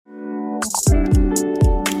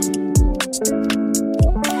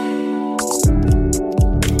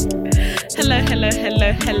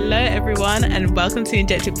Hello, everyone, and welcome to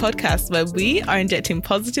Injected Podcast, where we are injecting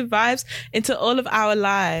positive vibes into all of our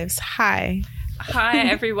lives. Hi,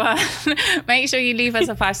 everyone. Make sure you leave us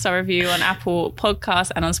a 5-star review on Apple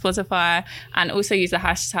Podcasts and on Spotify, and also use the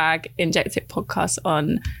hashtag Injected Podcast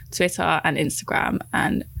on Twitter and Instagram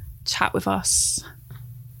and chat with us.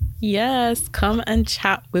 Yes, come and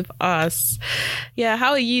chat with us. Yeah,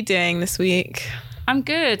 how are you doing this week? I'm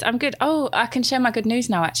good. Oh, I can share my good news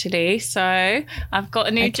now, actually. So I've got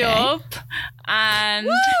a new job, and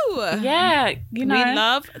woo! Yeah, we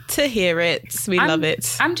love to hear it. We love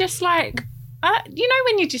it. I'm just like,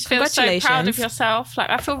 when you just feel so proud of yourself.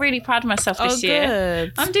 Like, I feel really proud of myself this year.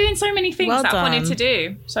 Good. I'm doing so many things that I wanted to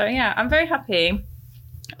do. So yeah, I'm very happy.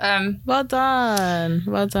 Well done.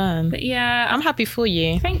 But yeah, I'm happy for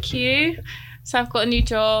you. Thank you. So I've got a new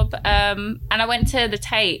job, and I went to the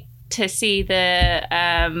Tate to see the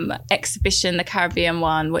exhibition, the Caribbean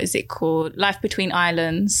one. What is it called? Life Between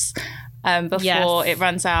Islands. Before it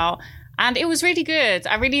runs out. And it was really good.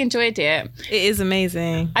 I really enjoyed it. It is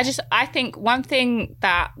amazing. I think one thing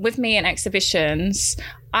that with me in exhibitions,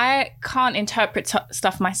 I can't interpret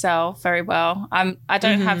stuff myself very well. I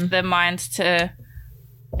don't have the mind to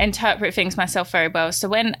interpret things myself very well. So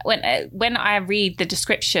when I read the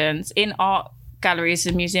descriptions in art galleries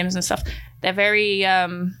and museums and stuff, they're very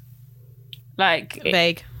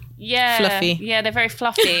vague. Yeah. Fluffy. Yeah, they're very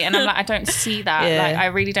fluffy. And I'm like, I don't see that. Yeah. Like, I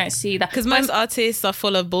really don't see that. Because most artists are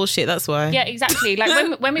full of bullshit, that's why. Yeah, exactly.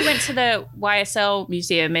 Like when we went to the YSL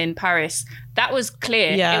museum in Paris, that was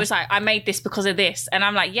clear. Yeah. It was like, I made this because of this. And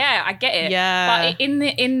I'm like, yeah, I get it. Yeah. But and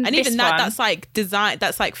this even that's like design,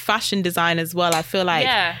 that's like fashion design as well. I feel like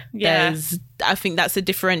I think that's a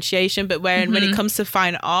differentiation. But when it comes to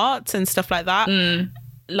fine art and stuff like that,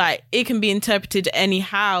 like it can be interpreted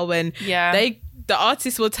anyhow, and the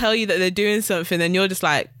artist will tell you that they're doing something and you're just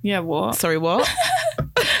like, yeah, what? Sorry, what?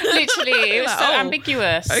 Literally, it was so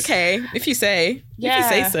ambiguous. Okay, if you say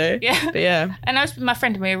so. Yeah. But yeah. And I was with my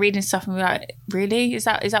friend and we were reading stuff and we were like, really? Is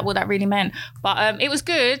that what that really meant? But it was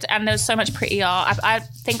good, and there was so much pretty art. I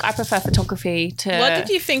think I prefer photography to... What did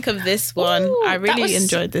you think of this one? Ooh, I really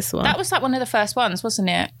enjoyed this one. That was like one of the first ones, wasn't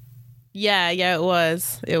it? Yeah, it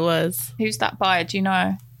was. Who's that by? Do you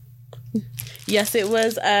know? Yes, it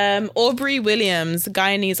was Aubrey Williams,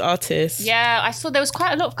 Guyanese artist. Yeah, I saw there was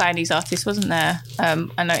quite a lot of Guyanese artists, wasn't there? I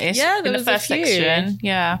noticed. Yeah, there in was the first a few. section.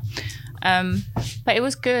 Yeah. But it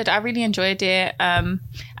was good. I really enjoyed it. And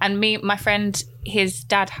my friend, his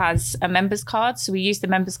dad has a members card, so we used the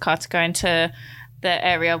members card to go into the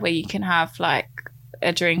area where you can have like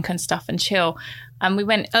a drink and stuff and chill. And we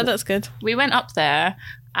went. Oh, that's good. We went up there.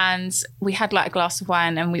 And we had like a glass of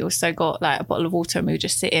wine, and we also got like a bottle of water, and we were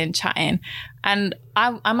just sitting chatting. And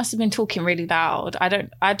I must have been talking really loud.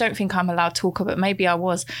 I don't think I'm allowed to talk, but maybe I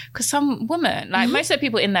was, because some woman, like most of the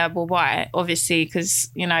people in there were white, obviously, because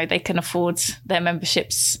they can afford their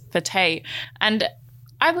memberships for Tate. And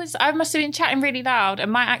I must have been chatting really loud,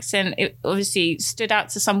 and my accent, it obviously stood out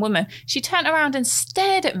to some woman. She turned around and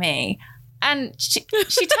stared at me, and she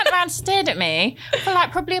turned around and stared at me for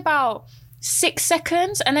like probably about 6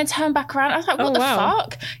 seconds, and then turned back around. I was like, what the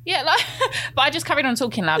fuck? Yeah, like, but I just carried on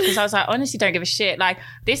talking loud because I was like, honestly, don't give a shit. Like,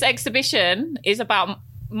 this exhibition is about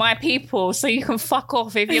my people, so you can fuck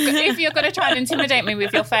off if you're going to try and intimidate me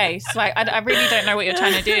with your face. Like, I really don't know what you're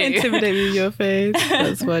trying to do. Intimidate me with your face.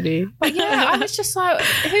 That's funny. But yeah, I was just like,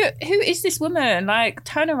 who is this woman? Like,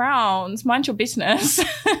 turn around, mind your business.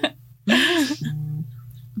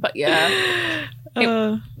 But yeah.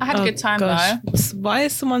 I had a good time though. Why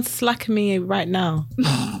is someone slacking me right now?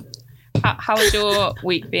 How has your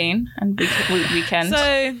week been and weekend?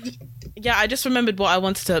 So, yeah, I just remembered what I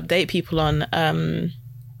wanted to update people on. So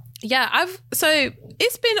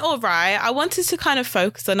it's been all right. I wanted to kind of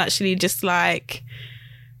focus on actually just like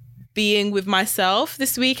being with myself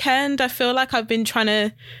this weekend. I feel like I've been trying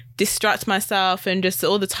to distract myself and just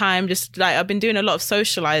all the time, just like I've been doing a lot of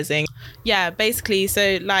socializing. Yeah, basically.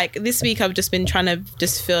 So like this week I've just been trying to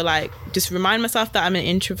just feel like, just remind myself that I'm an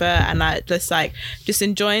introvert, and I just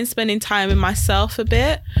enjoying spending time with myself a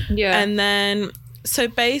bit. Yeah. And then, so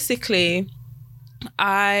basically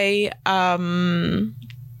I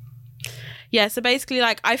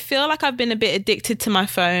feel like I've been a bit addicted to my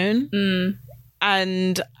phone.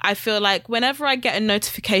 And I feel like whenever I get a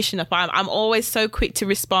notification up, I'm always so quick to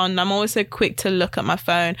respond. I'm always so quick to look at my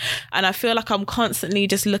phone. And I feel like I'm constantly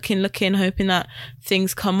just looking, hoping that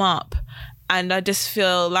things come up. And I just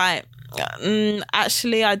feel like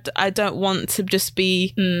Actually, I don't want to just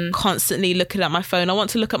be constantly looking at my phone. I want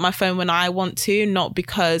to look at my phone when I want to, not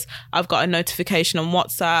because I've got a notification on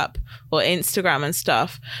WhatsApp or Instagram and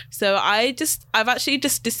stuff. So I've actually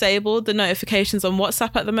just disabled the notifications on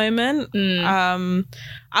WhatsApp at the moment. And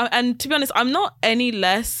to be honest, I'm not any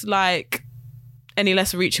less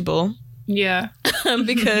reachable. Yeah.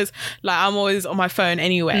 Because like I'm always on my phone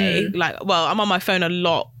anyway. Like, well, I'm on my phone a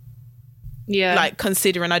lot. Yeah. Like,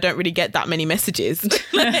 considering I don't really get that many messages.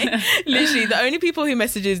 Like, literally, the only people who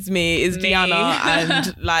messages me is Diana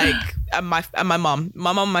and my mum.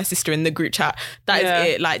 My mum and my sister in the group chat. That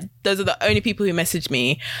is it. Like, those are the only people who message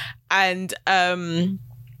me. And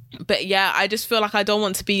but yeah, I just feel like I don't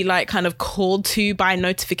want to be like kind of called to by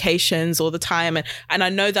notifications all the time. And I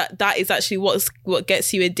know that is actually what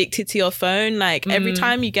gets you addicted to your phone. Like every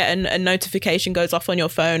time you get a notification goes off on your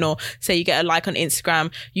phone, or say you get a like on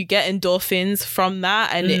Instagram, you get endorphins from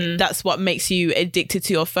that. And that's what makes you addicted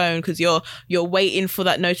to your phone, because you're waiting for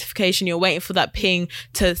that notification. You're waiting for that ping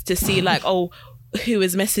to see like, oh, who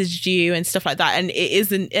has messaged you and stuff like that. And it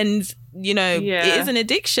isn't, and you know, it is an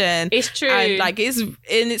addiction. It's true. And like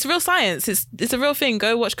it's real science. It's a real thing.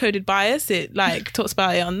 Go watch Coded Bias. It like talks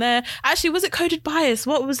about it on there. Actually, was it Coded Bias?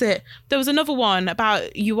 What was it? There was another one about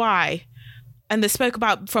UI. And they spoke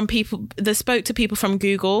to people from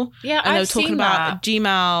Google. Yeah, and they were I've talking seen about that.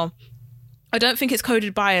 Gmail. I don't think it's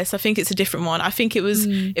Coded Bias. I think it's a different one. I think it was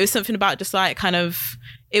something about just like kind of,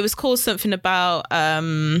 it was called something about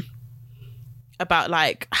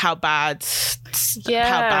like how bad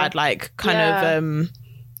like kind of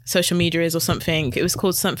social media is or something. It was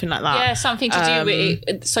called something like that. Yeah, something to do with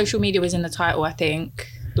it. Social media was in the title, I think.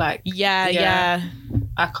 Like yeah.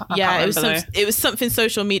 I can't remember. It was something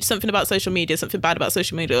social media, something about social media, something bad about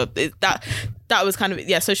social media. That was kind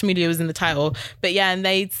of, social media was in the title. But yeah, and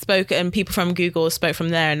they spoke, and people from Google spoke from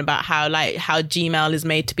there, and about how Gmail is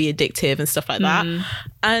made to be addictive and stuff like that.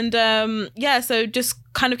 And so just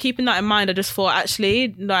kind of keeping that in mind, I just thought,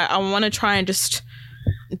 actually, like, I want to try and just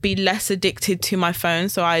be less addicted to my phone.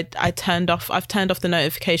 So I've turned off the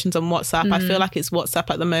notifications on WhatsApp. I feel like it's WhatsApp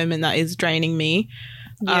at the moment that is draining me.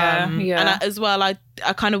 And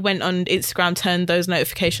I kind of went on Instagram, turned those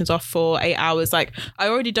notifications off for 8 hours. Like, I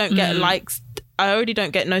already don't get likes. I already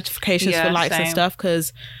don't get notifications for likes and stuff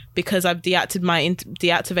because I've deactivated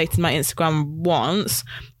my Instagram once.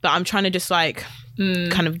 But I'm trying to just like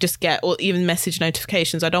kind of just get, or even message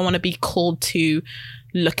notifications. I don't want to be called to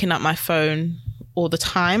looking at my phone all the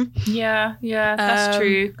time. Yeah, that's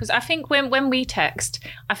true. Because I think when we text,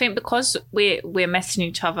 I think because we're messaging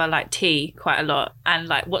each other like tea quite a lot, and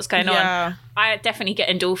like what's going on, I definitely get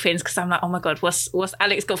endorphins because I'm like, oh my god, what's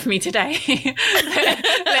Alex got for me today?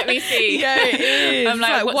 Let me see. Yeah, it is. I'm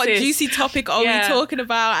like, what this? Juicy topic are we talking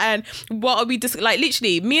about, and what are we just like?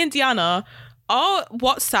 Literally, me and Diana, our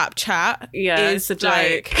WhatsApp chat is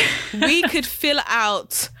like we could fill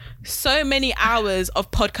out so many hours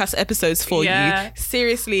of podcast episodes for you.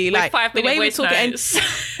 Seriously, with like 5 minute the way we voice talk, notes.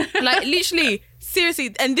 and like literally.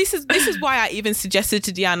 Seriously, and this is why I even suggested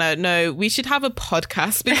to Diana, no, we should have a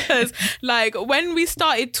podcast, because like when we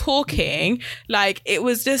started talking, like it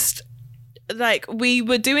was just like we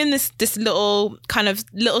were doing this little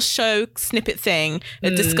show snippet thing, a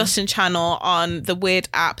discussion channel on the weird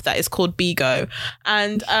app that is called Bigo,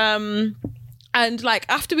 and like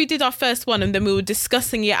after we did our first one, and then we were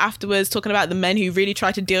discussing it afterwards, talking about the men who really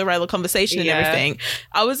tried to derail the conversation and everything,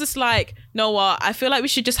 I was just like, know what, I feel like we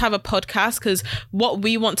should just have a podcast, because what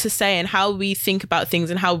we want to say and how we think about things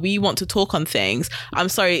and how we want to talk on things, I'm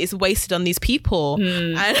sorry, it's wasted on these people.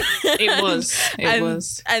 And It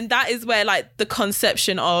was. And that is where like the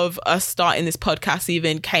conception of us starting this podcast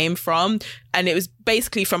even came from. And it was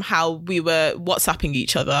basically from how we were WhatsApping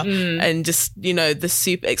each other and just, you know,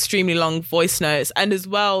 the extremely long voice notes, and as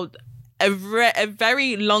well a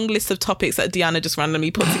very long list of topics that Diana just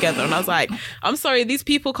randomly put together. And I was like, I'm sorry, these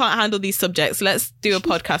people can't handle these subjects. Let's do a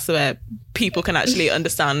podcast where people can actually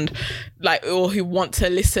understand, like, or who want to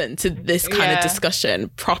listen to this kind of discussion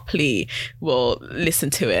properly will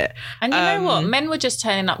listen to it. And you know what? Men were just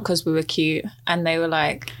turning up because we were cute, and they were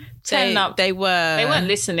like turning up. They weren't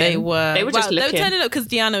listening. They were just looking. They were turning up because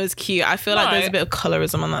Diana was cute. I feel like there's a bit of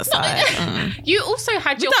colorism on that side. You also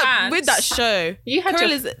had your fans with that show. You had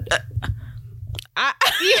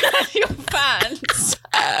you had your fans.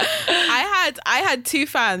 I had two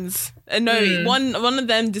fans. No, one of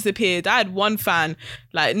them disappeared. I had one fan,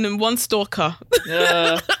 like one stalker.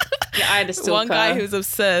 Yeah, I had a stalker. One guy who was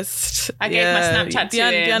obsessed. I gave my Snapchat to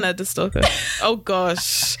him. Diana the stalker. Oh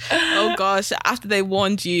gosh. After they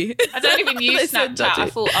warned you. I don't even use Snapchat. I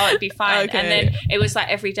thought, it'd be fine. Okay. And then it was like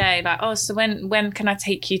every day, like, so when can I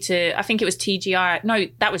take you to, I think it was TGI. No,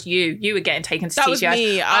 that was you. You were getting taken to TGI. That was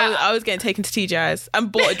me. I was getting taken to TGI's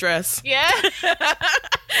and bought a dress. Yeah.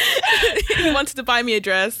 He wanted to buy me a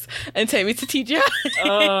dress and take me to TGI.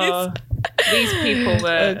 Oh, these people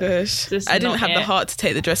were. Oh gosh, I didn't have the heart to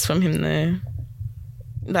take the dress from him though.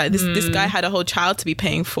 Like this guy had a whole child to be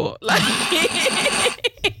paying for. Like,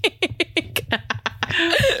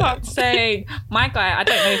 fuck's sake, my guy. I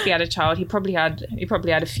don't know if he had a child. He probably had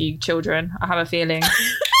a few children. I have a feeling.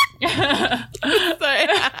 Sorry.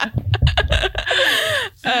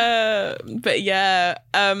 But yeah.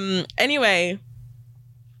 Anyway.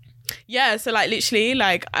 Yeah, so like literally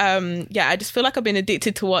like I just feel like I've been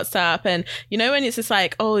addicted to WhatsApp, and you know when it's just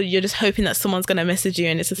like, oh, you're just hoping that someone's gonna message you,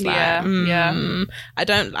 and it's just like I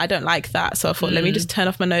don't like that. So I thought let me just turn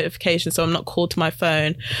off my notifications so I'm not called to my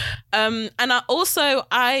phone. And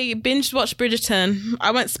I binge watched Bridgerton.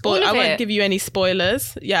 I won't give you any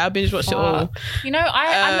spoilers. Yeah, I binge watched it all. You know,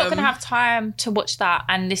 I'm not gonna have time to watch that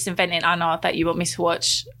and this Inventing Anna that you want me to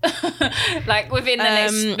watch like within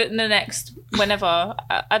the next whenever.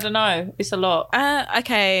 I don't know. It's a lot.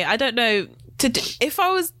 Okay, I don't know. If I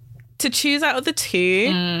was to choose out of the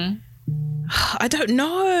two, I don't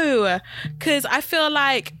know. Because I feel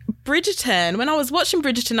like Bridgerton, when I was watching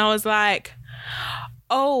Bridgerton, I was like,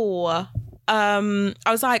 oh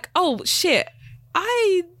shit,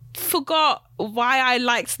 I forgot why I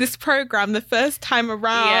liked this program the first time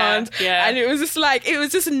around. Yeah. And it was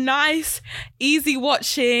just nice, easy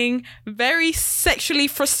watching, very sexually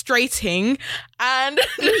frustrating, and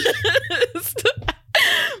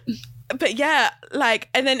but yeah, like,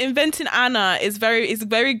 and then Inventing Anna is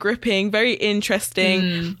very gripping, very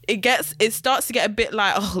interesting. It starts to get a bit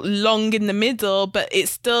like long in the middle, but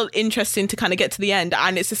it's still interesting to kind of get to the end,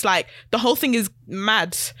 and it's just like the whole thing is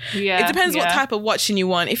mad. It depends what type of watching you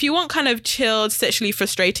want. If you want kind of chilled, sexually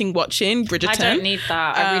frustrating watching, Bridgerton. I don't need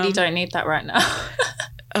that. I really don't need that right now.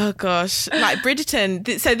 Oh gosh, like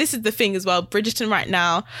Bridgerton. So this is the thing as well. Bridgerton right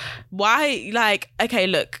now. Why? Like, okay,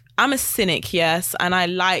 look, I'm a cynic, yes, and I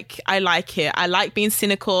like it. I like being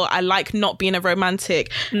cynical. I like not being a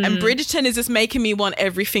romantic. And Bridgerton is just making me want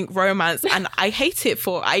everything romance, and I hate that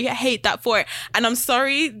for it. And I'm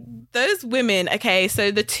sorry, those women. Okay,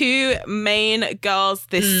 so the two main girls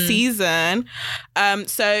this season.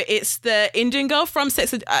 So it's the Indian girl from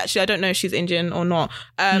actually, I don't know if she's Indian or not.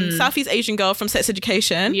 Southeast Asian girl from Sex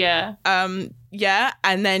Education. Yeah. And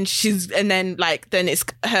then it's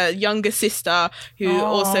her younger sister who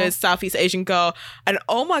also is Southeast Asian girl, and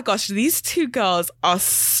oh my gosh, these two girls are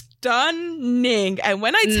stunning. And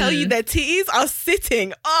when I tell you their titties are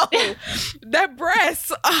sitting, their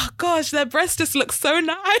breasts, oh gosh, their breasts just look so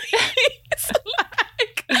nice.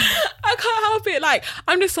 Like, I can't help it. Like,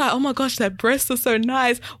 I'm just like, oh my gosh, their breasts are so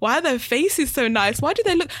nice. Why are their faces so nice? Why do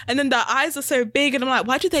they look? And then their eyes are so big, and I'm like,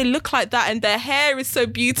 why do they look like that? And their hair is so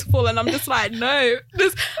beautiful, and I'm just like, no,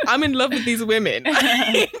 I'm in love with these women.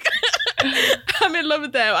 I'm in love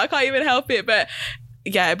with them. I can't even help it. But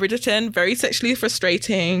yeah, Bridgerton, very sexually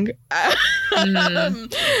frustrating.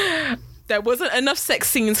 There wasn't enough sex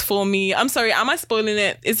scenes for me. I'm sorry, am I spoiling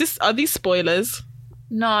it? Are these spoilers?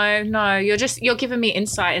 No, you're giving me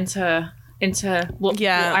insight into what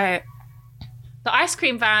the ice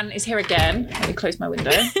cream van is here again. Let me close my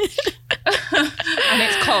window. And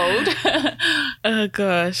it's cold. Oh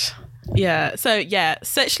gosh. Yeah. So yeah,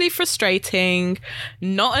 sexually frustrating,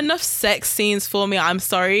 not enough sex scenes for me. I'm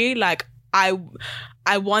sorry. Like, I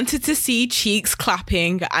wanted to see cheeks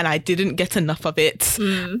clapping, and I didn't get enough of it.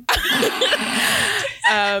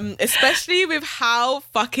 Especially with how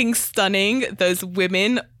fucking stunning those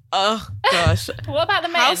women. Oh gosh. What about the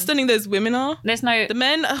men? How stunning those women are. There's no the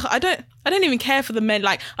men. I don't even care for the men.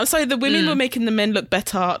 Like, I'm sorry, the women were making the men look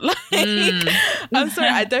better. Like, I'm sorry,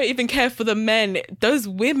 I don't even care for the men. Those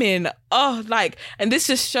women. Oh, like, and this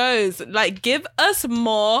just shows, like, give us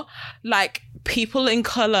more like people of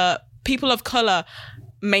color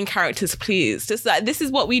main characters, please. Just like, this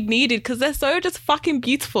is what we needed, because they're so just fucking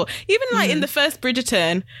beautiful. Even like in the first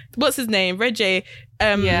Bridgerton, what's his name? Regé.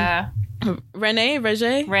 Rene,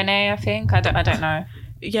 I think. I don't know.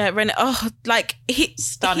 Yeah, Rene. Oh, like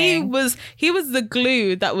stunning. He was the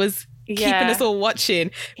glue that was keeping us all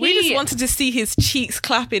watching. We just wanted to see his cheeks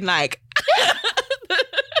clapping, like.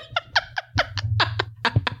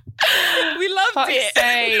 We loved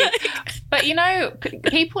it. But you know,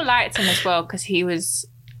 people liked him as well because he was.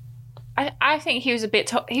 I think he was a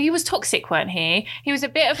bit. He was toxic, weren't he? He was a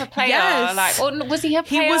bit of a player. Yes. Like, or was he a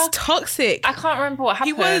player? He was toxic. I can't remember what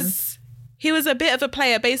happened. He was a bit of a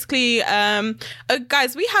player. Basically,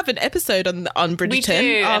 guys, we have an episode on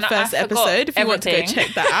Bridgerton, our first episode, if you want to go check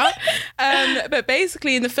that out. But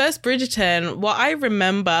basically, in the first Bridgerton, what I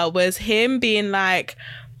remember was him being like,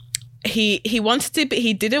 he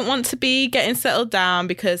didn't want to be getting settled down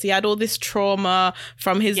because he had all this trauma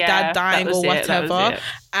from his dad dying or whatever.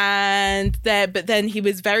 But then he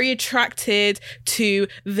was very attracted to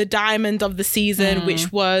the diamond of the season,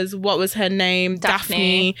 which was, what was her name?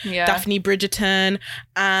 Daphne Bridgerton.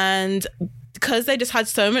 And because they just had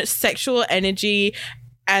so much sexual energy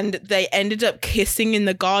and they ended up kissing in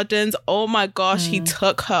the gardens, oh my gosh, he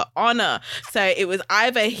took her honor. So it was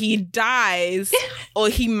either he dies or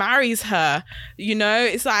he marries her. You know,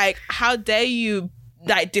 it's like, how dare you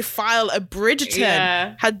like defile a Bridgerton?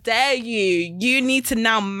 Yeah. How dare you? You need to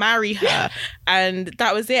now marry her. And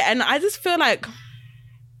that was it. And I just feel like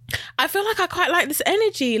I quite like this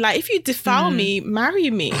energy. Like, if you defile me, marry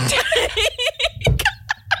me.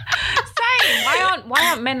 Why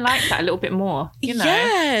aren't men like that a little bit more? You know?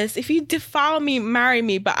 Yes, if you defile me, marry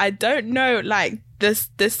me. But I don't know, like the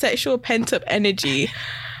sexual pent up energy.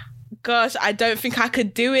 Gosh, I don't think I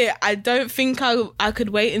could do it. I don't think I could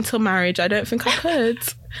wait until marriage. I don't think I could.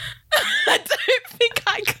 I don't think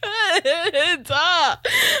I could.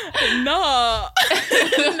 No.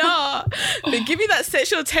 But give me that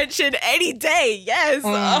sexual tension any day. Yes.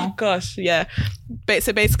 Oh gosh, yeah.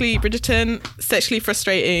 So basically, Bridgerton, sexually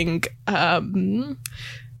frustrating.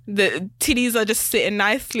 The titties are just sitting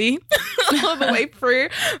nicely all the way through.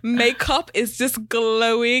 Makeup is just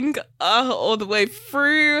glowing all the way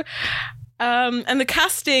through. And the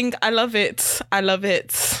casting, I love it.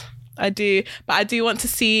 I do. But I do want to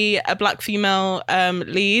see a black female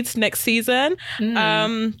lead next season. But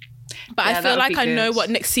I feel like I know what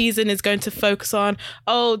next season is going to focus on.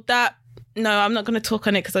 No, I'm not going to talk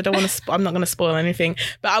on it because I don't want to. I'm not going to spoil anything.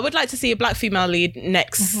 But I would like to see a black female lead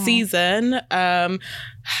next season.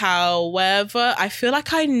 However, I feel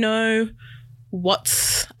like I know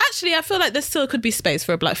what. Actually, I feel like there still could be space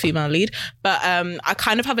for a black female lead, but I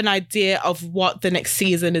kind of have an idea of what the next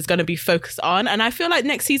season is going to be focused on, and I feel like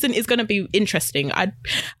next season is going to be interesting. I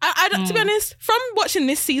to be honest, from watching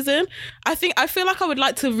this season, I feel like I would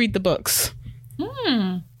like to read the books.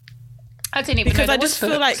 I didn't even because know I just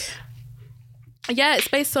feel like. Yeah, it's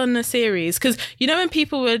based on the series. Because, you know, when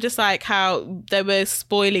people were just like how they were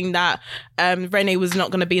spoiling that Rene was not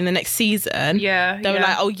going to be in the next season. Yeah. They were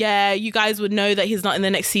like, oh, yeah, you guys would know that he's not in the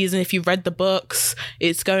next season if you read the books.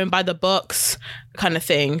 It's going by the books kind of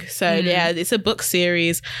thing. So, yeah, it's a book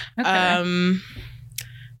series. Okay.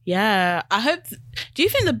 Yeah, I hope... Do you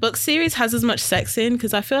think the book series has as much sex in?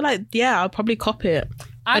 Because I feel like, yeah, I'll probably cop it.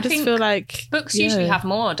 I just feel like... Books usually have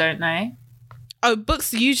more, don't they? Oh,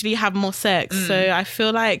 books usually have more sex, so I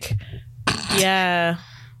feel like, yeah,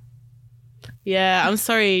 I'm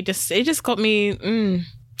sorry, it just got me,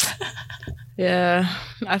 yeah,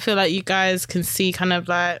 I feel like you guys can see kind of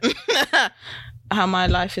like how my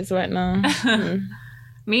life is right now.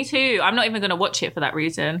 Me too. I'm not even going to watch it for that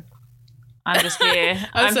reason. I'm just here.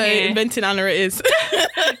 I'm here. Inventing Anna it is.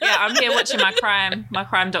 Yeah, I'm here watching my crime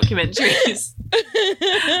documentaries.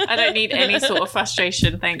 I don't need any sort of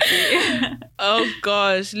frustration, thank you. Oh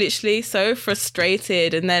gosh, literally so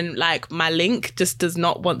frustrated, and then like my link just does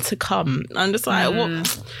not want to come. I'm just like,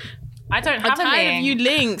 what? I don't have a link. I'm tired of you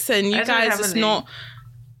links, and you guys just not.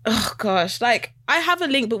 Oh gosh, like I have a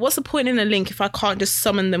link, but what's the point in a link if I can't just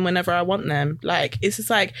summon them whenever I want them? Like it's just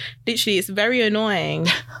like literally, it's very annoying.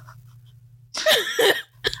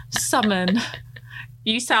 Summon.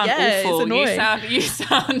 You sound awful. You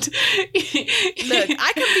sound. Look,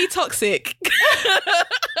 I can be toxic.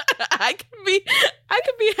 I can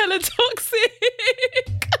be hella toxic.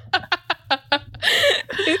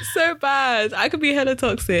 It's so bad. I could be hella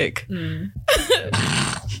toxic.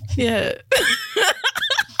 Yeah.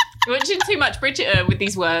 You're watching too much Bridgerton with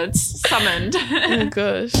these words. Summoned. Oh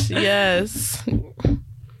gosh, yes.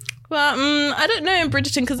 Well, I don't know in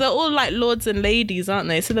Bridgerton because they're all like lords and ladies, aren't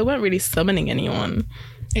they? So they weren't really summoning anyone.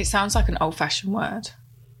 It sounds like an old-fashioned word.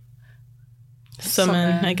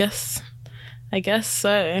 Summon. I guess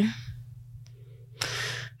so.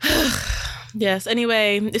 Yes,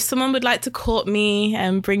 anyway, if someone would like to court me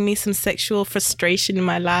and bring me some sexual frustration in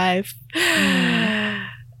my life,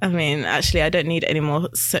 I mean, actually, I don't need any more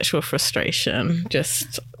sexual frustration.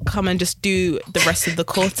 Just come and just do the rest of the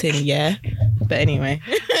courting, yeah? But anyway.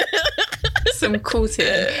 Some courting.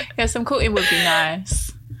 Yeah, some courting would be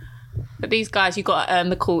nice. But these guys, you got to earn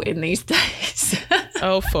the courting these days.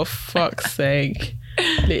 Oh, for fuck's sake.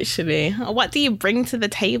 Literally. What do you bring to the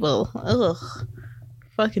table? Ugh.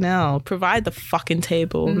 Fucking hell. Provide the fucking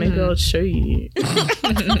table. Maybe I'll show you.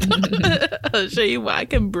 I'll show you what I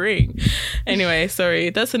can bring. Anyway, sorry.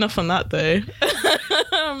 That's enough on that though.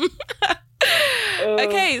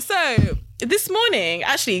 Okay, so this morning,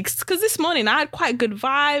 actually, because this morning I had quite good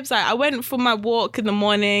vibes. I went for my walk in the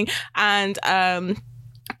morning and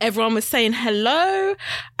everyone was saying hello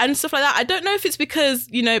and stuff like that. I don't know if it's because,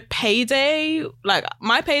 you know, payday, like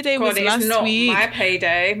my payday was last week. My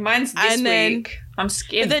payday. Mine's this week. I'm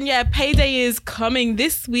scared. But then, yeah, payday is coming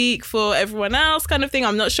this week for everyone else kind of thing.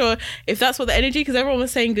 I'm not sure if that's what the energy, because everyone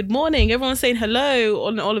was saying good morning. Everyone was saying hello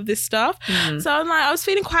on all of this stuff. So I'm like, I was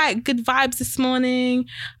feeling quite good vibes this morning.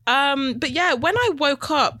 But yeah, when I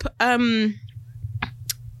woke up, Instagram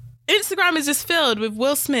is just filled with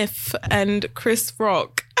Will Smith and Chris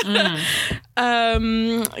Rock getting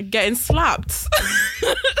slapped.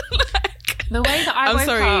 The way that I woke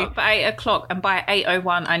up at 8 o'clock and by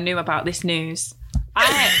 8:01 I knew about this news.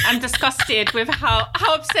 I am disgusted with how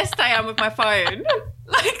obsessed I am with my phone.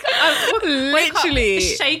 Like, I literally woke up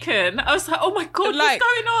shaken. I was like, oh my God, like,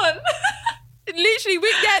 what's going on? Literally,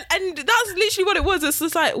 and that's literally what it was. It's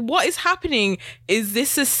just like, what is happening? Is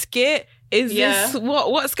this a skit? Is this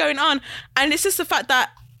what's going on? And it's just the fact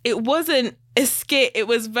that it wasn't a skit. It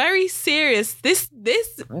was very serious. This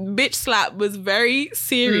bitch slap was very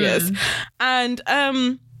serious.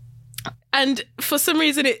 And for some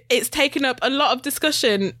reason it's taken up a lot of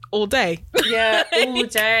discussion all day. Yeah, all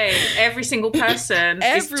day. Every single person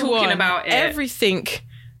is talking about it. Everything.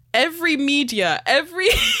 Every media,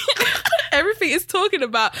 everything is talking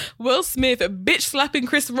about Will Smith bitch slapping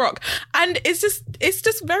Chris Rock. And it's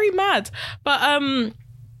just very mad. But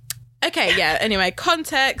okay, yeah, anyway,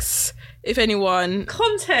 context. If anyone has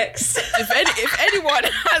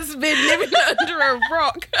been living under a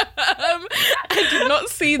rock and did not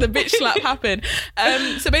see the bitch slap happen.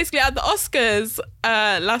 So basically at the Oscars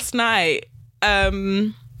last night,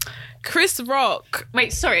 Chris Rock.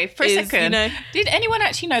 Wait, sorry, for a second. You know, did anyone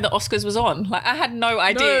actually know that Oscars was on? Like, I had no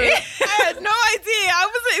idea. No, I had no idea. I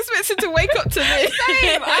wasn't expecting to wake up to this.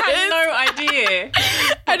 Same. I had no idea.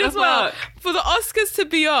 And as well, for the Oscars to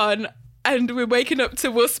be on, and we're waking up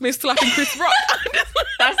to Will Smith slapping Chris Rock.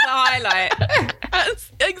 That's the highlight.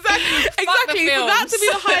 Exactly. For that to be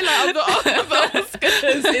the highlight of the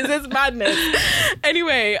Oscars is this madness.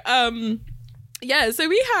 Anyway, yeah, so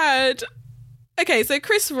we had... Okay, so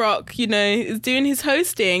Chris Rock, you know, is doing his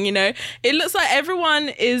hosting, you know. It looks like everyone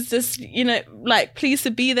is just, you know, like pleased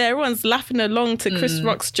to be there. Everyone's laughing along to Chris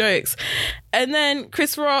Rock's jokes. And then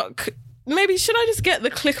Chris Rock... Maybe should I just get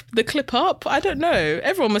the clip up? I don't know.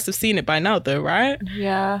 Everyone must have seen it by now, though, right?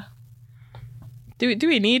 Yeah. Do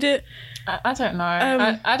we need it? I don't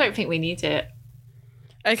know. I don't think we need it.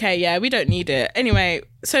 Okay, yeah, we don't need it. Anyway,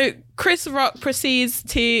 so Chris Rock proceeds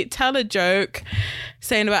to tell a joke,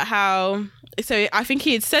 saying about how... So I think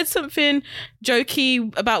he had said something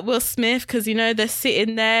jokey about Will Smith because, you know, they're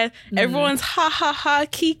sitting there. Everyone's ha, ha, ha,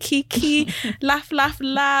 key, laugh, laugh,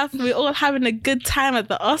 laugh. We're all having a good time at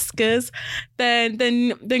the Oscars.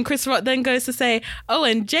 Then Chris Rock then goes to say, oh,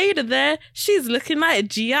 and Jada there, she's looking like a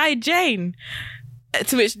G.I. Jane.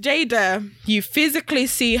 To which Jada, you physically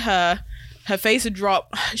see her face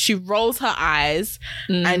drop. She rolls her eyes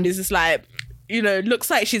and is just like... You know, looks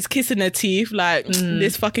like she's kissing her teeth, like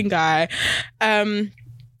this fucking guy. And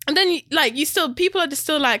then, people are just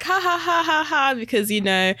still like, ha, ha, ha, ha, ha, because, you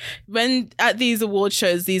know, when at these award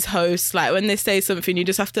shows, these hosts, like, when they say something, you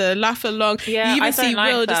just have to laugh along. Yeah, you even I don't see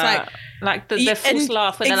like Will that. just like... Like the false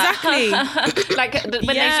laugh when exactly. they're like,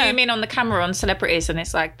 when they zoom in on the camera on celebrities and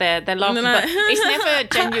it's like they're laughing, but it's never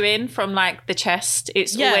genuine from like the chest.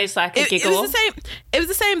 It's always like a giggle. It was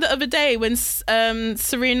the same the other day when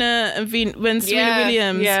Serena Williams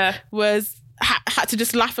was had to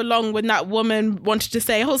just laugh along when that woman wanted to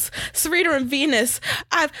say, "Oh, Serena and Venus,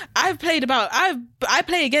 I play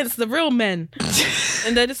against the real men,"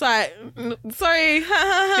 and they're just like, "Sorry,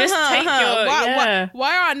 just take your why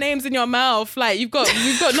are our names in your mouth? Like we've got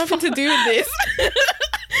nothing to do with this."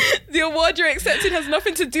 The award you're accepting has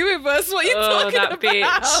nothing to do with us. What are you talking that about?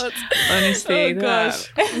 Bitch. Honestly,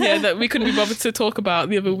 gosh, yeah, that we couldn't be bothered to talk about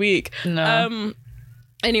the other week. No.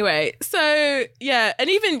 Anyway, so yeah, and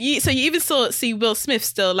even you even see Will Smith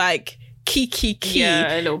still like key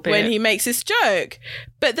a little bit when he makes this joke,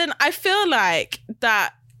 but then I feel like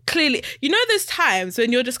that clearly, you know, there's times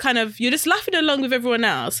when you're just laughing along with everyone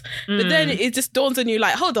else, but then it just dawns on you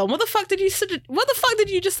like, hold on, what the fuck did you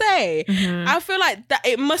just say? I feel like that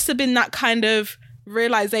it must have been that kind of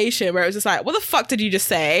realization where it was just like, what the fuck did you just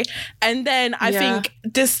say? And then I think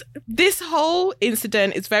this whole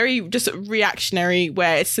incident is very just reactionary,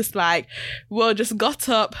 where it's just like, Will just got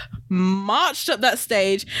up, marched up that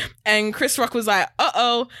stage, and Chris Rock was like,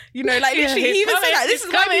 uh-oh, you know, like literally he even said that this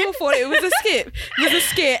is why people thought it was a skit. It was a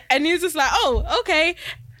skit. And he was just like, oh, okay.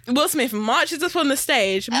 Will Smith marches up on the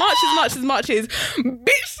stage, marches. Bitch,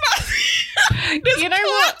 you know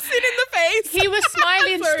what? In the face. He was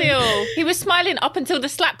smiling still. He was smiling up until the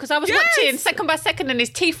slap, because I was watching second by second, and his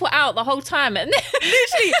teeth were out the whole time. And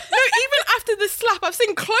literally, no, even after the slap, I've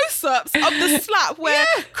seen close-ups of the slap where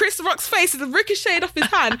Chris Rock's face is ricocheted off his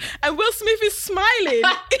hand, and Will Smith is smiling in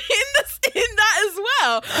that as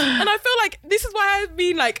well. And I feel like this is why I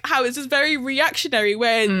mean, like, how it's just very reactionary,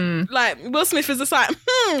 where like Will Smith is just like,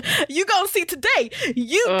 you gonna see today.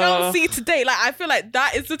 You gonna see today. Like, I feel like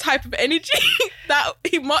that is the type of energy that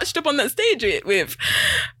he marched up on that stage with.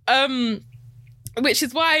 Which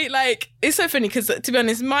is why, like, it's so funny, because to be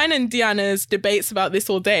honest, mine and Deanna's debates about this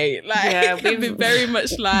all day, like, we've been very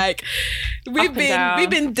much like, we've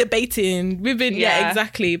been debating.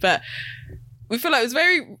 Exactly. But we feel like it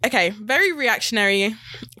was very reactionary.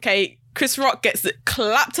 Okay, Chris Rock gets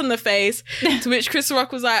clapped on the face, to which Chris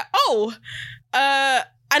Rock was like, oh,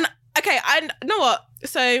 and okay, I know what.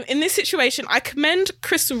 So in this situation, I commend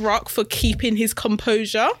Chris Rock for keeping his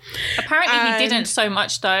composure. Apparently he didn't so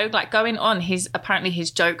much though. Like, going on, his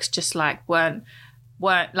jokes just like weren't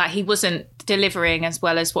like, he wasn't delivering as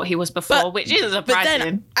well as what he was before, which is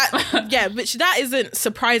surprising. Which that isn't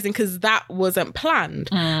surprising, because that wasn't planned.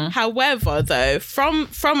 However, though, from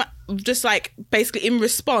just like basically in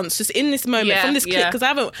response, just in this moment, from this clip, because I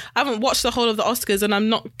haven't watched the whole of the Oscars, and I'm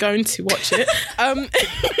not going to watch it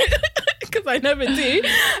because I never do.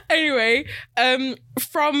 Anyway,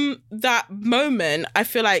 from that moment, I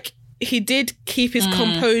feel like he did keep his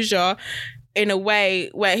composure in a way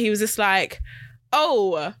where he was just like,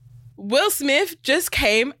 oh, Will Smith just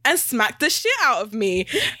came and smacked the shit out of me.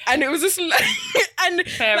 And it was just like, and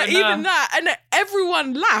like, even that, and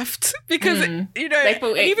everyone laughed because, you know,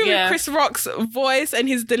 even with Chris Rock's voice and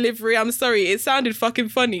his delivery, I'm sorry, it sounded fucking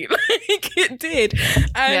funny. Like, it did.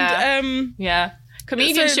 And,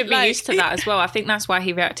 comedians should be used to that as well. I think that's why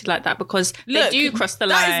he reacted like that, because they do cross the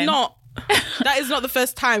line. That is not the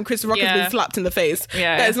first time Chris Rock has been slapped in the face.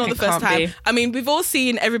 That is not the first time. I mean, we've all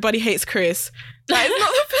seen Everybody Hates Chris. That is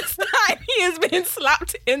not the first time he has been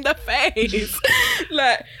slapped in the face.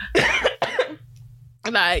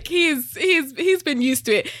 Like he's been used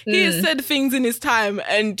to it. He has said things in his time,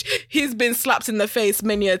 and he's been slapped in the face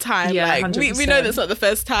many a time. Like, we know that's not the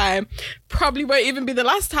first time. Probably won't even be the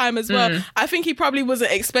last time as well. I think he probably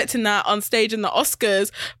wasn't expecting that on stage in the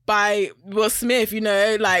Oscars by Will Smith, you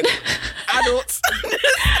know, like adults.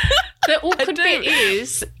 The awkward bit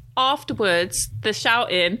is afterwards, the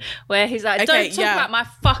shouting where he's like, don't talk about my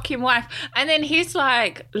fucking wife, and then he's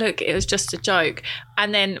like, look, it was just a joke,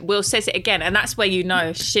 and then Will says it again, and that's where you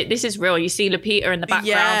know, shit, this is real. You see Lupita in the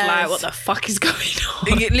background, like, what the fuck is going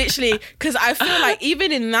on? Literally, because I feel like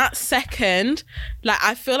even in that second, like,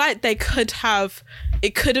 I feel like it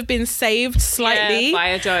could have been saved slightly by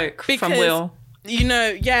a joke from Will. You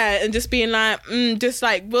know, and just being like, just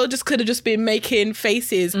like, Will just could have just been making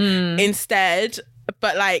faces instead.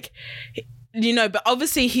 But like, you know, but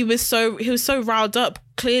obviously he was so riled up,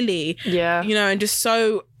 clearly, you know, and just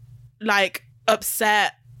so like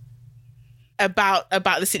upset about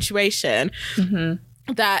the situation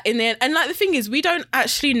that in the end, and like the thing is, we don't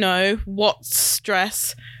actually know what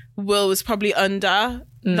stress Will was probably under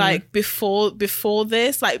like before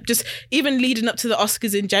this, like just even leading up to the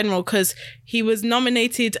Oscars in general, because he was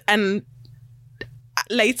nominated and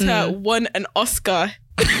later won an Oscar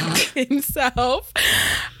himself.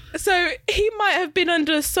 So he might have been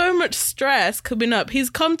under so much stress coming up. He's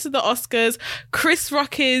come to the Oscars. Chris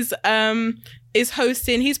Rock is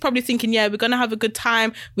hosting. He's probably thinking, we're gonna have a good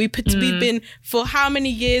time. We've been, for how many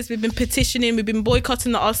years we've been petitioning, we've been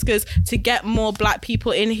boycotting the Oscars to get more black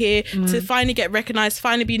people in here, to finally get recognized,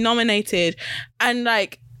 finally be nominated, and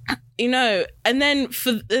like, you know, and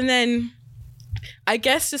then I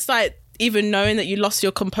guess just like even knowing that you lost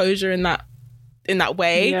your composure in that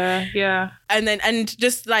way, and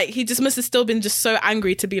just like, he just must have still been just so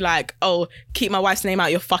angry to be like, oh, keep my wife's name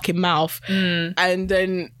out your fucking mouth, and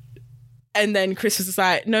then And then Chris was just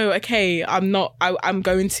like, no, okay, I'm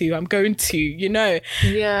going to, you know?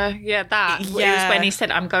 Yeah, that. It was when he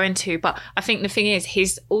said, I'm going to. But I think the thing is,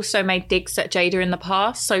 he's also made digs at Jada in the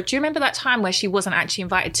past. So do you remember that time where she wasn't actually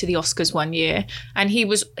invited to the Oscars one year? And he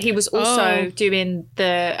was also doing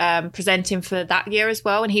the presenting for that year as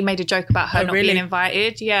well. And he made a joke about her not being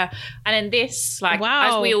invited. Yeah. And then this, like,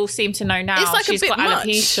 as we all seem to know now, she's got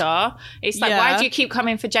alopecia. It's like, why do you keep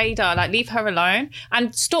coming for Jada? Like, leave her alone.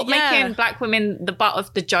 And stop making black women the butt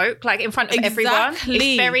of the joke, like in front of everyone.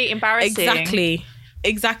 It's very embarrassing.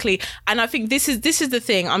 Exactly. And I think this is the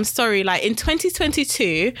thing. I'm sorry, like in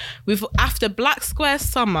 2022, after Black Square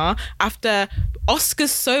Summer, after Oscars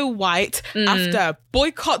So White, after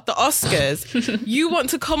boycott the Oscars, you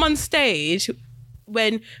want to come on stage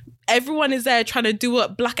when everyone is there trying to do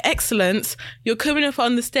up black excellence. You're coming up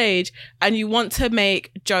on the stage and you want to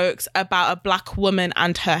make jokes about a black woman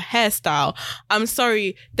and her hairstyle. I'm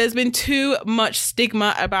sorry, there's been too much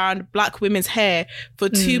stigma around black women's hair for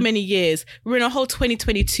too many years. We're in a whole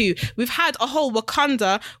 2022. We've had a whole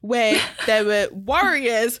Wakanda where there were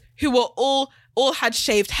warriors who were all had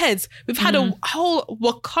shaved heads. We've had a whole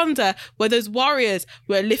Wakanda where those warriors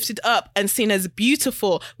were lifted up and seen as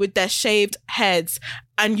beautiful with their shaved heads.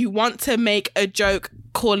 And you want to make a joke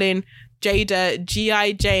calling Jada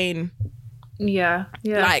G.I. Jane. Yeah.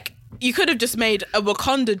 Like, you could have just made a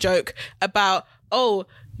Wakanda joke about,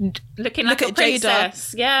 looking like a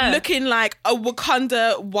princess. Jada, looking like a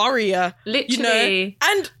Wakanda warrior. Literally.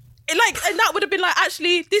 You know? And that would have been like,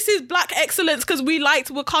 actually, this is black excellence because we liked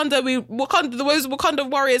Wakanda. Those Wakanda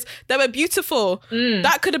warriors, they were beautiful.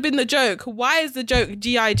 That could have been the joke. Why is the joke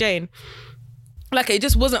G.I. Jane? Like, it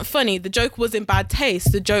just wasn't funny. The joke was in bad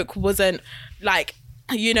taste. The joke wasn't like,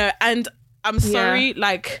 you know, and I'm sorry,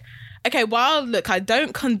 like, okay, well, look, I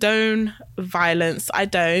don't condone violence. I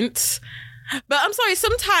don't. But I'm sorry,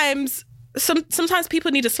 sometimes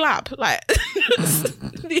people need a slap. Like,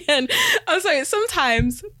 the end. I'm sorry,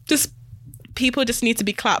 sometimes people just need to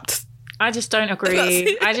be clapped. I just don't agree.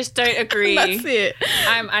 That's it.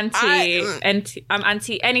 I'm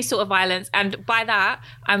anti any sort of violence. And by that,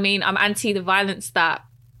 I mean, I'm anti the violence that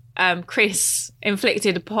Chris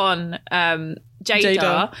inflicted upon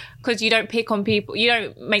Jada, because you don't pick on people, you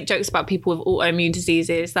don't make jokes about people with autoimmune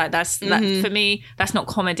diseases. Like that, for me, that's not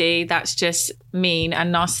comedy. That's just mean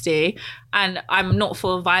and nasty. And I'm not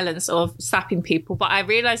for violence of slapping people, but I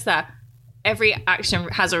realised that every action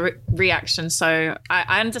has a reaction. So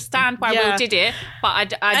I understand why Will did it,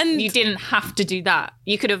 but you didn't have to do that.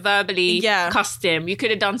 You could have verbally cussed him. You could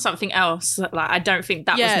have done something else. Like, I don't think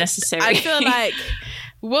that was necessary. I feel like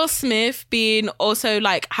Will Smith, being also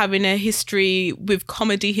like having a history with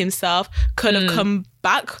comedy himself, could have come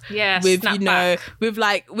back with, you know, with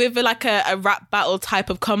a rap battle type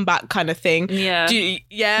of comeback kind of thing.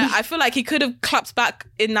 I feel like he could have clapped back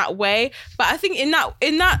in that way, but I think in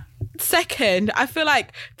that second, I feel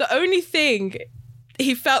like the only thing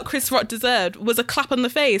he felt Chris Rock deserved was a clap on the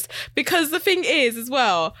face, because the thing is as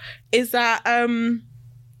well is that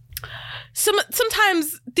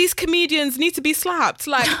sometimes these comedians need to be slapped.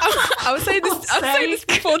 Like, I was saying this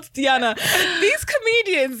before to Deanna. These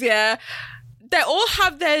comedians, they all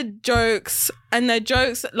have their jokes, and their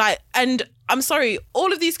jokes, like, and I'm sorry,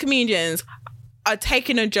 all of these comedians are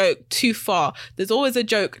taking a joke too far. There's always a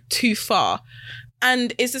joke too far.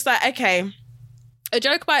 And it's just like, okay, a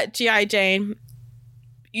joke about G.I. Jane,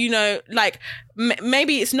 you know, like,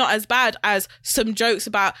 maybe it's not as bad as some jokes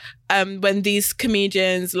about when these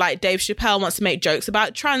comedians like Dave Chappelle wants to make jokes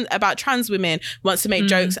about trans women, wants to make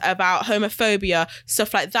jokes about homophobia,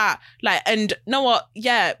 stuff like that. Like, and you know what?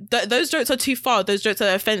 Yeah, those jokes are too far. Those jokes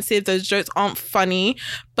are offensive. Those jokes aren't funny.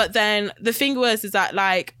 But then the thing is that,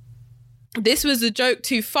 like, this was a joke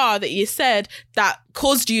too far that you said that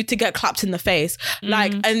caused you to get clapped in the face.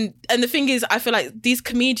 Like, and the thing is, I feel like these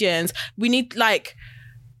comedians, we need, like,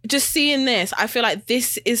 just seeing this, I feel like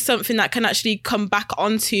this is something that can actually come back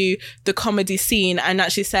onto the comedy scene and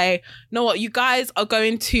actually say, you know what, you guys are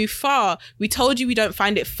going too far. We told you we don't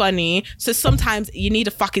find it funny. So sometimes you need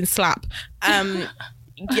a fucking slap. And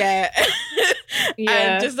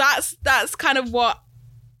just that's kind of what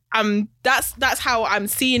that's how I'm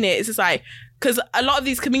seeing it. It's just like, because a lot of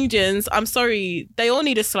these comedians, I'm sorry, they all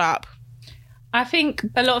need a slap. I think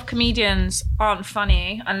a lot of comedians aren't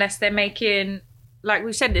funny unless they're making, like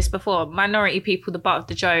we've said this before, minority people the butt of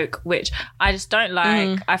the joke, which I just don't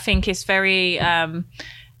like. I think it's very,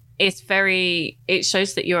 it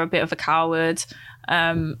shows that you're a bit of a coward.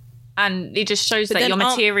 And it just shows But that then your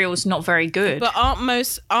material's not very good. But aren't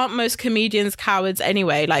most comedians cowards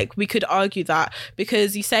anyway? Like, we could argue that,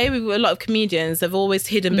 because you say with a lot of comedians, they've always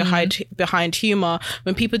hidden behind humor.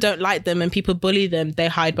 When people don't like them and people bully them, they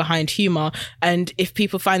hide behind humor. And if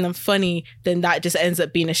people find them funny, then that just ends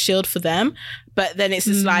up being a shield for them. But then it's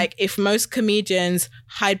just like, if most comedians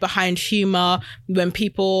hide behind humor when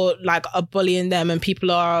people like are bullying them and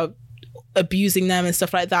people are abusing them and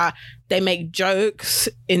stuff like that, they make jokes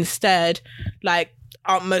instead. Like,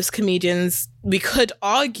 aren't most comedians, we could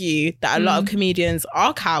argue that a lot of comedians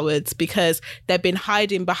are cowards because they've been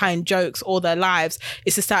hiding behind jokes all their lives.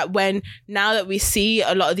 It's just that now that we see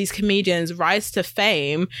a lot of these comedians rise to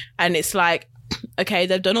fame, and it's like, okay,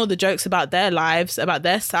 they've done all the jokes about their lives, about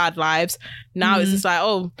their sad lives. Now it's just like,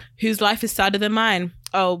 oh, whose life is sadder than mine?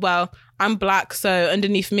 Oh, well, I'm black, so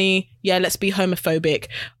underneath me, yeah, let's be homophobic.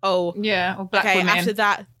 Oh, yeah, or black okay, women. after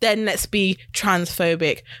that, then let's be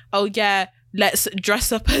transphobic. Oh, yeah, let's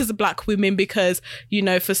dress up as black women because, you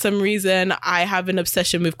know, for some reason, I have an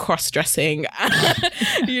obsession with cross-dressing.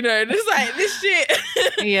 You know, just like this shit.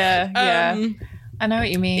 Yeah. I know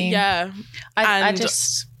what you mean. Yeah. I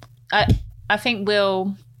think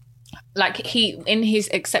Will, like, he, in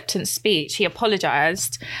his acceptance speech, he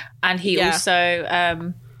apologized, and he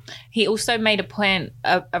also made a point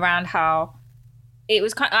around how it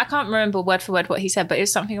was I can't remember word for word what he said, but it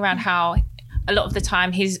was something around how a lot of the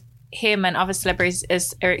time him and other celebrities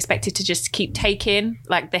are expected to just keep taking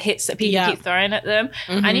like the hits that people keep throwing at them.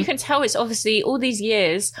 And you can tell it's obviously all these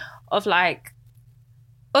years of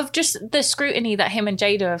just the scrutiny that him and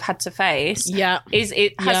Jada have had to face.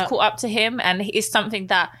 Has caught up to him, and is something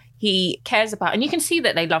that he cares about. And you can see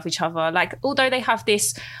that they love each other. Like, although they have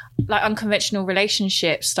this like unconventional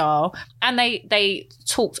relationship style, and they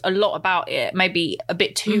talked a lot about it, maybe a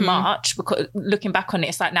bit too much, because looking back on it,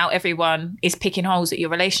 it's like now everyone is picking holes at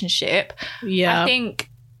your relationship. I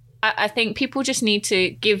think people just need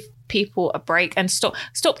to give people a break and stop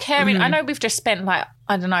caring. I know we've just spent like,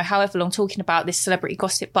 I don't know, however long talking about this celebrity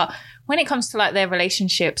gossip, but when it comes to like their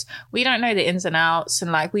relationships, we don't know the ins and outs,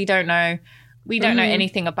 and like we don't know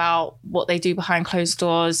anything about what they do behind closed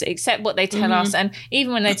doors except what they tell us. And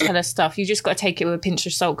even when they tell us stuff, you just got to take it with a pinch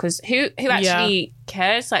of salt, because who actually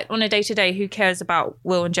cares? Like, on a day-to-day, who cares about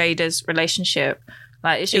Will and Jada's relationship?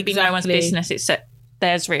 Like, it should be no one's business except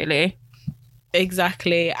theirs, really.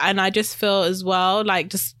 Exactly. And I just feel as well, like,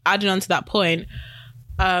 just adding on to that point,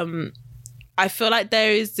 I feel like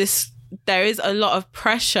there is a lot of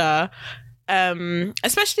pressure,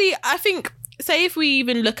 especially, I think, say if we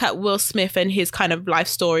even look at Will Smith and his kind of life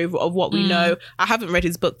story of what we know. I haven't read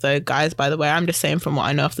his book though, guys, by the way. I'm just saying from what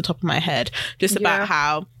I know off the top of my head, just about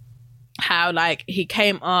how like he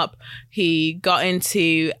came up, he got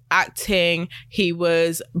into acting, he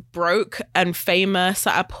was broke and famous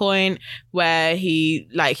at a point where he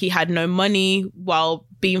had no money while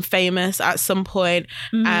being famous at some point,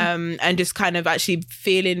 and just kind of actually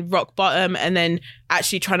feeling rock bottom, and then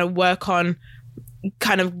actually trying to work on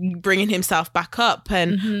kind of bringing himself back up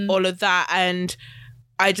and all of that. And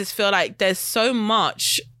I just feel like there's so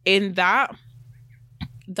much in that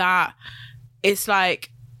it's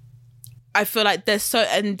like, I feel like there's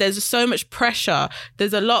so much pressure.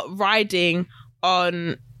 There's a lot riding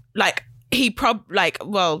on, like,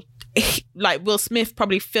 Will Smith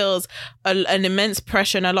probably feels an immense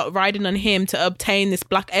pressure and a lot riding on him to obtain this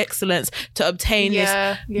black excellence, to obtain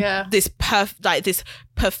this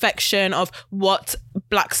perfection of what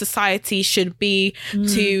black society should be,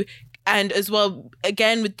 and as well,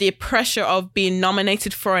 again, with the pressure of being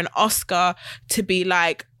nominated for an Oscar, to be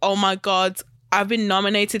like, oh my God, I've been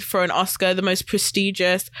nominated for an Oscar, the most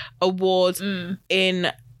prestigious award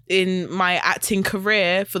in my acting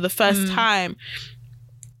career for the first time.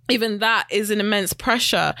 Even that is an immense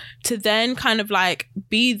pressure to then kind of like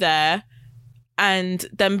be there and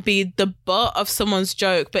then be the butt of someone's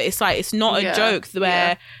joke. But it's like, it's not a joke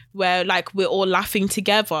where like we're all laughing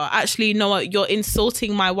together. Actually, you know what? You're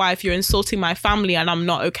insulting my wife, you're insulting my family, and I'm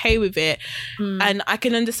not okay with it. And I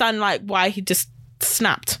can understand like why he just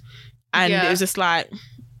snapped. And it was just like,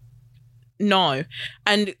 no.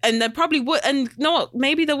 And there probably would, and no,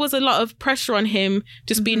 maybe there was a lot of pressure on him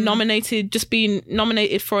just being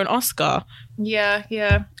nominated for an Oscar.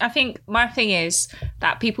 Yeah. I think my thing is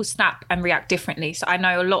that people snap and react differently. So I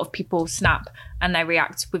know a lot of people snap and they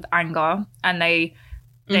react with anger, and they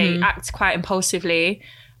act quite impulsively.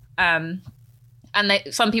 And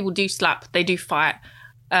some people do slap, they do fight.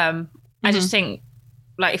 I just think,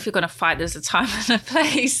 like, if you're going to fight, there's a time and a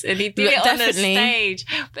place, and he did it on the stage.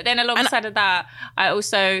 But then alongside of that, I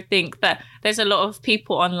also think that there's a lot of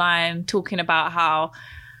people online talking about how,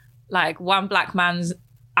 like, one black man's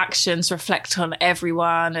actions reflect on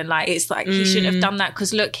everyone, and like it's like he shouldn't have done that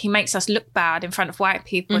because look, he makes us look bad in front of white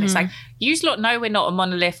people. And it's like, you lot know we're not a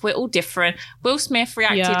monolith, we're all different. Will Smith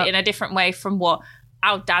reacted in a different way from what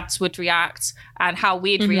our dads would react and how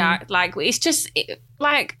we'd react. Like, it's just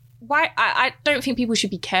like, why? I don't think people should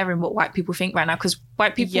be caring what white people think right now, because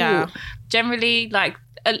white people generally, like,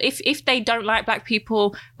 if they don't like black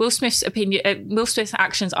people, Will Smith's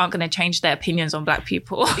actions aren't going to change their opinions on black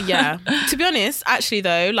people. To be honest, actually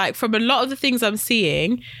though, like from a lot of the things I'm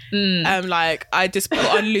seeing, like I just put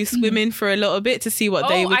on Loose Women for a little bit to see what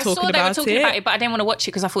they were talking about. I saw they were talking about it, but I didn't want to watch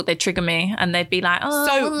it because I thought they'd trigger me and they'd be like, oh.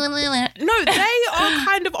 So, no, they are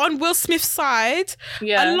kind of on Will Smith's side.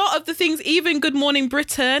 A lot of the things, even Good Morning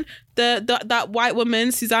Britain, that white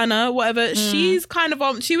woman, Susanna, whatever, she's kind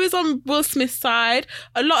of she was on Will Smith's side.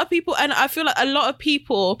 A lot of people, and I feel like a lot of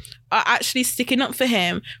people are actually sticking up for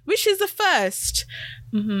him, which is the first.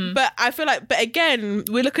 But I feel like, but again,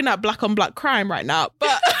 we're looking at black on black crime right now.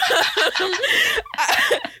 But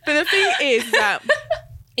but the thing is that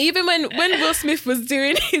even when Will Smith was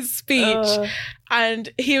doing his speech and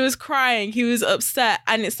he was crying, he was upset,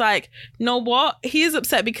 and it's like, you know what? He is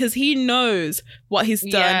upset because he knows what he's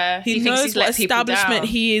done. Yeah, he knows what establishment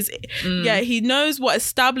he is. He knows what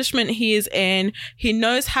establishment he is in. He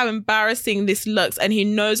knows how embarrassing this looks, and he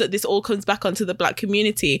knows that this all comes back onto the black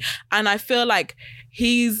community. And I feel like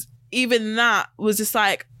even that was just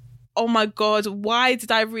like, oh my God, why did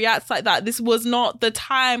I react like that? This was not the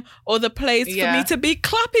time or the place for me to be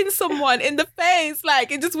clapping someone in the face. Like,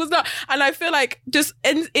 it just was not. And I feel like just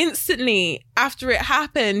instantly after it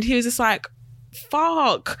happened, he was just like,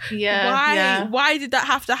 fuck. Why did that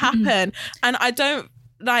have to happen? And I don't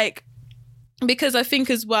like, because I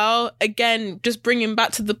think as well, again, just bringing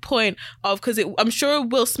back to the point of, because I'm sure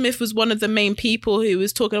Will Smith was one of the main people who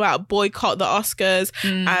was talking about boycott the Oscars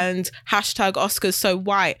and hashtag Oscars so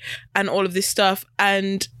white and all of this stuff.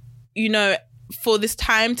 And, you know, for this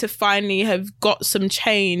time to finally have got some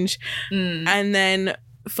change and then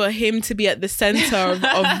for him to be at the center of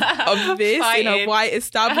this in a white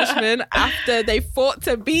establishment after they fought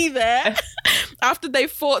to be there, after they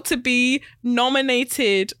fought to be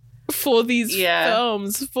nominated for these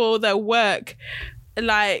films, for their work,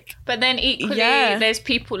 like. But then equally, there's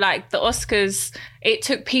people like the Oscars. It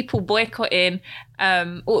took people boycotting.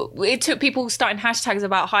 It took people starting hashtags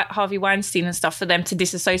about Harvey Weinstein and stuff for them to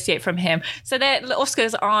disassociate from him. So the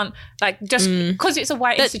Oscars aren't like, just because it's a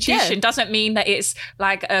white institution doesn't mean that it's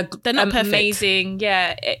like they're not amazing,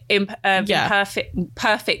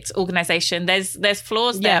 perfect organization. There's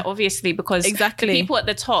flaws there, obviously, because the people at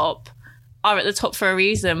the top are at the top for a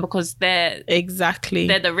reason, because they're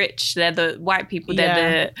the rich, they're the white people,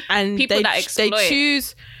 they're the people that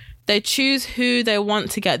exploit. They choose who they want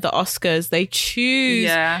to get the Oscars. They choose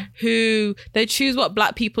what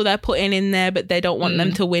black people they're putting in there, but they don't want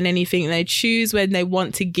them to win anything. They choose when they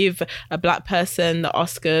want to give a black person the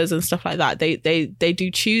Oscars and stuff like that. They do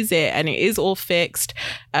choose it, and it is all fixed,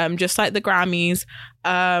 just like the Grammys.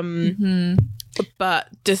 But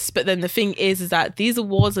then the thing is that these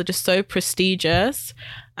awards are just so prestigious,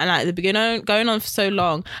 and like they've been going on for so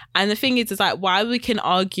long. And the thing is like, why we can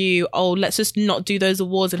argue, oh, let's just not do those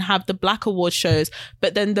awards and have the black award shows,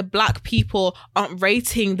 but then the black people aren't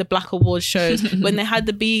rating the black award shows. when they had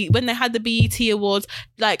the BET awards,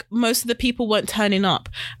 like most of the people weren't turning up.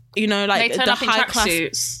 You know, like the high class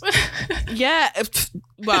suits.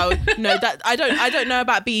 Well, no, that I don't know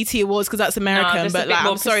about BET awards because that's American, but like,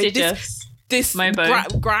 I'm sorry, this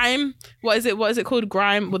grime, what is it called?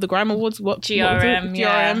 Grime, the Grime Awards, GRM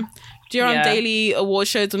Daily Award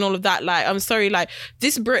shows and all of that. Like, I'm sorry, like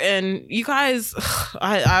this Britain, you guys,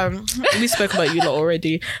 we spoke about you lot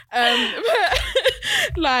already.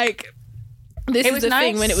 Like, this is the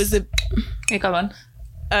thing when it was the. Okay, go on.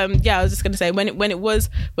 I was just gonna say when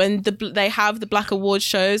they have the black award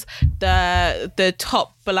shows, the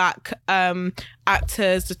top black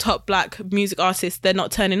actors, the top black music artists, they're not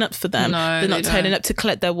turning up for them. No, they're not turning up to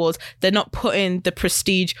collect their awards. They're not putting the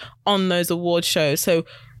prestige on those award shows. So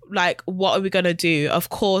like, what are we gonna do? Of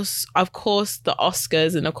course the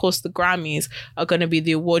Oscars and of course the Grammys are gonna be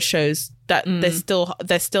the award shows that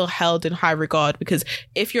they're still held in high regard, because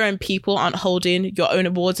if your own people aren't holding your own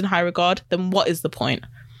awards in high regard, then what is the point?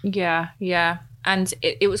 And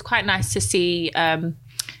it was quite nice to see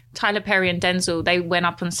Tyler Perry and Denzel. They went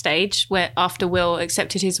up on stage after Will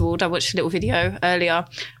accepted his award. I watched a little video earlier,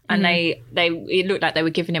 and it looked like they were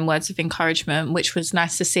giving him words of encouragement, which was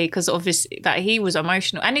nice to see, because obviously that he was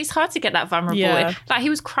emotional, and it's hard to get that vulnerable. Like, he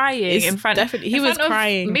was crying in front of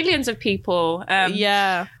millions of people.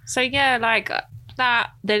 So like that,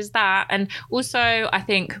 there's that. And also I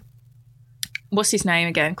think what's his name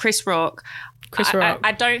again? Chris Rock. Chris Rock.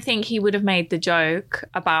 I don't think he would have made the joke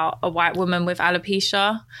about a white woman with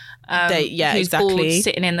alopecia. Who's exactly. bald,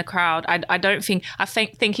 sitting in the crowd. I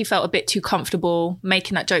think he felt a bit too comfortable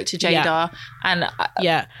making that joke to Jada. And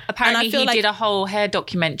apparently he did a whole hair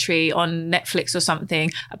documentary on Netflix or something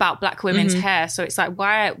about black women's hair. So it's like,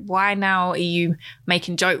 why now are you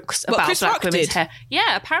making jokes about Chris black Rock women's did? hair?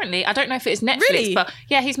 Yeah, apparently. I don't know if it's Netflix, Really? but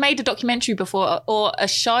yeah, he's made a documentary before or a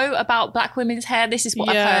show about black women's hair. This is what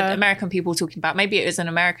I've heard American people talking about. Maybe it was an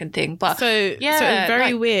American thing, but so it was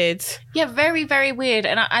very weird. Yeah, very, very weird.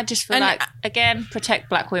 And I just feel like, again, protect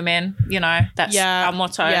black women. You know, that's our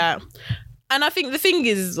motto. Yeah. And I think the thing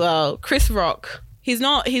is as well, Chris Rock, he's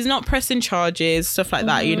not pressing charges, stuff like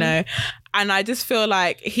that, you know. And I just feel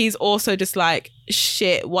like he's also just like,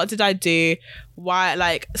 shit, what did I do? Why?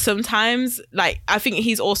 Like, sometimes, like, I think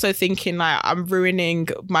he's also thinking like, I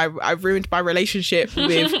ruined my relationship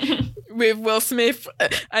with Will Smith,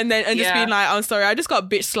 and just being like, I'm sorry, I just got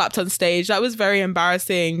bitch slapped on stage. That was very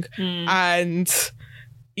embarrassing. And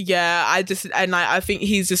I think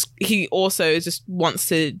he also just wants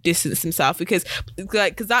to distance himself because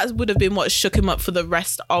that would have been what shook him up for the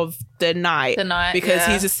rest of the night because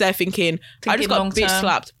he's just there thinking I just got bitch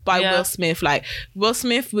slapped by Will Smith. Like, Will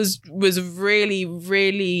Smith was really,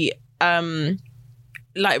 really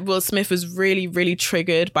Will Smith was really, really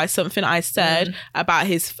triggered by something I said about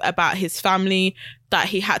his family, that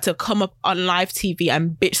he had to come up on live TV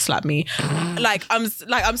and bitch slap me.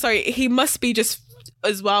 I'm sorry, he must be just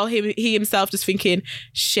as well, he himself just thinking,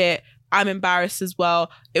 shit, I'm embarrassed as well.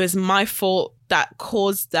 It was my fault that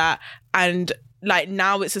caused that. And like,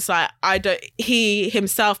 now it's just like, he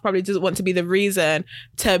himself probably doesn't want to be the reason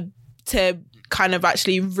to kind of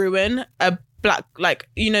actually ruin a black, like,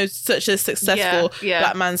 you know, such a successful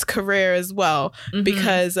black man's career as well.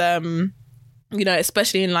 Because you know,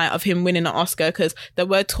 especially in light of him winning an Oscar, because there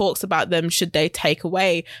were talks about them, should they take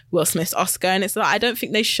away Will Smith's Oscar? And it's like, I don't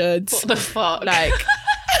think they should. What the fuck? Like,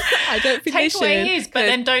 I don't think they should. Take away his, but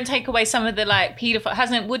then don't take away some of the like paedophile.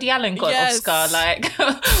 Hasn't Woody Allen got an Oscar? Like,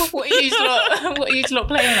 what are you lot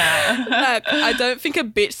playing at? Like, I don't think a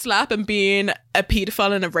bitch slap and being a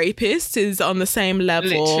paedophile and a rapist is on the same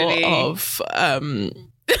level of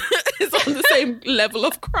is on the same level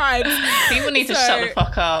of crimes. People need to shut the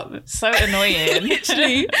fuck up. It's so annoying.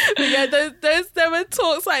 Literally. But yeah, there were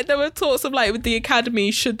talks of like with the Academy,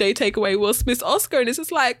 should they take away Will Smith's Oscar? And it's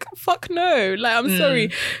just like, fuck no. Like, I'm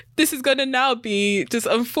sorry. This is gonna now be just,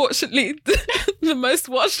 unfortunately, the most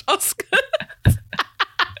watched Oscar ever,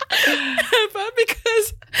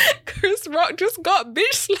 because Chris Rock just got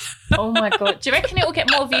bitch slapped. Oh my god. Do you reckon it will get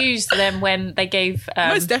more views than when they gave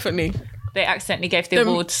most definitely. They accidentally gave the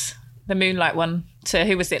awards, the Moonlight one, to,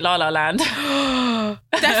 who was it, La La Land?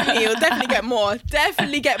 Definitely, it'll definitely get more.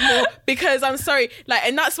 Definitely get more, because I'm sorry, like,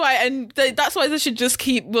 and that's why they should just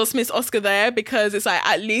keep Will Smith's Oscar there, because it's like,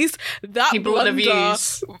 at least that blunder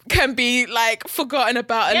can be like forgotten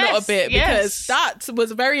about a little bit, because that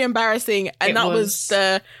was very embarrassing, and that was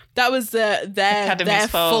their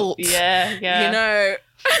fault. Yeah. You know.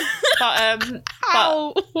 But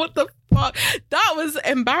what the fuck? That was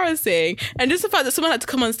embarrassing. And just the fact that someone had to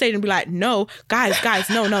come on stage and be like, no, guys,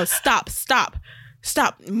 no, stop.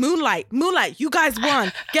 Moonlight, you guys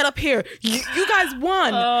won. Get up here. You guys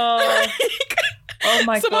won. Oh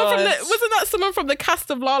my god! Wasn't that someone from the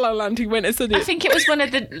cast of La La Land who went and said it? I think it was one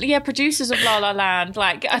of the producers of La La Land.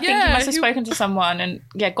 Like, I think he must have spoken to someone and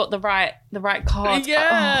got the right card.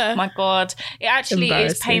 Yeah. Oh my god! It actually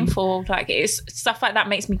is painful. Like, it's stuff like that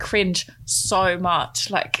makes me cringe so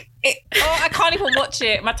much. Like, I can't even watch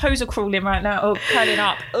it. My toes are crawling right now. Curling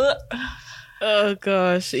up. Oh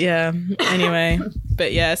gosh, yeah. Anyway,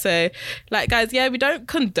 but yeah, so like, guys, yeah, we don't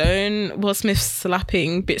condone Will Smith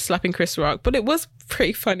bitch slapping Chris Rock, but it was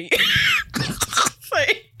pretty funny. So,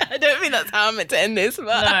 I don't think that's how I meant to end this, but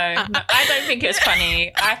no, I don't think it was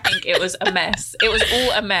funny. I think it was a mess. It was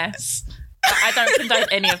all a mess. I don't condone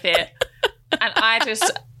any of it. And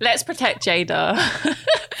let's protect Jada.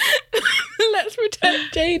 Let's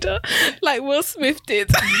protect Jada like Will Smith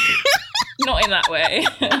did. Not in that way.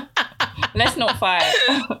 Let's not fight.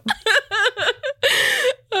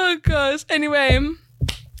 Oh gosh. Anyway,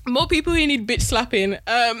 more people who need bitch slapping.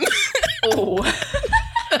 Oh.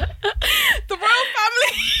 The royal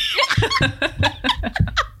family.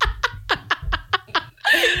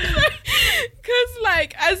 Because,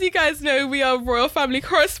 like, as you guys know, we are royal family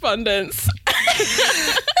correspondents.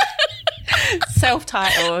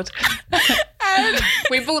 Self-titled. And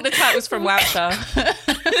we bought the titles from Wowza.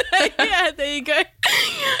 Yeah, there you go.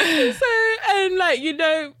 So, and like, you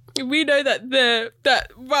know, we know that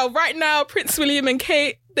right now Prince William and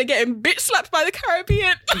Kate, They're getting bitch slapped by the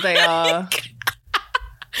Caribbean. They are.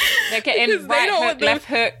 They're getting right hook, left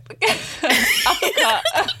hook, uppercut.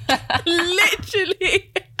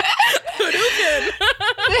 Literally.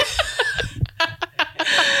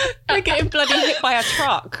 They're getting bloody hit by a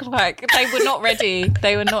truck. Like, they were not ready.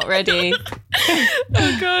 They were not ready.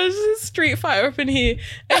 Oh gosh, street fighter up in here.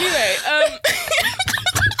 Anyway,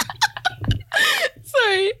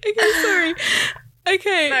 sorry.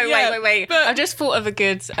 Okay. No, yeah, wait. But I just thought of a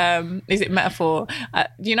good, is it metaphor?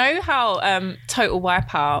 You know how Total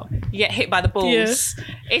Wipeout, you get hit by the balls? Yeah.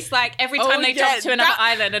 It's like every time they jump to another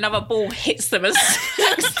island, another ball hits them and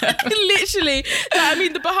smacks them. Literally. I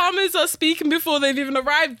mean, the Bahamas are speaking before they've even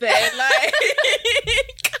arrived there. Like,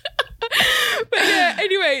 but yeah,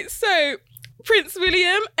 anyway, so Prince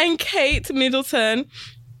William and Kate Middleton.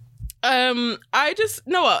 I just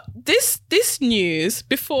know what this news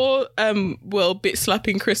before Will bitch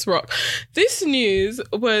slapping Chris Rock. This news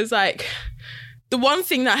was like the one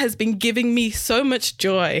thing that has been giving me so much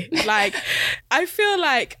joy. Like, I feel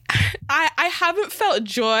like I haven't felt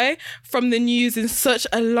joy from the news in such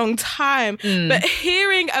a long time. But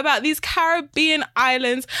hearing about these Caribbean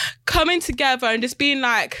islands coming together and just being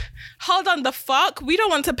like, hold on, the fuck? We don't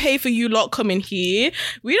want to pay for you lot coming here.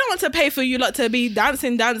 We don't want to pay for you lot to be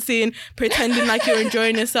dancing, pretending like you're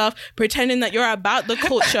enjoying yourself, pretending that you're about the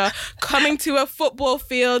culture, coming to a football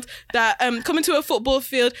field, saying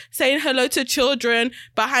hello to children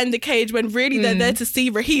behind the cage when really they're there to see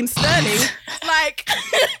Raheem Sterling. Like,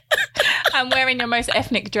 and wearing your most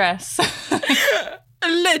ethnic dress.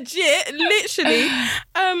 Legit, literally.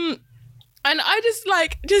 And I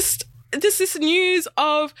just this news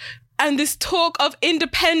of and this talk of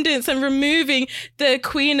independence and removing the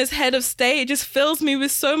Queen as head of state just fills me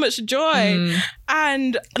with so much joy.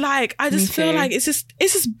 And like, I just feel like it's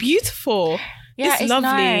just beautiful. Yeah, it's lovely.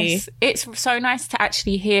 Nice. It's so nice to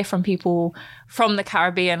actually hear from people from the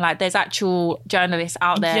Caribbean. Like, there's actual journalists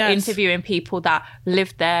out there interviewing people that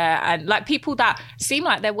live there, and like people that seem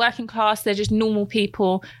like they're working class, they're just normal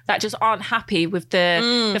people that just aren't happy with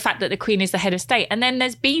the fact that the Queen is the head of state. And then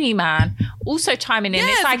there's Beanie Man also chiming in.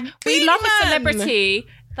 It's like, we love a celebrity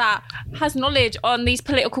that has knowledge on these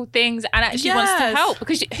political things and actually wants to help,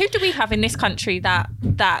 because who do we have in this country that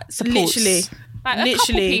supports? Literally. Like a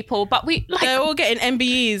couple people, but they're all getting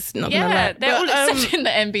MBEs. Not gonna lie. They're all accepting the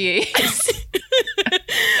MBEs.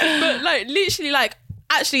 But like, literally, like,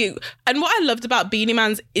 actually, and what I loved about Beanie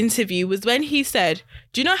Man's interview was when he said,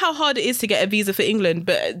 "Do you know how hard it is to get a visa for England?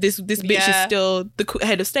 But this bitch is still the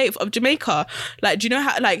head of state of Jamaica. Like, do you know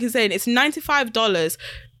how? Like, he's saying it's $95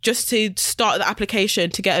 just to start the application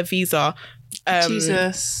to get a visa."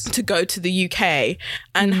 Jesus. To go to the UK,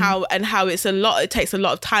 and how it's a lot, it takes a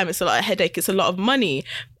lot of time, it's a lot of headache, it's a lot of money,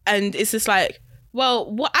 and it's just like,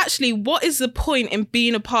 well, what is the point in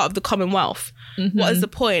being a part of the Commonwealth? What is the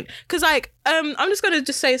point? Because like, I'm just going to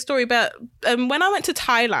just say a story about when I went to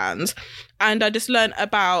Thailand, and I just learned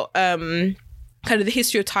about kind of the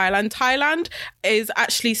history of Thailand. Thailand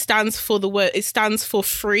stands for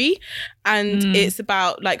free, and it's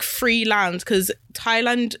about like free land, because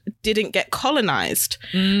Thailand didn't get colonized.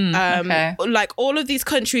 Like, all of these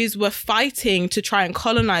countries were fighting to try and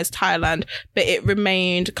colonize Thailand, but it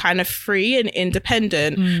remained kind of free and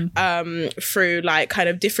independent through like kind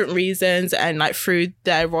of different reasons, and like through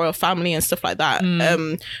their royal family and stuff like that.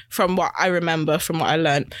 From what I remember, from what I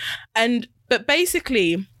learned, but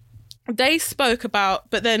basically, they spoke about,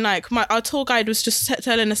 but then like our tour guide was just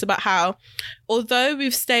telling us about how, although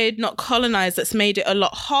we've stayed not colonized, that's made it a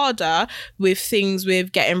lot harder with things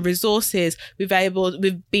with getting resources. We've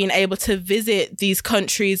been able to visit these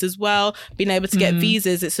countries as well, being able to get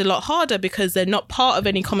visas. It's a lot harder because they're not part of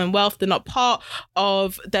any Commonwealth.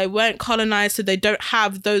 They weren't colonized, so they don't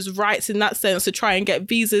have those rights in that sense to try and get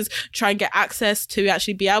visas, try and get access to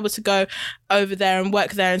actually be able to go over there and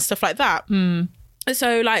work there and stuff like that.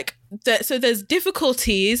 So like, so there's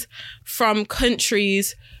difficulties from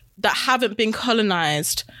countries that haven't been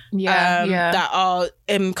colonized, that are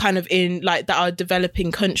that are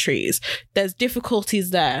developing countries. There's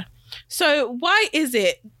difficulties there. So why is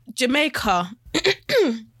it Jamaica,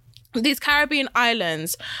 these Caribbean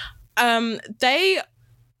islands, they're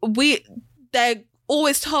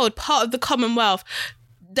always told part of the Commonwealth.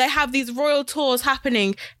 They have these royal tours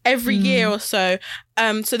happening every year or so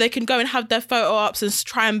they can go and have their photo ops and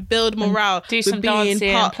try and build morale. Do some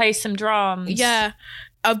dancing, play some drums. Yeah,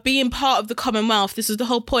 of being part of the Commonwealth. This is the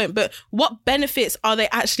whole point. But what benefits are they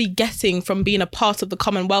actually getting from being a part of the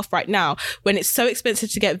Commonwealth right now, when it's so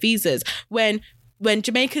expensive to get visas? When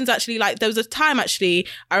Jamaicans actually, like, there was a time actually,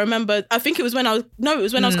 I remember, I think it was when I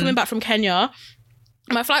was coming back from Kenya.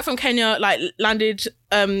 my flight from Kenya like landed,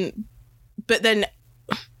 but then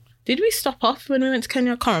did we stop off when we went to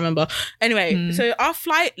Kenya? I can't remember. Anyway, so our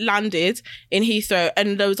flight landed in Heathrow,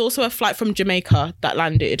 and there was also a flight from Jamaica that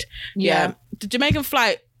landed. Yeah. The Jamaican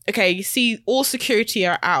flight, okay, you see all security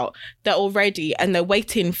are out. They're all ready and they're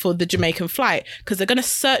waiting for the Jamaican flight because they're going to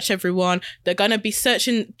search everyone. They're going to be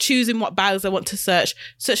choosing what bags they want to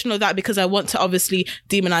searching all that, because I want to obviously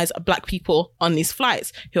demonize black people on these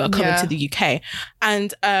flights who are coming to the UK.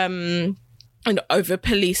 And over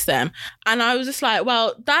police them. And I was just like,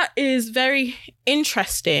 well, that is very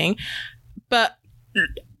interesting, but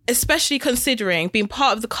especially considering being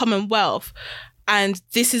part of the Commonwealth, and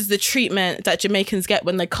this is the treatment that Jamaicans get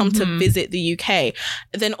when they come to visit the UK.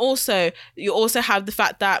 Then also, you also have the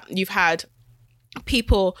fact that you've had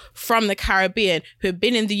people from the Caribbean who have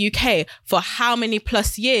been in the UK for how many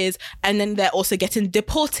plus years, and then they're also getting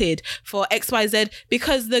deported for XYZ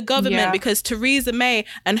because the government, because Theresa May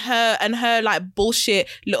and her like bullshit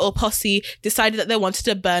little posse decided that they wanted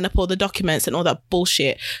to burn up all the documents and all that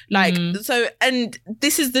bullshit. Like, so, and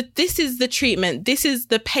this is the treatment, this is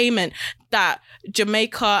the payment that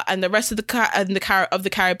Jamaica and the rest of the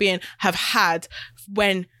Caribbean have had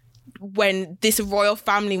when this royal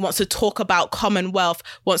family wants to talk about Commonwealth,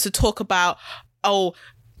 wants to talk about, oh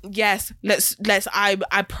yes,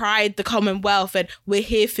 I pride the Commonwealth and we're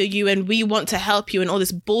here for you and we want to help you and all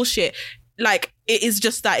this bullshit. Like, it is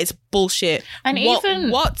just that, it's bullshit. And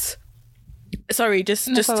sorry, just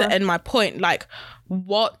to end my point, like,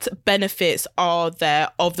 what benefits are there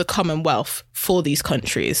of the Commonwealth for these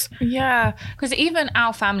countries? Yeah, because even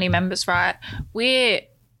our family members, right, we're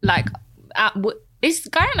like, is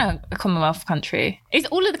Guyana a Commonwealth country? Is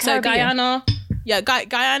all of the Caribbean? So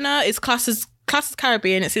Guyana is classed as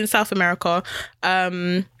Caribbean. It's in South America.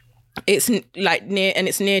 It's like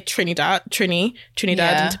near Trinidad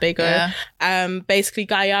and Tobago. Yeah. Basically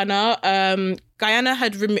Guyana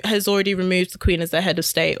has already removed the Queen as their head of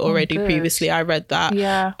state already. Previously, I read that.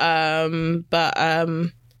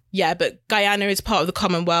 But Guyana is part of the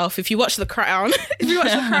Commonwealth. If you watch The Crown,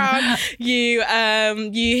 you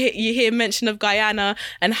hear mention of Guyana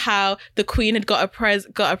and how the Queen had got a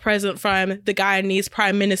present from the Guyanese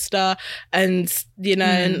Prime Minister, and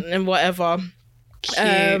and whatever.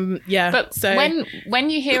 Cute. But so when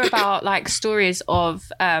you hear about like stories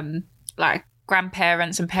of like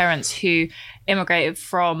grandparents and parents who immigrated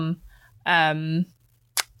from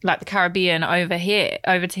like the Caribbean over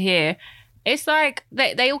to here, it's like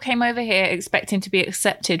they all came over here expecting to be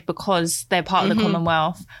accepted because they're part of the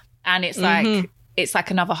Commonwealth, and it's like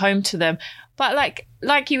another home to them. But like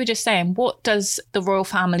you were just saying, what does the royal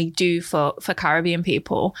family do for Caribbean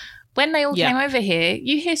people? When they all came over here,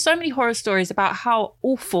 you hear so many horror stories about how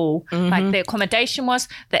awful like the accommodation was,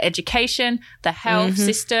 the education, the health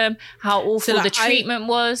system, how awful the treatment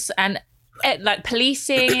was, and like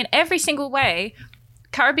policing in every single way.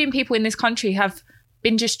 Caribbean people in this country have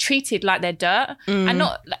been just treated like they're dirt, and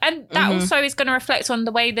that also is going to reflect on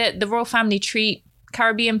the way that the royal family treat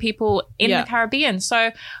Caribbean people in the Caribbean.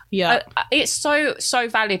 So it's so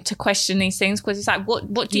valid to question these things, because it's like,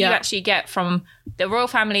 what do you actually get from the royal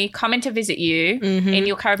family coming to visit you in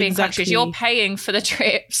your Caribbean countries? You're paying for the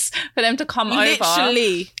trips for them to come over.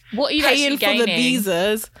 Literally, what are you paying actually gaining? For the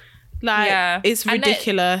visas? Like, it's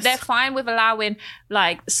ridiculous. They're fine with allowing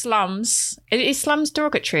like slums. Is slums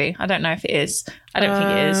derogatory? I don't know if it is. I don't think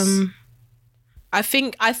it is.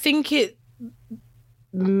 I think it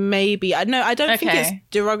maybe. I don't think it's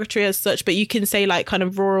derogatory as such, but you can say like kind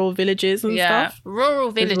of rural villages and stuff. Rural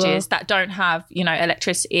villages that don't have,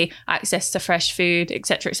 electricity, access to fresh food,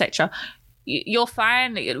 etc., etc. You're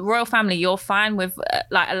fine, royal family, you're fine with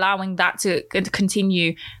like allowing that to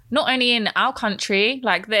continue, not only in our country,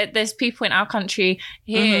 like there's people in our country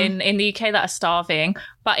here in the UK that are starving,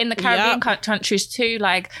 but in the Caribbean countries too.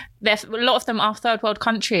 Like a lot of them are third world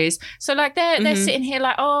countries, so like they're sitting here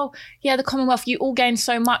like, oh yeah, the Commonwealth, you all gain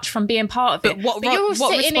so much from being part of it, but you're all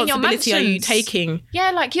what sitting in your mansions. Are you taking?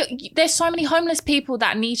 Yeah, like there's so many homeless people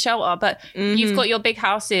that need shelter, but you've got your big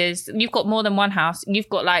houses, you've got more than one house, you've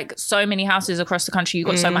got like so many houses across the country, you've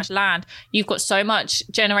got so much land, you've got so much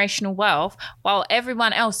generational wealth, while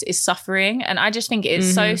everyone else is suffering. And I just think it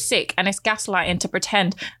is so sick, and it's gaslighting to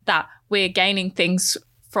pretend that we're gaining things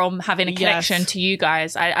from having a connection to you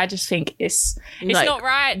guys. I just think it's like, not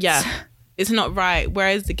right. Yeah, it's not right. Where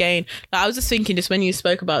is the gain? Like, I was just thinking, just when you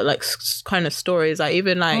spoke about like kind of stories, like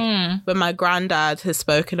even like when my granddad has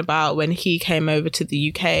spoken about when he came over to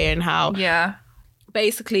the UK and how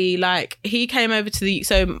basically like he came over to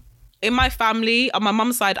so in my family, on my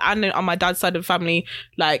mum's side and on my dad's side of the family,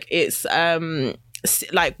 like it's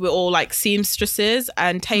like we're all like seamstresses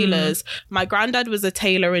and tailors. My granddad was a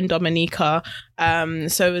tailor in Dominica.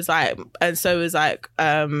 So was my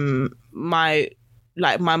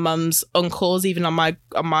mum's uncles, even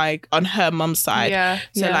on her mum's side.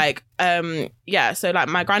 So like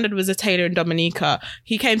my granddad was a tailor in Dominica.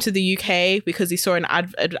 He came to the UK because he saw an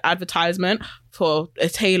advertisement for a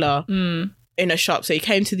tailor in a shop. So he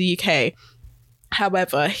came to the UK.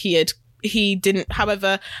 However,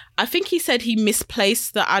 I think he said he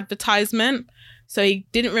misplaced the advertisement. So he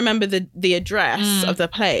didn't remember the address of the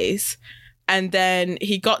place. And then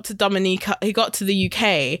he got to the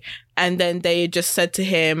UK, and then they just said to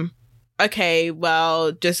him, okay,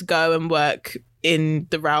 well, just go and work in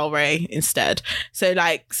the railway instead. So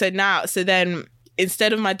then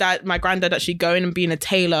instead of my granddad actually going and being a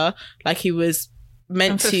tailor, like he was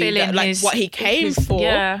meant to, what he came for.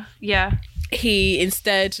 Yeah. He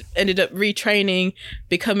instead ended up retraining,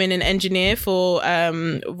 becoming an engineer for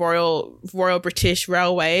Royal British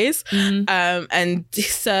Railways, and he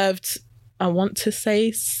served, I want to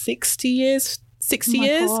say 60 years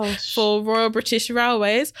for Royal British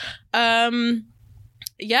Railways. And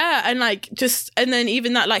then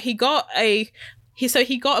even that, like he got a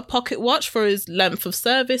pocket watch for his length of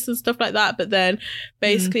service and stuff like that. But then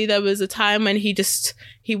basically there was a time when he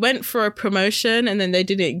went for a promotion and then they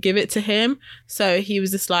didn't give it to him. So he was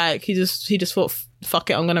just like, he just thought, fuck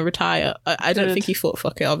it, I'm going to retire. I don't think he thought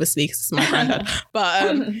fuck it, obviously, because it's my granddad.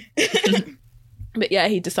 But but yeah,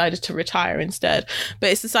 he decided to retire instead. But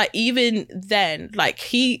it's just like, even then, like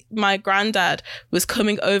my granddad was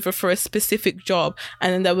coming over for a specific job,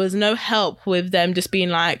 and then there was no help with them just being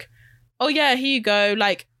like, oh yeah, here you go.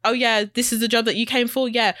 Like, oh yeah, this is the job that you came for.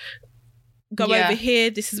 Yeah, go over here.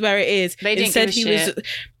 This is where it is. They didn't give a shit.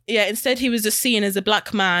 Instead he was just seen as a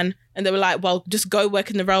black man, and they were like, well, just go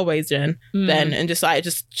work in the railways then, and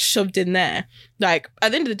just shoved in there. Like,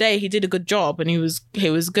 at the end of the day, he did a good job, and he was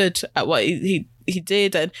good at what he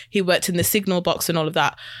did, and he worked in the signal box and all of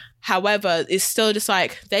that. However, it's still just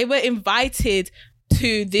like, they were invited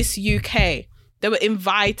to this UK. They were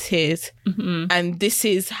invited, and this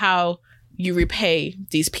is how you repay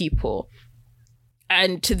these people.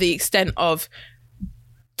 And to the extent of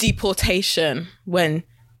deportation, when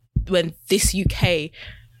this UK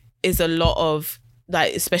is a lot of,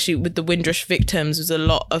 like, especially with the Windrush victims, was a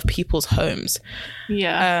lot of people's homes.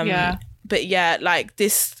 But yeah, like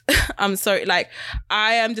this, I'm sorry, like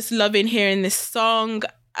I am just loving hearing this song.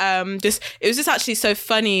 It was just actually so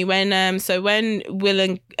funny when Prince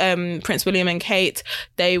William and Kate,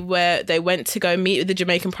 they went to go meet with the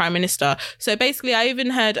Jamaican Prime Minister. So basically, I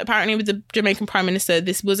even heard, apparently with the Jamaican Prime Minister,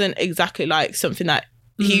 this wasn't exactly like something that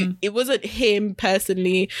it wasn't him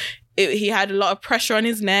personally. He had a lot of pressure on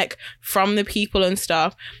his neck from the people and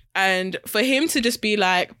stuff, and for him to just be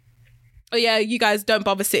like, oh yeah, you guys don't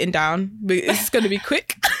bother sitting down, it's going to be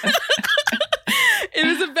quick. It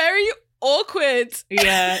was a very awkward.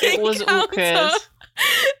 Yeah, it was awkward.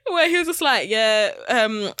 Where he was just like, yeah,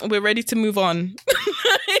 we're ready to move on.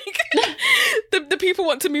 Like, the people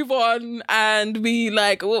want to move on, and we,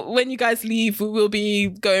 like, when you guys leave, we will be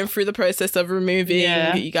going through the process of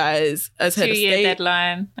removing you guys as head of state. 2-year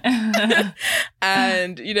deadline.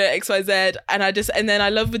 And, XYZ. And then I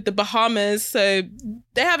love with the Bahamas, so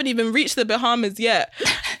they haven't even reached the Bahamas yet.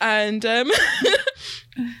 And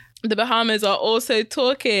the Bahamas are also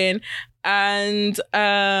talking, and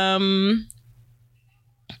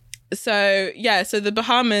so the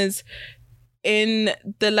Bahamas, in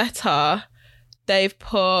the letter, they've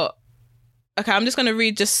put, okay, I'm just going to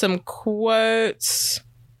read just some quotes.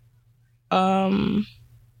 So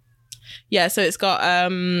it's got,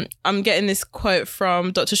 I'm getting this quote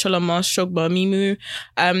from Dr. Sholomos Shogbo-Mimu,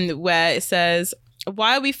 where it says,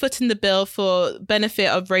 why are we footing the bill for benefit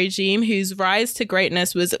of regime whose rise to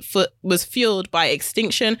greatness was fueled by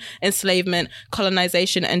extinction, enslavement,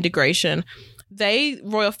 colonization, and degradation? They,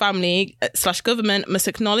 royal family / government, must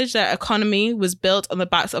acknowledge their economy was built on the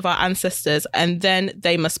backs of our ancestors, and then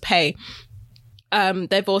they must pay.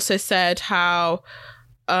 They've also said how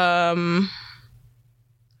sorry,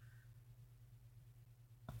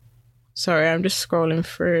 I'm just scrolling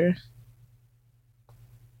through.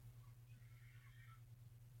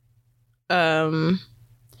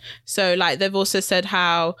 So, like, they've also said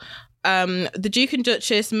how the Duke and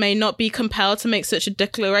Duchess may not be compelled to make such a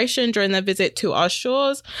declaration during their visit to our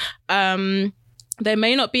shores. They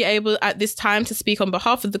may not be able at this time to speak on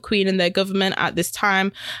behalf of the Queen and their government at this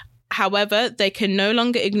time. However, they can no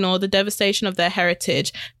longer ignore the devastation of their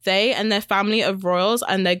heritage. They and their family of royals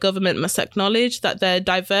and their government must acknowledge that their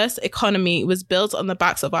diverse economy was built on the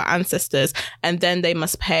backs of our ancestors, and then they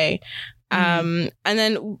must pay. And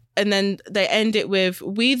then and then they end it with,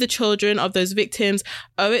 we, the children of those victims,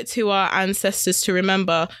 owe it to our ancestors to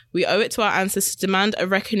remember. We owe it to our ancestors to demand a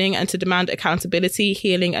reckoning and to demand accountability,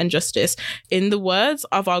 healing, and justice. In the words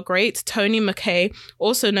of our great Tony McKay,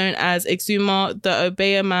 also known as Exuma, the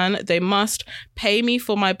Obeah man, they must pay me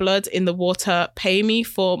for my blood in the water, pay me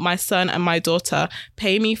for my son and my daughter,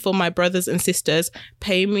 pay me for my brothers and sisters,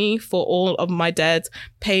 pay me for all of my dead,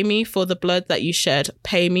 pay me for the blood that you shed,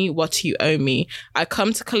 pay me what you owe me. I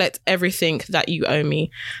come to collect everything that you owe me.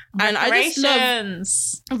 And I just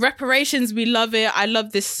love reparations. We love it. I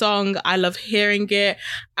love this song. I love hearing it.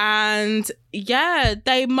 And yeah,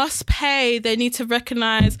 they must pay. They need to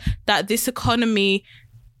recognize that this economy,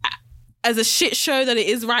 as a shit show that it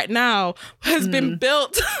is right now, has been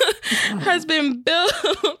built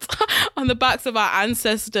on the backs of our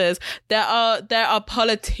ancestors. There are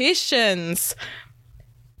politicians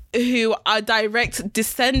who are direct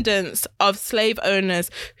descendants of slave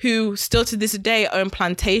owners who still to this day own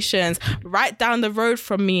plantations. Right down the road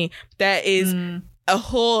from me, there is a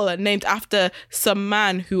hall named after some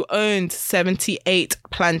man who owned 78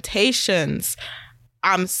 plantations.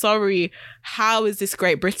 I'm sorry. How is this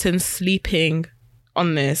Great Britain sleeping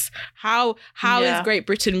on this? How is Great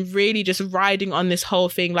Britain really just riding on this whole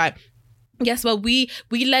thing? Like, yes, well, we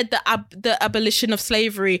led the abolition of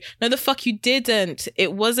slavery. No, the fuck you didn't.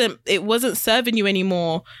 It wasn't serving you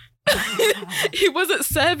anymore. It wasn't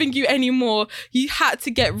serving you anymore. You had to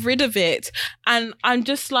get rid of it. And I'm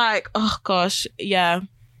just like, oh gosh, yeah,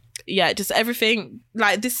 just everything.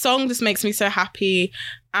 Like, this song just makes me so happy,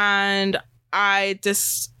 and I'm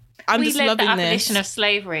just loving this. We led the abolition of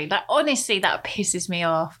slavery. Like, honestly, that pisses me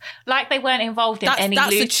off. Like, they weren't involved in any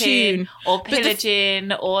looting or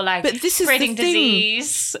pillaging or like spreading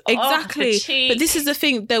disease. Exactly. But this is the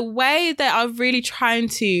thing. The way they are really trying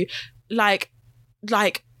to like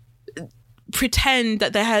pretend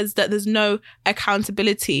that there's no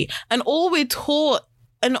accountability, and all we're taught,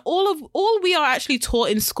 and all we are actually taught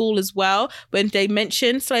in school as well, when they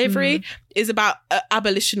mention slavery, is about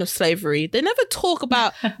abolition of slavery. They never talk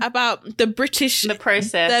about the British, the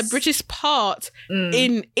process, the British part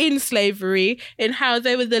in slavery, in how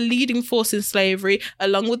they were the leading force in slavery,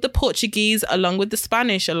 along with the Portuguese, along with the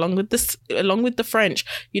Spanish, along with the French.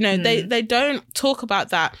 You know, they don't talk about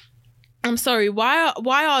that. I'm sorry, why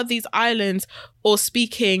are these islands all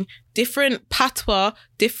speaking different patois,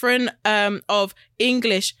 different of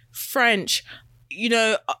English, French, you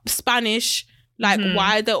know, Spanish? Like,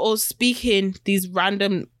 why they're all speaking these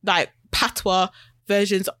random like patois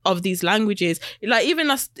versions of these languages? Like, even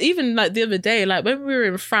like the other day, like when we were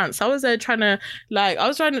in France, I was there trying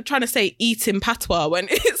to say eat in patois, when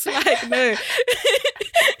it's like, no.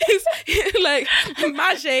 It's like,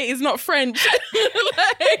 manger is not French.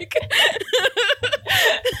 Like,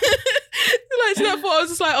 so therefore I was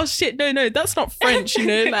just like, oh shit, no, that's not French, you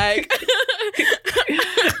know, like.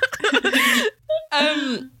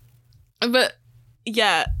 But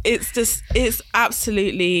yeah, it's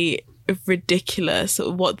absolutely ridiculous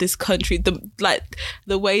what this country,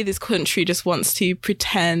 the way this country just wants to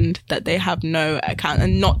pretend that they have no account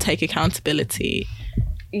and not take accountability.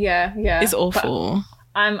 Yeah. It's awful.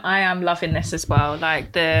 But I am loving this as well.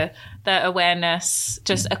 Like the awareness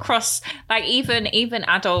just across, like even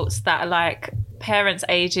adults that are like parents'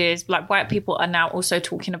 ages, like white people are now also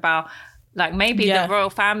talking about, like, maybe the royal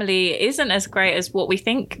family isn't as great as what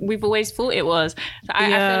we've always thought it was. So I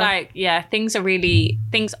feel like, things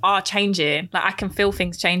are changing. Like, I can feel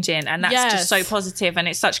things changing, and that's just so positive, and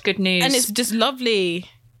it's such good news. And it's just lovely.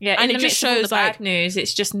 Yeah, and it just shows the bad news.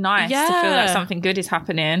 It's just nice to feel like something good is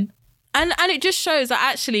happening. And it just shows that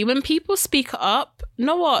actually when people speak up, you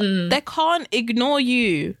know what? They can't ignore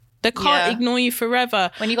you. They can't ignore you forever.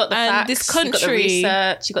 When you got the facts, this country, you got the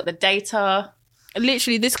research, you got the data.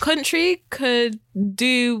 Literally, this country could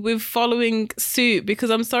do with following suit, because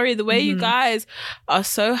I'm sorry, the way you guys are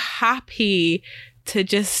so happy to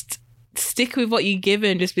just stick with what you're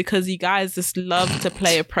given just because you guys just love to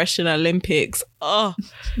play oppression Olympics. Oh,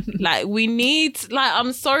 like, we need, like,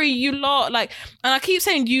 I'm sorry, you lot, like, and I keep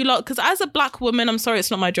saying you lot because as a black woman, I'm sorry,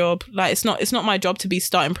 it's not my job. Like, it's not my job to be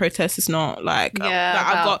starting protests. It's not like, look,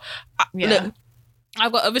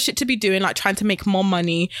 I've got other shit to be doing, like trying to make more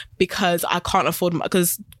money because I can't afford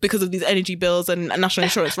because of these energy bills and national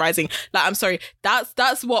insurance rising. Like, I'm sorry,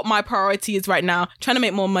 that's what my priority is right now, trying to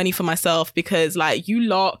make more money for myself, because like you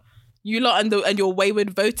lot and your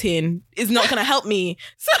wayward voting is not going to help me.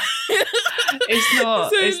 So it's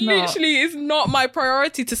not. So it's literally, it's not my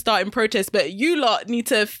priority to start in protest, but you lot need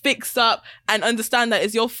to fix up and understand that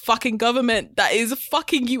it's your fucking government that is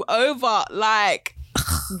fucking you over. Like,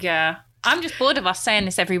 yeah. I'm just bored of us saying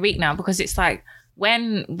this every week now, because it's like,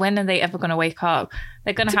 when are they ever going to wake up?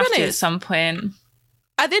 They're going to have to at some point.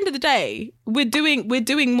 At the end of the day, we're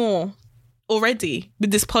doing more already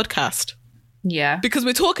with this podcast. Yeah. Because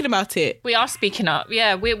we're talking about it. We are speaking up.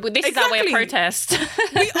 Yeah, this is our way of protest.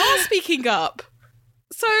 We are speaking up.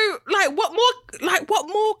 So, what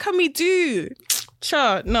more can we do?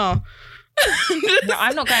 Sure, no. No,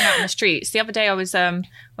 I'm not going out in the streets. The other day I was when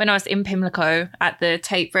I was in Pimlico at the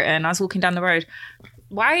Tate Britain, I was walking down the road.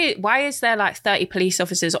 Why is there like 30 police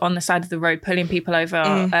officers on the side of the road pulling people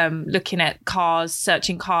over, looking at cars,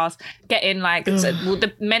 searching cars, getting like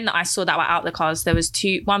the men that I saw that were out the cars, there was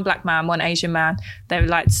one black man, one Asian man. They were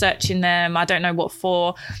like searching them. I don't know what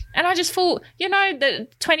for. And I just thought, the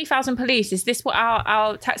 20,000 police, is this what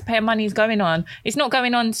our taxpayer money is going on? It's not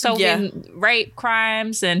going on solving rape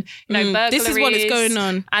crimes and burglaries. This is what is going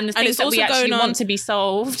on. And the things that we actually want to be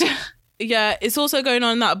solved. Yeah, it's also going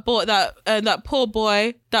on that poor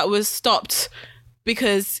boy that was stopped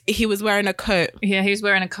because he was wearing a coat. Yeah, he was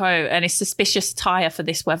wearing a coat and it's suspicious attire for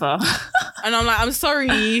this weather. And I'm like, I'm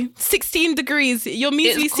sorry, 16 degrees. Your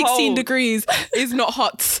measly 16 degrees is not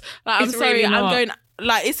hot. Like, I'm sorry, really I'm going.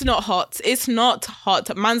 Like, it's not hot. It's not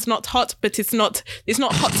hot. Man's not hot, but it's not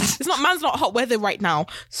hot. Man's not hot weather right now.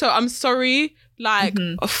 So I'm sorry. Like,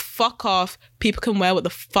 fuck off. People can wear what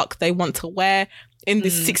the fuck they want to wear in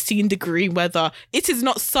this 16-degree weather. It is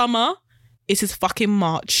not summer. It is fucking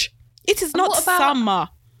March. It is not summer.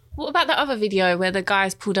 What about that other video where the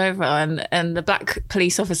guy's pulled over and the black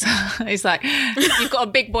police officer is like, you've got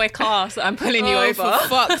a big boy car, so I'm pulling you over. For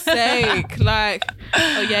fuck's sake. Like,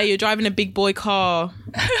 oh yeah, you're driving a big boy car.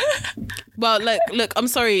 Well, look, I'm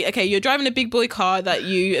sorry. Okay, you're driving a big boy car that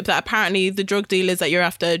apparently the drug dealers that you're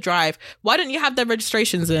after drive. Why don't you have their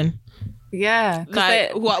registrations in? Yeah,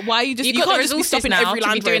 like why are you just? You can't just be stopping every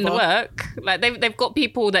Land Rover doing the work. Like they've got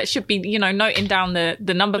people that should be noting down the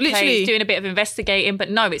number plates, doing a bit of investigating. But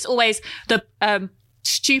no, it's always the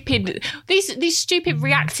stupid these stupid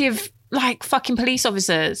reactive like fucking police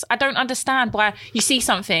officers. I don't understand why you see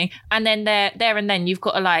something and then there and then you've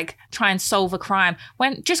got to like try and solve a crime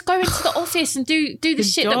when just go into the office and do the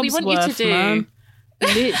shit that we want you to do. Man.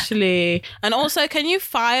 Literally, and also, can you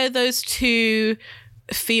fire those two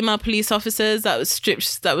female police officers that was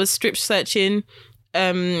strip searching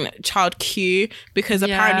child Q because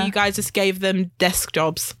apparently you guys just gave them desk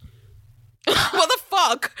jobs. What the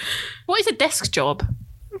fuck? What is a desk job?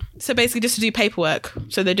 So basically just to do paperwork.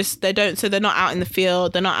 So they're not out in the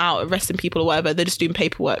field, they're not out arresting people or whatever, they're just doing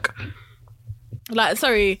paperwork. Like,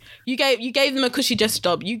 sorry, you gave them a cushy desk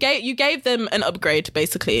job. You gave them an upgrade,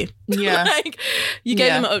 basically. Yeah. Like, you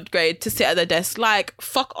gave them an upgrade to sit at their desk. Like,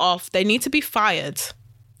 fuck off. They need to be fired.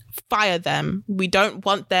 Fire them. We don't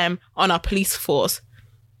want them on our police force.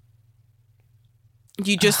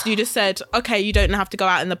 You just said, okay, you don't have to go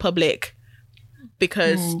out in the public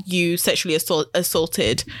because you sexually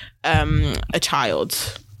assaulted a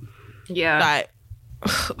child. Yeah. Like,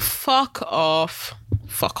 fuck off.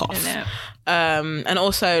 And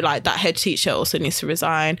also, like, that head teacher also needs to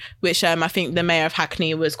resign, which I think the mayor of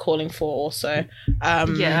Hackney was calling for also.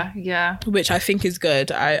 Yeah. Which I think is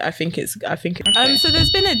good. I think it's okay. So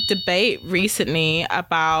there's been a debate recently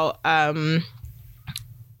about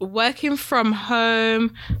working from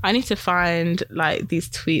home. I need to find like these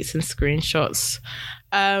tweets and screenshots.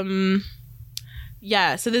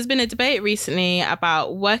 Yeah, so there's been a debate recently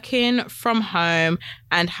about working from home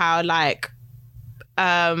and how like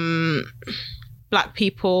black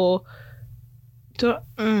people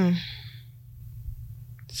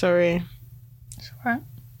sorry. It's all right.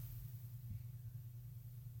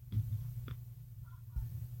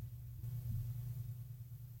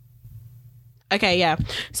 Okay, yeah.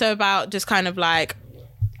 So about just kind of like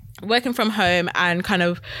working from home and kind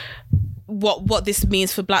of what this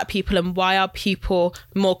means for black people and why are people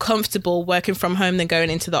more comfortable working from home than going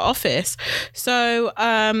into the office. So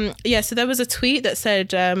so there was a tweet that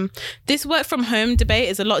said this work from home debate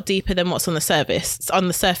is a lot deeper than what's on the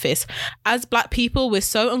surface. As black people, we're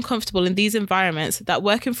so uncomfortable in these environments that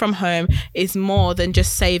working from home is more than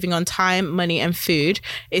just saving on time, money and food.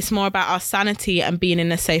 It's more about our sanity and being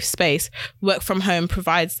in a safe space. Work from home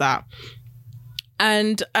provides that.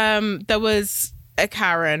 And there was a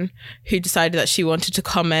Karen who decided that she wanted to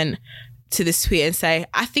comment to this tweet and say,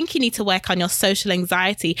 I think you need to work on your social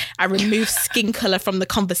anxiety and remove skin color from the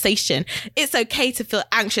conversation. It's okay to feel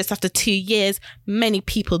anxious after 2 years. Many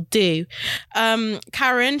people do.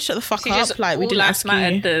 Karen, shut the fuck up. Like, we didn't ask you.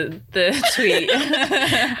 The tweet.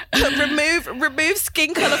 remove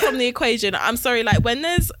skin color from the equation. I'm sorry, like when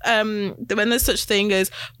there's such thing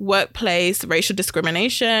as workplace racial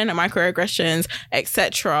discrimination and microaggressions,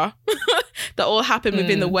 etc., that all happen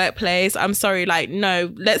within the workplace. I'm sorry, like,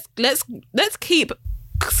 no, let's keep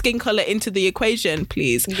skin color into the equation,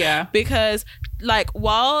 please. Yeah. Because, like,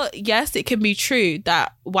 while yes, it can be true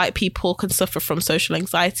that white people can suffer from social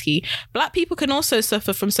anxiety, Black people can also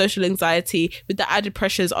suffer from social anxiety with the added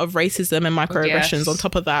pressures of racism and microaggressions on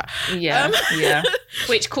top of that. Yeah.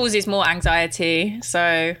 Which causes more anxiety.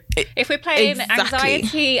 So if we're playing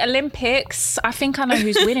anxiety Olympics, I think I know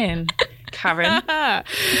who's winning. Karen.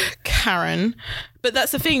 But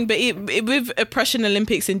that's the thing. But with oppression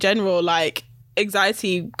Olympics in general, like,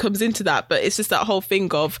 anxiety comes into that. But it's just that whole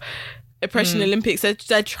thing of oppression Olympics.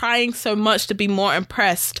 They're trying so much to be more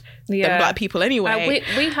impressed than Black people anyway.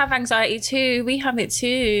 We have anxiety too. We have it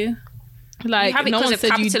too. Like, you have it no one of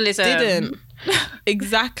said capitalism. You didn't.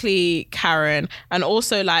 Exactly, Karen. And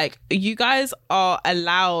also, like, you guys are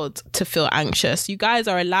allowed to feel anxious. You guys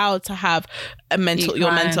are allowed to have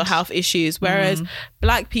your mental health issues. Whereas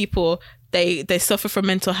Black people, they suffer from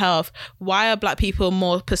mental health. Why are Black people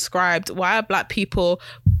more prescribed? Why are Black people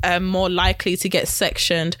more likely to get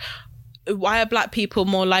sectioned? Why are Black people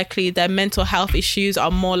more likely, their mental health issues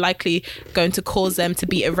are more likely going to cause them to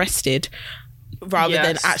be arrested rather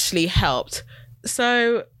than actually helped?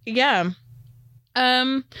 So, yeah.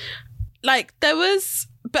 Like, there was,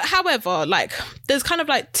 but however, like, there's kind of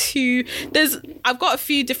like I've got a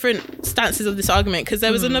few different stances of this argument, because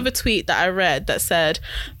there was another tweet that I read that said,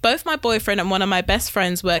 both my boyfriend and one of my best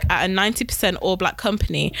friends work at a 90% all Black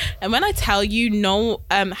company. And when I tell you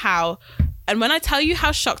how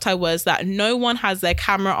shocked I was that no one has their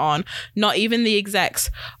camera on, not even the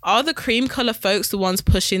execs, are the cream color folks the ones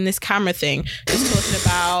pushing this camera thing? Just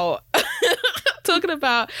talking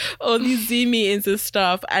about all these Zoom meetings and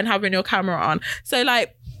stuff and having your camera on. So,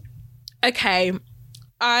 like, okay,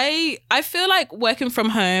 I feel like working from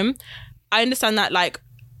home, I understand that, like,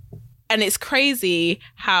 and it's crazy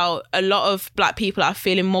how a lot of Black people are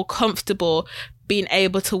feeling more comfortable being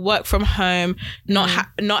able to work from home, not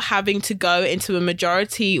having to go into a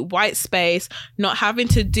majority white space, not having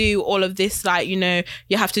to do all of this, like, you know,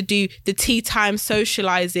 you have to do the tea time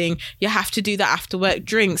socializing, you have to do the after work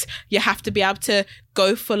drinks, you have to be able to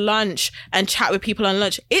go for lunch and chat with people on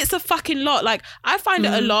lunch. It's a fucking lot. Like, I find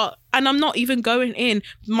it a lot, and I'm not even going in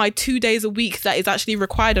my 2 days a week that is actually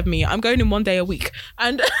required of me. I'm going in 1 day a week,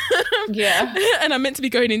 and and I'm meant to be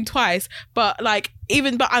going in twice, but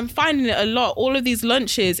I'm finding it a lot. All of these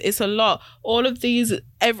lunches, it's a lot. All of these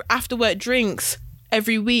after work drinks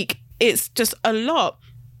every week, it's just a lot.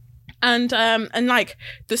 And like,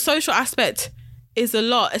 the social aspect is a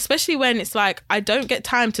lot, especially when it's like, I don't get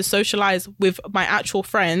time to socialize with my actual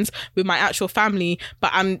friends, with my actual family,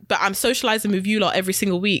 but I'm socializing with you lot every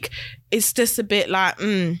single week. It's just a bit like,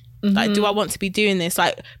 like, do I want to be doing this?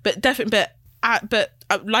 Like, but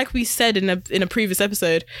like we said in a previous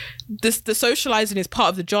episode, the socializing is part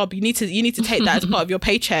of the job. You need to take that as part of your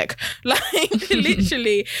paycheck. Like,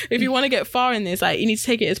 literally, if you want to get far in this, like, you need to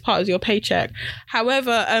take it as part of your paycheck.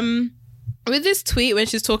 However, with this tweet, when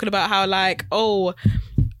she's talking about how, like, oh,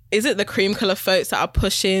 is it the cream color folks that are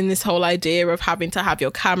pushing this whole idea of having to have your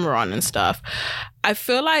camera on and stuff, I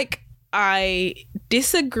feel like I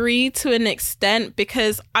disagree to an extent,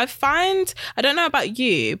 because I don't know about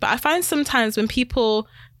you, but I find sometimes when people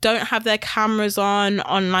don't have their cameras on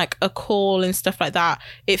like a call and stuff like that,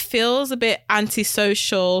 it feels a bit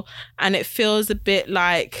antisocial, and it feels a bit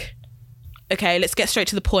like, okay, let's get straight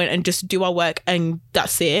to the point and just do our work and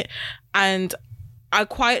that's it. And I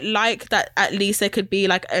quite like that at least there could be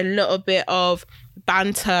like a little bit of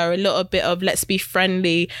banter, a little bit of let's be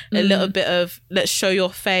friendly, a little bit of let's show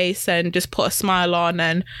your face and just put a smile on,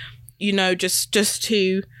 and, you know, just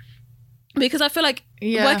to, because I feel like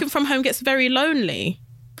working from home gets very lonely.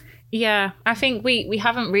 Yeah, I think we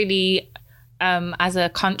haven't really as a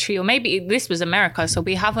country, or maybe this was America, so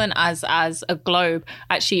we haven't as a globe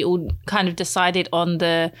actually all kind of decided on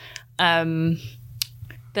the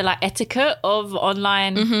like etiquette of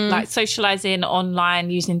online, like socializing online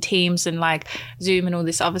using Teams and like Zoom and all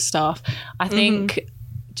this other stuff. I think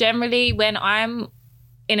generally when I'm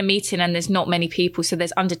in a meeting and there's not many people, so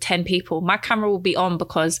there's under 10 people, my camera will be on,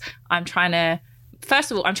 because I'm trying to,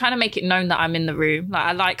 first of all, I'm trying to make it known that I'm in the room.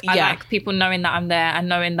 Like, I like people knowing that I'm there and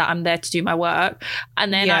knowing that I'm there to do my work.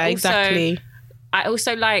 And then I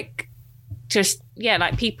also like just, yeah,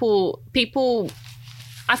 like people,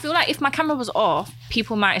 I feel like if my camera was off,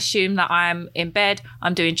 people might assume that I'm in bed,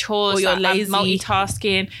 I'm doing chores, or you're like lazy. I'm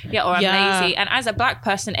multitasking, or I'm lazy. And as a black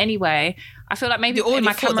person anyway, I feel like maybe putting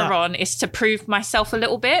my camera on is to prove myself a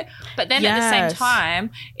little bit. But then at the same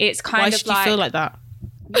time, it's kind of like... Why should you feel like that?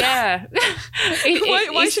 Yeah.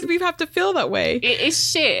 Why should we have to feel that way?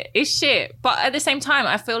 It's shit. But at the same time,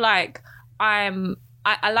 I feel like I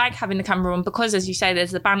like having the camera on because, as you say,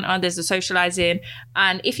 there's the banter, there's the socializing.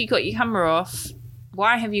 And if you got your camera off,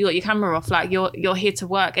 why have you got your camera off? Like, you're here to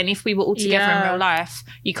work. And if we were all together in real life,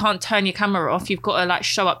 you can't turn your camera off. You've got to like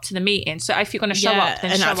show up to the meeting. So if you're going to show up,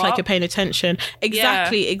 then and show act up. like you're paying attention.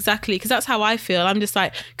 Exactly. Because that's how I feel. I'm just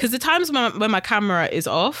like, because the times when my camera is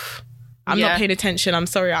off, I'm not paying attention. I'm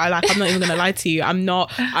sorry. I'm not even going to lie to you.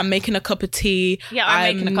 I'm making a cup of tea. Yeah,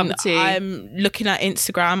 I'm making a cup of tea. I'm looking at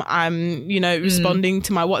Instagram. I'm, responding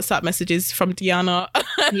to my WhatsApp messages from Diana.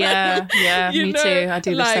 Yeah, me too. I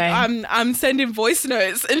do the same. I'm sending voice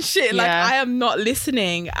notes and shit. Like, I am not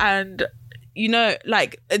listening. And, and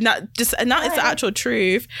that is the actual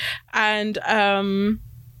truth. And, I'm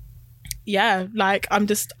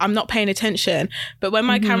not paying attention. But when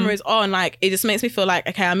my camera is on, like, it just makes me feel like,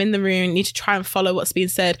 okay, I'm in the room, need to try and follow what's being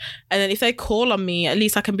said. And then if they call on me, at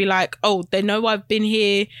least I can be like, oh, they know I've been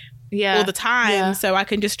here all the time. So I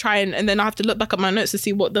can just try and then I have to look back at my notes to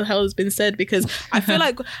see what the hell has been said, because I feel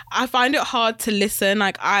like I find it hard to listen.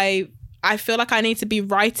 Like, I feel like I need to be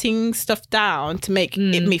writing stuff down to make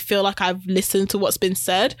me feel like I've listened to what's been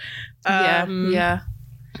said. And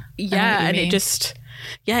it just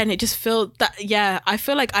feels that, I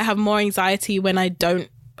feel like I have more anxiety when I don't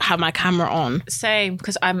have my camera on. Same,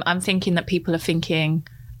 because I'm thinking that people are thinking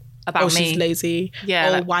about me. She's lazy.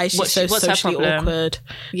 Yeah. Or why is she so socially awkward?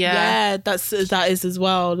 Yeah. That is as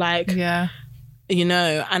well. Like, and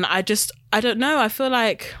I don't know. I feel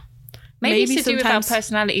like maybe it's to do with our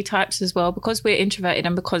personality types as well, because we're introverted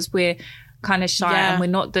and because we're kind of shy and we're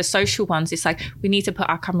not the social ones. It's like we need to put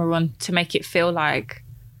our camera on to make it feel like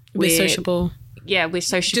we're sociable. Yeah, we're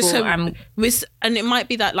sociable. And it might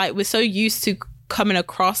be that, like, we're so used to coming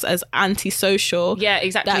across as antisocial. Yeah,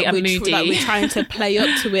 exactly. That we're trying to play up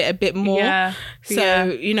to it a bit more. Yeah.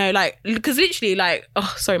 So, like, because literally, like,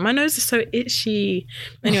 oh, sorry, my nose is so itchy.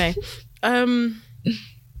 Anyway, I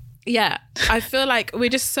feel like we're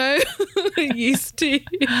just so used to...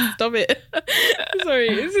 Stop it.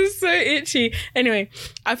 Sorry, this is so itchy. Anyway,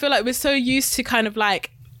 I feel like we're so used to kind of, like,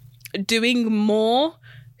 doing more.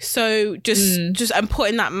 So just I'm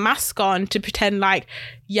putting that mask on to pretend like,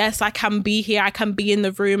 yes, I can be here, I can be in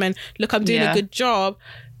the room, and look, I'm doing a good job.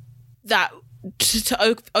 That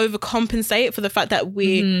to overcompensate for the fact that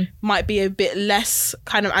we might be a bit less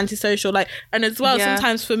kind of antisocial. Like, and as well,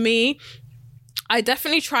 sometimes for me, I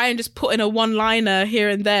definitely try and just put in a one-liner here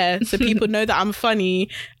and there so people know that I'm funny,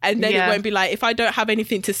 and then it won't be like, if I don't have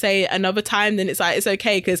anything to say another time, then it's like, it's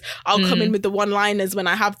okay, because I'll come in with the one-liners when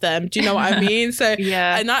I have them. Do you know what I mean? So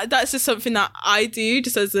and that's just something that I do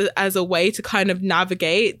just as a way to kind of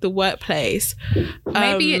navigate the workplace.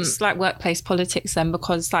 Maybe it's like workplace politics then,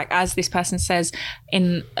 because, like, as this person says,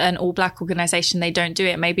 in an all-black organisation they don't do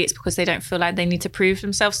it. Maybe it's because they don't feel like they need to prove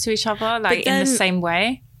themselves to each other, like, in the same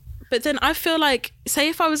way. But then I feel like, say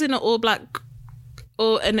if I was in an all-black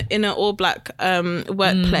or in an all-black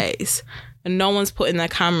workplace and no one's putting their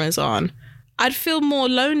cameras on, I'd feel more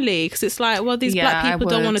lonely, because it's like, well, these black people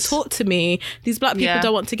don't want to talk to me. These black people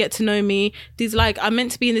don't want to get to know me. These, like, I'm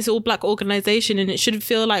meant to be in this all black organization and it should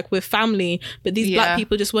feel like we're family. But these black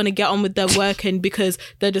people just want to get on with their work, and because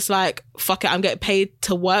they're just like, fuck it, I'm getting paid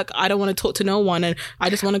to work. I don't want to talk to no one, and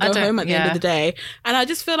I just want to go home at the end of the day. And I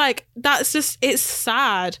just feel like that's just, it's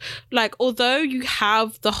sad. Like, although you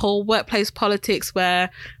have the whole workplace politics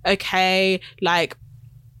where, okay, like,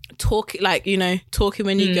 talking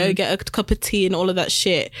when you go get a cup of tea and all of that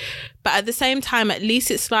shit, but at the same time, at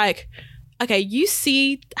least it's like, okay, you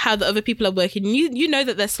see how the other people are working, you know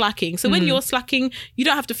that they're slacking, so when you're slacking, you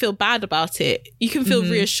don't have to feel bad about it, you can feel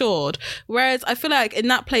reassured. Whereas I feel like in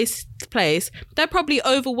that place they're probably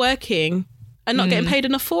overworking and not getting paid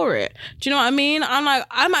enough for it. Do you know what I mean? I'm like,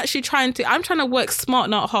 I'm trying to work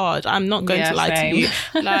smart, not hard. I'm not going to lie to you.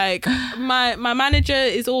 Like, my manager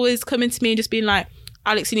is always coming to me and just being like,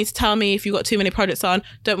 Alex, you need to tell me if you've got too many projects on.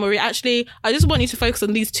 Don't worry. Actually, I just want you to focus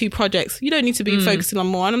on these 2 projects. You don't need to be focusing on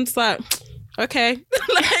more. And I'm just like, okay.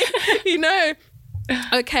 Like,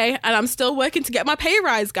 Okay, and I'm still working to get my pay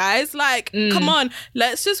rise, guys. Like, come on,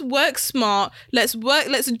 let's just work smart. Let's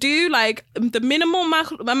do like the minimal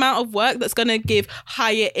amount of work that's gonna give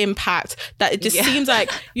higher impact. That it just seems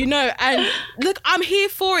like, you know, and look, I'm here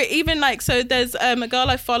for it. Even like, so there's a girl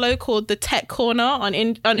I follow called the Tech Corner on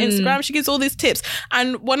Instagram. She gives all these tips,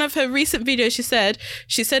 and one of her recent videos,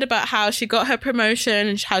 she said about how she got her promotion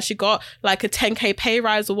and how she got like a 10k pay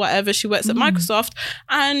rise or whatever. She works at Microsoft,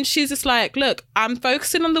 and she's just like, look, I'm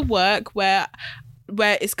focusing on the work where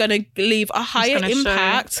it's going to leave a higher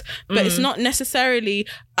impact, but it's not necessarily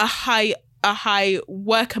a high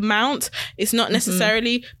work amount. It's not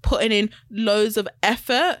necessarily putting in loads of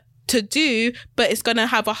effort to do, but it's going to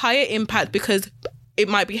have a higher impact because it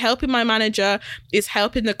might be helping my manager, it's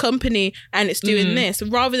helping the company, and it's doing this,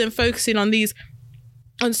 rather than focusing on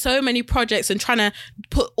so many projects and trying to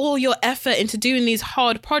put all your effort into doing these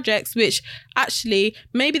hard projects, which actually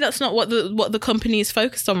maybe that's not what the company is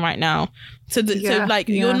focused on right now. So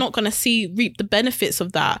you're not going to reap the benefits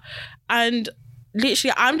of that. And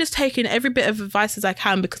literally, I'm just taking every bit of advice as I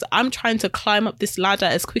can, because I'm trying to climb up this ladder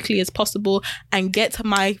as quickly as possible and get to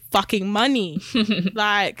my fucking money.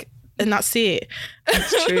 Like, and that's it.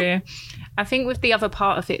 That's true. I think with the other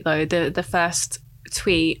part of it though, the first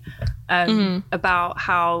tweet about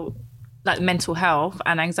how like mental health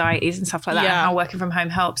and anxieties and stuff like that, and how working from home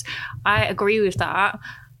helps, I agree with that.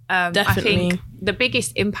 Definitely. I think the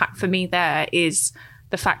biggest impact for me there is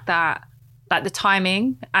the fact that like the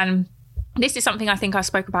timing, and this is something I think I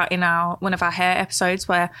spoke about in one of our hair episodes,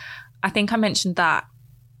 where I think I mentioned that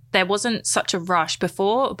there wasn't such a rush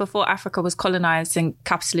before Africa was colonized and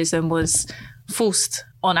capitalism was forced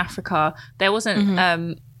on Africa. There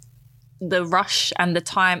wasn't the rush and the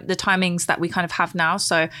timings that we kind of have now.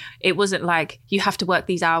 So it wasn't like you have to work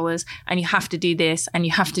these hours and you have to do this and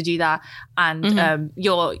you have to do that, and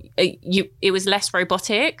it was less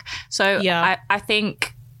robotic. So I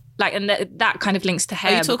think like, and that kind of links to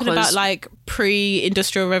hair. Are you talking about like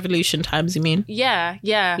pre-industrial revolution times, you mean? Yeah.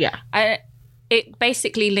 It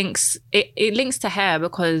basically links to hair,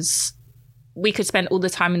 because we could spend all the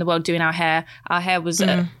time in the world doing our hair. Our hair was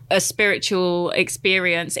a spiritual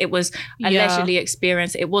experience. It was a leisurely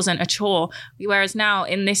experience. It wasn't a chore. Whereas now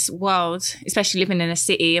in this world, especially living in a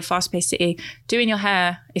city, a fast-paced city, doing your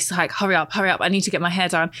hair, it's like, hurry up. I need to get my hair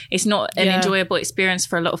done. It's not an enjoyable experience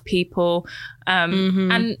for a lot of people.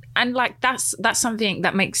 And like that's something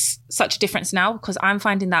that makes such a difference now, because I'm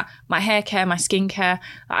finding that my hair care, my skincare,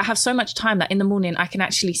 I have so much time that in the morning I can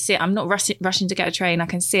actually sit. I'm not rushing to get a train. I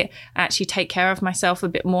can sit and actually take care of myself a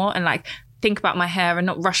bit more and like think about my hair and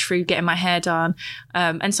not rush through getting my hair done.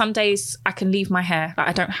 And some days I can leave my hair, like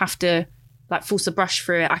I don't have to like force a brush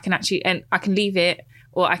through it. I can actually, and I can leave it,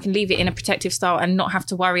 or I can leave it in a protective style and not have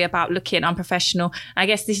to worry about looking unprofessional. I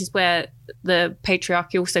guess this is where the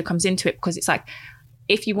patriarchy also comes into it, because it's like,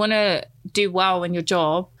 if you want to do well in your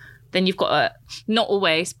job, then you've got to, not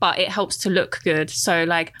always, but it helps to look good. So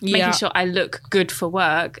like making sure I look good for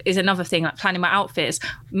work is another thing, like planning my outfits,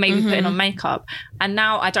 maybe putting on makeup. And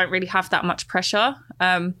now I don't really have that much pressure.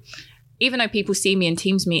 Even though people see me in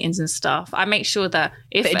Teams meetings and stuff, I make sure that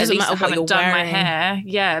if it doesn't matter what you're done wearing. my hair,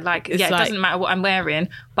 it doesn't matter what I'm wearing,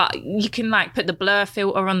 but you can like put the blur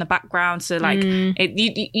filter on the background, so like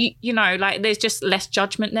you know, like there's just less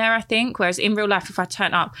judgment there, I think. Whereas in real life, if I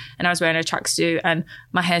turn up and I was wearing a tracksuit and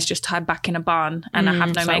my hair's just tied back in a bun and I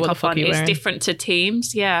have no makeup on, it's different to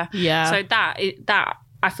Teams. So that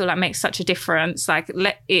I feel like makes such a difference. Like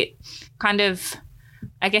it kind of,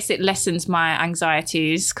 I guess it lessens my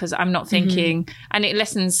anxieties, because I'm not thinking, and it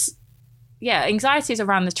lessens, anxieties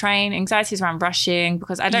around the train, anxieties around rushing,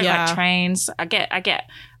 because I don't like trains. I get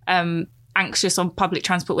anxious on public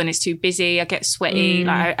transport when it's too busy. I get sweaty.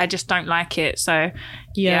 Like I just don't like it. So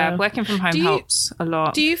working from home helps a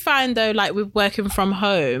lot. Do you find though, like with working from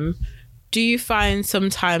home, do you find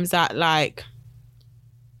sometimes that like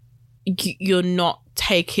you're not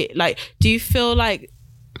like, do you feel like,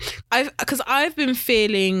 because I've been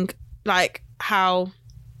feeling like how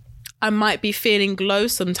I might be feeling low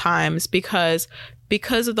sometimes because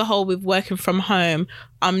of the whole with working from home,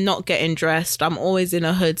 I'm not getting dressed. I'm always in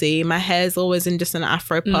a hoodie. My hair's always in just an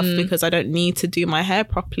afro puff because I don't need to do my hair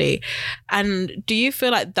properly. And do you feel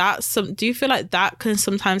like that can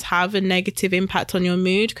sometimes have a negative impact on your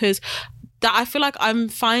mood? Because that, I feel like I'm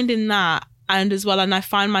finding that, and as well, and I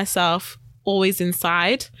find myself always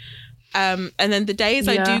inside. And then the days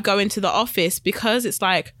I do go into the office, because it's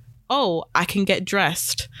like, oh, I can get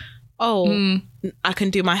dressed. Oh, I can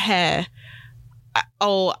do my hair.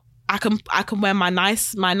 Oh, I can wear my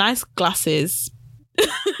nice glasses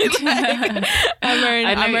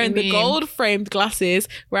I'm wearing the gold framed glasses,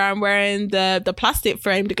 where I'm wearing the plastic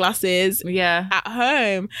framed glasses at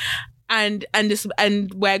home. And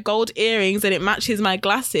wear gold earrings, and it matches my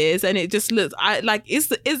glasses, and it just looks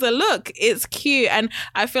is a look. It's cute, and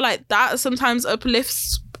I feel like that sometimes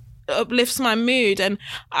uplifts my mood. And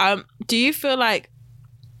do you feel like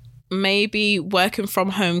maybe working from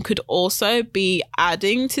home could also be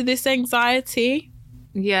adding to this anxiety?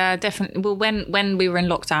 Yeah, definitely. Well, when we were in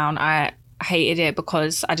lockdown, I hated it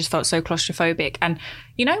because I just felt so claustrophobic. And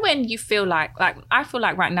you know when you feel like I feel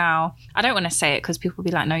like right now, I don't want to say it because people will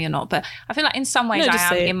be like, no, you're not, but I feel like in some ways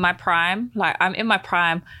I am in my prime. Like I'm in my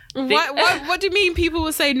prime. What do you mean people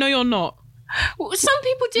will say no, you're not? Well, some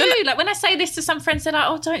people do. No. Like when I say this to some friends, they're like,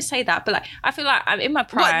 oh, don't say that. But like I feel like I'm in my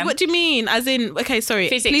prime. What do you mean? As in, okay, sorry,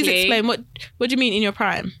 physically, please explain what do you mean in your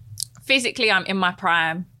prime? Physically, I'm in my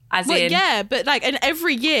prime. Yeah, but like, and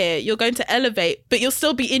every year you're going to elevate, but you'll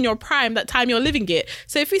still be in your prime that time you're living it.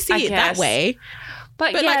 So if we see it that way,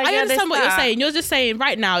 but yeah, like, I understand what you're saying. You're just saying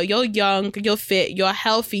right now you're young, you're fit, you're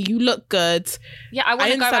healthy, you look good. Yeah, I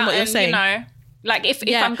want to go out and saying. You know, like if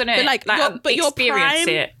I'm gonna but your experience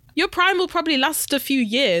it. Your prime will probably last a few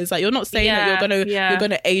years. Like you're not saying that you're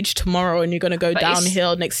gonna age tomorrow and you're gonna go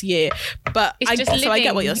downhill next year. But I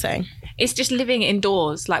get what you're saying. It's just living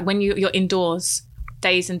indoors. Like when you're indoors.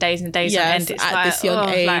 Days and days and days on end. It's at this young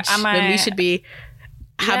age, when we should be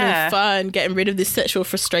having fun, getting rid of this sexual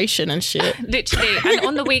frustration and shit. Literally. And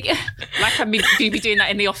on the week, like I mean, you be doing that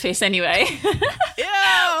in the office anyway. Ew!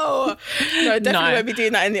 No, definitely won't be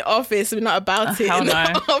doing that in the office. We're not about it in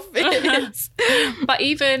the office. But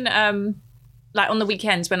even like on the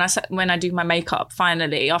weekends when I do my makeup,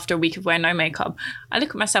 finally, after a week of wearing no makeup, I look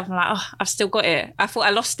at myself and I'm like, oh, I've still got it. I thought I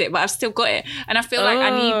lost it, but I've still got it. And I feel like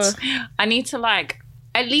I need to like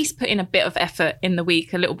at least put in a bit of effort in the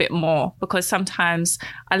week, a little bit more, because sometimes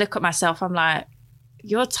I look at myself, I'm like,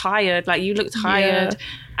 you're tired, like you look tired.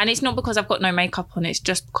 And it's not because I've got no makeup on, it's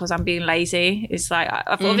just because I'm being lazy. It's like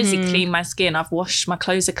I've obviously cleaned my skin, I've washed, my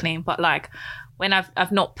clothes are clean, but like when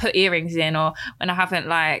I've not put earrings in, or when I haven't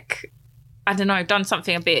like, I don't know, done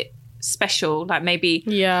something a bit special, like maybe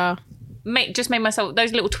just made myself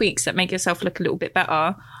those little tweaks that make yourself look a little bit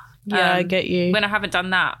better. Yeah, I get you. When I haven't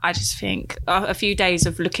done that, I just think a few days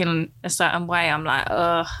of looking a certain way, I'm like,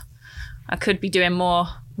 ugh, I could be doing more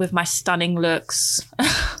with my stunning looks.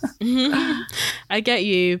 I get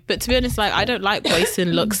you. But to be honest, like I don't like wasting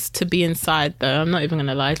looks to be inside though. I'm not even going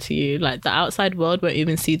to lie to you. Like the outside world won't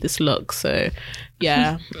even see this look. So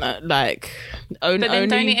yeah, like but then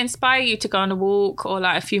don't it inspire you to go on a walk or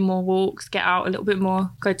like a few more walks, get out a little bit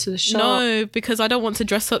more, go to the shop? No, because I don't want to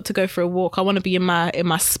dress up to go for a walk. I want to be in my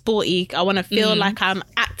sporty. I want to feel like I'm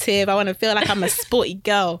active. I want to feel like I'm a sporty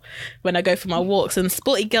girl when I go for my walks. And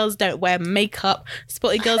sporty girls don't wear makeup.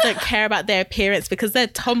 Sporty girls don't care about their appearance because they're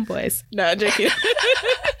tomboys. No, I'm joking.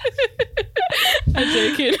 I'm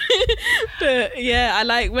joking. But yeah, I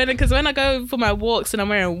like because when I go for my walks and I'm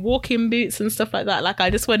wearing walking boots and stuff like that, like I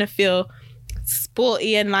just want to feel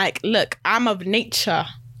sporty and like, look, I'm of nature.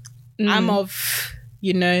 I'm of,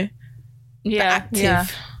 the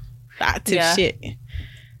active shit.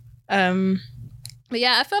 But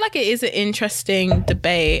yeah, I feel like it is an interesting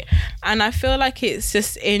debate, and I feel like it's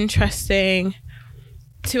just interesting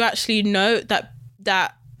to actually note that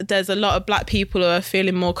there's a lot of Black people who are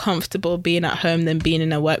feeling more comfortable being at home than being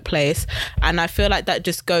in a workplace. And I feel like that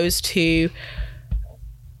just goes to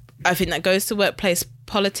workplace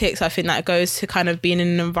politics. I think that goes to kind of being in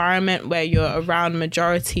an environment where you're around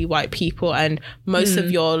majority white people, and most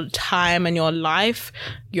of your time and your life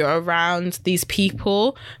you're around these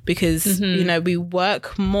people because we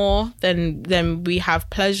work more than we have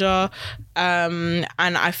pleasure, and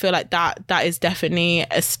I feel like that is definitely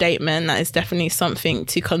a statement, that is definitely something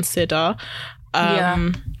to consider.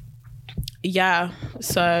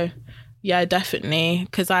 So yeah, definitely,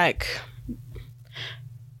 because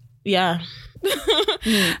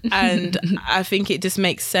and I think it just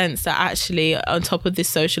makes sense that actually on top of this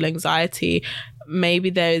social anxiety,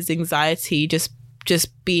 maybe there is anxiety just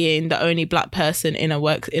being the only Black person in a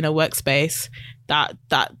workspace. That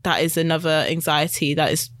is another anxiety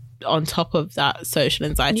that is on top of that social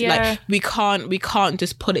anxiety. Like we can't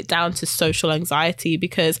just put it down to social anxiety,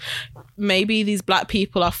 because maybe these Black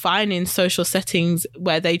people are fine in social settings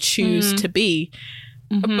where they choose to be,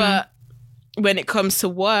 but when it comes to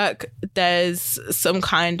work, there's some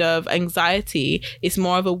kind of anxiety. It's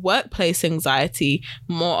more of a workplace anxiety,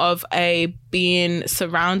 more of a being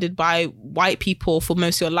surrounded by white people for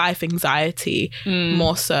most of your life anxiety,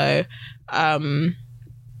 more so. And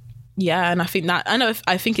I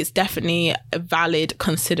think it's definitely a valid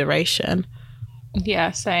consideration.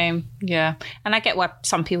 Yeah, same. Yeah. And I get why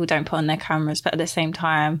some people don't put on their cameras, but at the same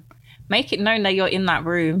time, make it known that you're in that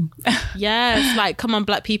room. Yes, like, come on,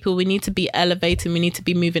 Black people, we need to be elevating, we need to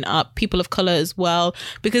be moving up, people of color as well.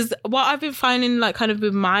 Because what I've been finding, like, kind of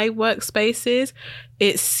with my workspaces,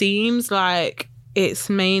 it seems like it's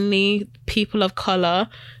mainly people of color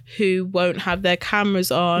who won't have their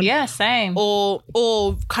cameras on. Yeah, same. Or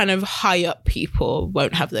kind of high up people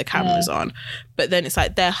won't have their cameras on. But then it's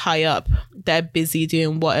like they're high up, they're busy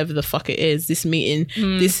doing whatever the fuck it is. This meeting,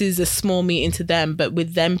 this is a small meeting to them, but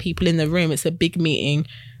with them people in the room, it's a big meeting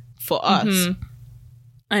for us.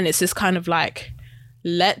 And it's just kind of like,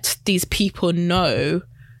 let these people know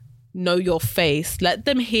your face. Let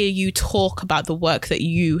them hear you talk about the work that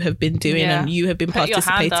you have been doing and you have been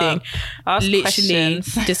participating. Literally,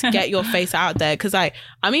 just get your face out there. Because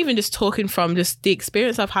I'm even just talking from just the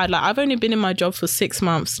experience I've had. Like, I've only been in my job for 6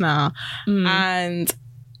 months now, and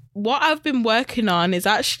what I've been working on is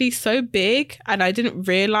actually so big, and I didn't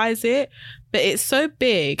realize it, but it's so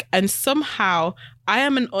big, and somehow I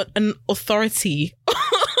am an authority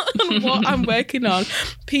on what I'm working on.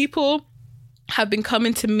 People have been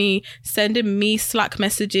coming to me, sending me Slack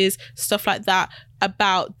messages, stuff like that,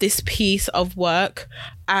 about this piece of work.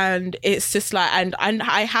 And it's just like, and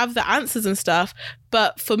I have the answers and stuff,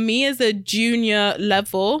 but for me as a junior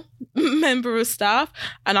level member of staff,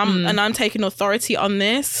 and I'm taking authority on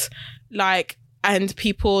this, like, and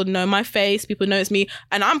people know my face, people know it's me,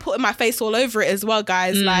 and I'm putting my face all over it as well,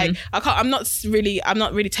 guys. Like, I'm not really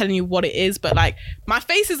telling you what it is, but like, my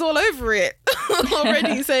face is all over it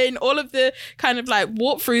already. Saying all of the kind of like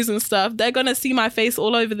walkthroughs and stuff, they're gonna see my face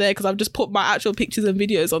all over there because I've just put my actual pictures and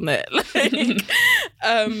videos on there. Like,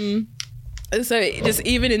 so just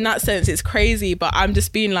even in that sense, it's crazy. But I'm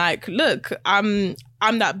just being like, look, I'm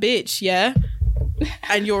that bitch, yeah,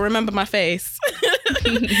 and you'll remember my face.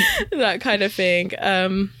 That kind of thing.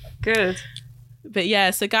 Good. But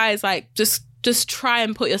yeah, so guys, like, just try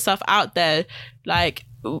and put yourself out there. Like,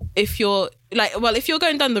 if you're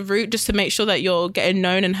going down the route just to make sure that you're getting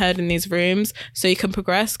known and heard in these rooms so you can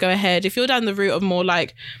progress, go ahead. If you're down the route of more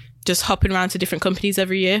like just hopping around to different companies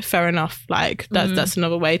every year, fair enough. Like, that's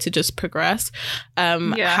another way to just progress.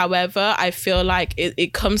 However, I feel like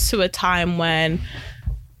it comes to a time when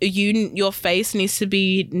your face needs to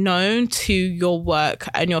be known to your work,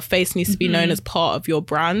 and your face needs to be known as part of your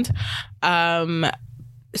brand.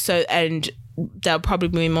 So, and there'll probably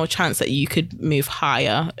be more chance that you could move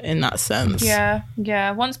higher in that sense. Yeah.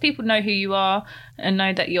 Once people know who you are and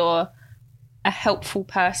know that you're a helpful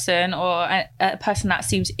person or a person that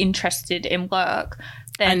seems interested in work,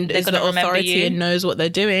 then and they're going to remember you and knows what they're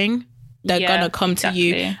doing, they're gonna come to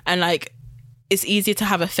you. And like, it's easier to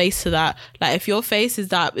have a face to that. Like, if your face is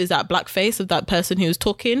that black face of that person who's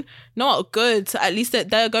talking, not good, at least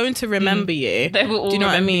they're going to remember you. They will all Do you know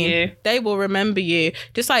what I mean? you. They will remember you.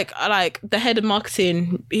 Just like the head of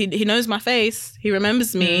marketing, he knows my face, he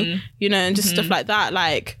remembers me, you know, and just stuff like that.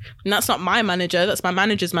 Like, and that's not my manager, that's my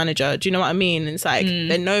manager's manager. Do you know what I mean? It's like,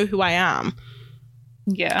 they know who I am.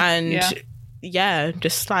 Yeah. And yeah,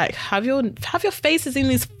 just like have your faces in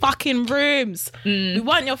these fucking rooms. We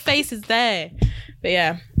want your faces there. But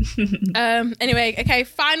yeah. Anyway, okay,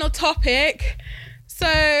 final topic. So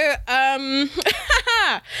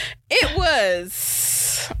it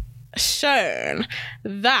was shown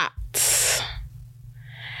that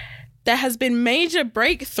there has been major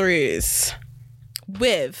breakthroughs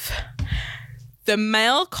with the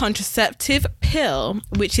male contraceptive pill,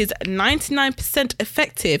 which is 99%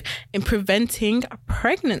 effective in preventing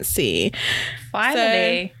pregnancy.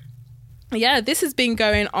 Finally. So, yeah, this has been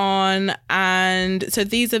going on, and so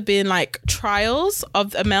these have been like trials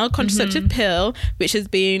of a male contraceptive pill, which is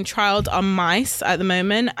being trialed on mice at the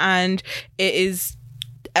moment, and it's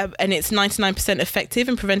 99% effective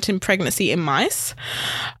in preventing pregnancy in mice.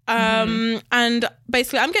 And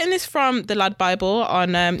basically, I'm getting this from the Lad Bible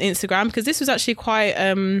on Instagram, because this was actually quite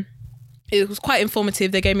it was quite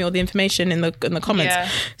informative. They gave me all the information in the comments. Yeah.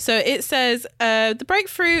 So it says the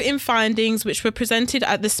breakthrough in findings, which were presented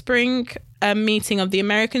at the spring meeting of the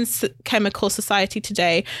American Chemical Society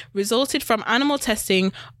today, resulted from animal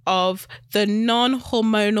testing of the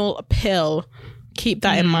non-hormonal pill. Keep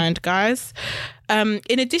that in mind, guys. In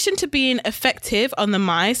addition to being effective on the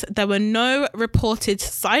mice, there were no reported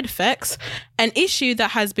side effects, an issue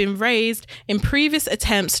that has been raised in previous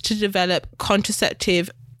attempts to develop contraception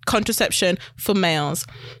for males.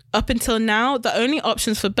 Up until now, the only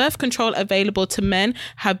options for birth control available to men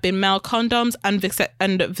have been male condoms and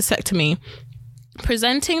vasectomy.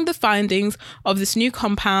 Presenting the findings of this new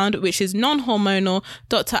compound, which is non-hormonal,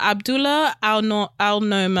 Dr. Abdullah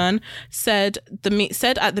Al-Noman said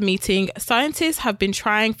at the meeting, scientists have been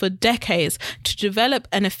trying for decades to develop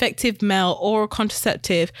an effective male oral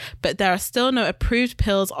contraceptive, but there are still no approved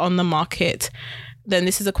pills on the market. Then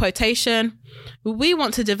this is a quotation. We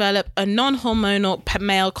want to develop a non-hormonal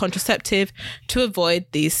male contraceptive to avoid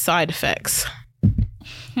these side effects.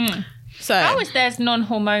 So how is theirs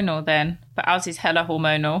non-hormonal then, but ours is hella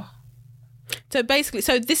hormonal? So basically,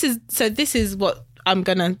 this is what I'm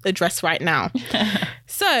gonna address right now.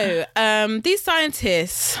 So these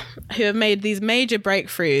scientists who have made these major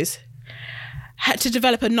breakthroughs had to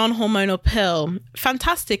develop a non-hormonal pill.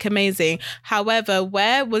 Fantastic, amazing. However,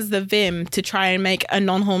 where was the vim to try and make a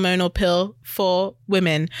non-hormonal pill for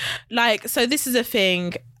women? Like, so this is a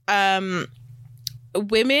thing.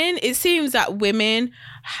 Women, it seems that women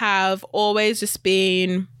have always just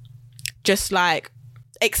been just like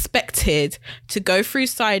expected to go through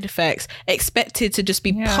side effects, expected to just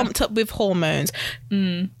be pumped up with hormones.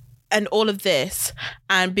 And all of this,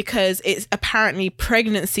 and because it's apparently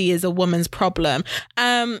pregnancy is a woman's problem,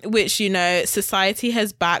 which, you know, society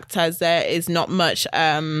has backed, as there is not much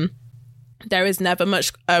there is never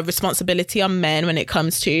much responsibility on men when it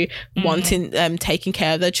comes to wanting taking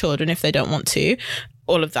care of their children if they don't want to,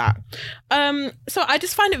 all of that. So I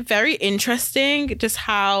just find it very interesting just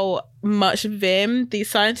how much vim these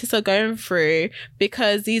scientists are going through,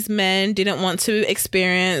 because these men didn't want to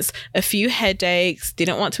experience a few headaches,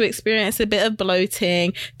 didn't want to experience a bit of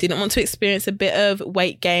bloating, didn't want to experience a bit of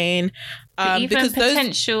weight gain. Even because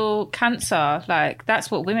potential cancer, like that's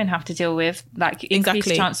what women have to deal with, like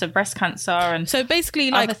increased chance of breast cancer and so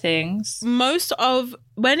basically other like things. Most of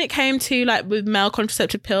when it came to like with male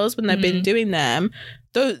contraceptive pills, when they've been doing them,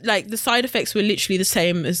 though, like the side effects were literally the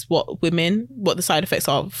same as what the side effects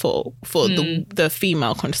are for the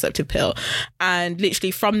female contraceptive pill. And literally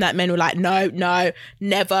from that, men were like, no,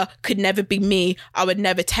 never, could never be me. I would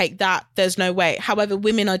never take that. There's no way. However,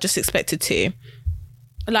 women are just expected to.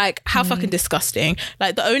 Like, how fucking disgusting.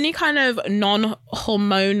 Like, the only kind of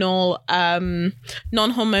non-hormonal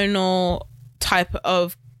type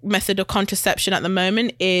of method of contraception at the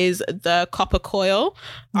moment is the copper coil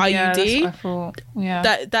IUD. Yeah, that's what I thought.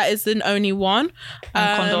 Yeah. That is the only one.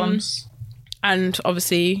 And condoms. And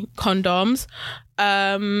obviously condoms.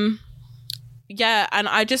 Yeah, and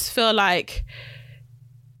I just feel like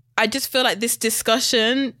this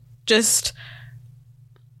discussion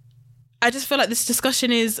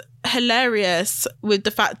is hilarious, with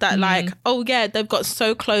the fact that like, oh yeah, they've got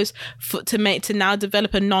so close to now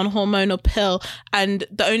develop a non-hormonal pill, and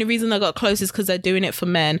the only reason they got close is because they're doing it for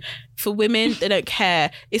men. For women, they don't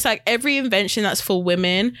care. It's like every invention that's for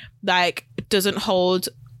women like doesn't hold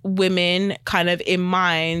women kind of in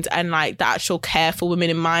mind, and like the actual care for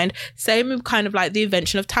women in mind. Same with kind of like the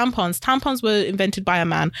invention of tampons were invented by a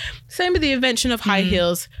man. Same with the invention of high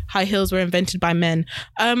heels were invented by men.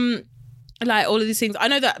 Like all of these things, I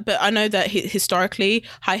know that historically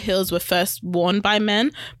high heels were first worn by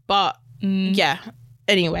men, but yeah,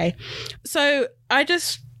 anyway, so I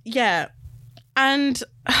just, yeah, and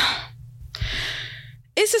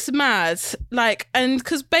it's just mad, like, and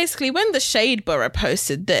because basically when the Shade Borough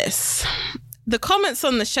posted this, the comments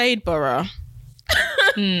on the Shade Borough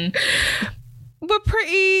were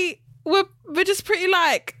just pretty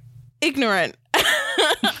like ignorant.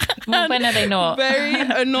 Well, when are they not? Very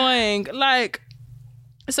annoying. Like,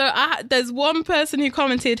 so there's one person who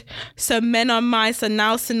commented, so men on mice are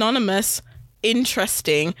now synonymous.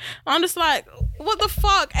 Interesting. I'm just like, what the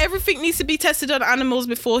fuck? Everything needs to be tested on animals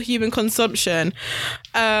before human consumption.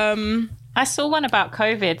 I saw one about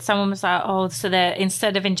COVID. Someone was like, oh, so they're,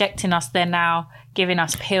 instead of injecting us, they're now giving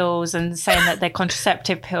us pills and saying that they're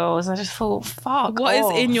contraceptive pills. I just thought, fuck What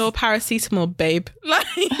off. is in your paracetamol, babe? Like,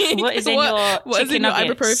 what is in what is in your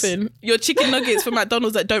ibuprofen? Your chicken nuggets from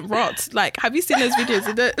McDonald's that don't rot. Like, have you seen those videos?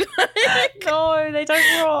 No, they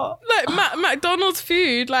don't rot. Like, McDonald's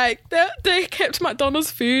food, like, they kept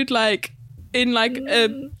McDonald's food, like, in like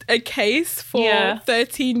a case for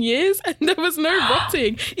 13 years, and there was no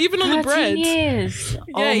rotting, even on the bread. 13 years.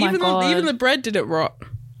 Yeah, even the bread didn't rot.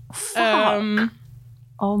 Fuck.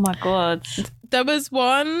 Oh my god. There was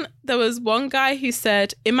one guy who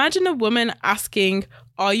said, imagine a woman asking,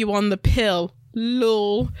 are you on the pill?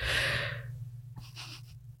 Lol.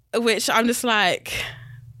 Which I'm just like,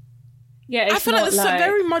 yeah, I feel like this is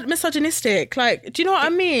very misogynistic. Like, do you know what I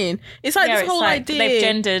mean? It's like this whole idea. They've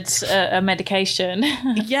gendered a medication.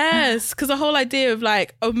 Yes, because the whole idea of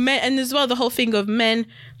like, oh, men, and as well the whole thing of men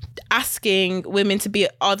asking women to be,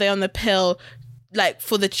 are they on the pill? like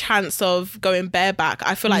for the chance of going bareback.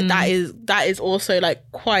 I feel like that is also like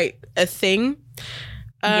quite a thing.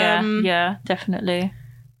 Yeah, definitely.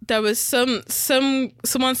 There was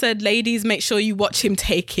someone said, ladies, make sure you watch him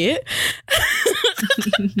take it.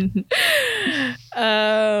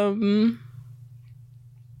 And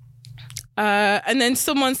then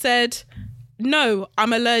someone said, no,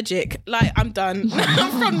 I'm allergic. Like, I'm done.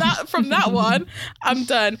 from that one, I'm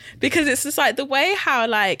done. Because it's just like the way how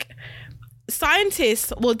like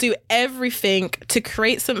scientists will do everything to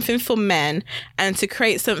create something for men and to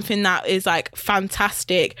create something that is like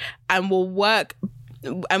fantastic and will work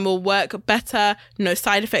better, no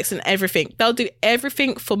side effects and everything. They'll do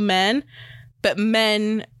everything for men, but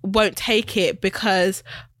men won't take it because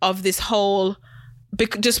of this whole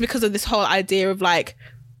idea of like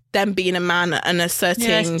them being a man and asserting.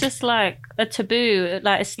 Yeah, it's just like a taboo,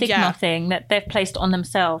 like a stigma thing that they've placed on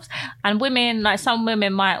themselves. And women, like some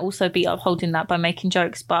women might also be upholding that by making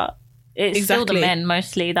jokes, but it's still the men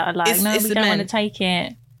mostly that are like, we don't want to take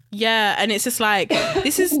it. Yeah, and it's just like,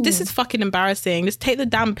 this is fucking embarrassing. Just take the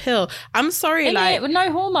damn pill. I'm sorry, like with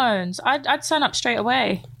no hormones, I'd sign up straight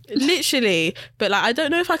away. Literally. But like, I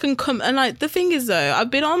don't know if I can come. And like, the thing is though,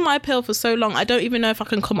 I've been on my pill for so long, I don't even know if I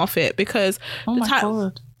can come off it because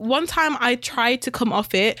God. One time I tried to come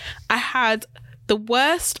off it, I had the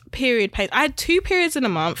worst period pains. I had 2 periods in a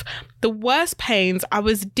month. The worst pains. I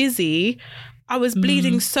was dizzy. I was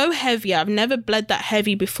bleeding so heavy. I've never bled that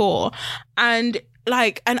heavy before. And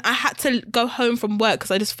I had to go home from work because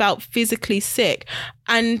I just felt physically sick.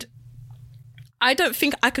 And I don't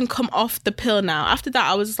think I can come off the pill now. After that,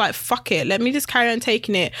 I was just like, fuck it. Let me just carry on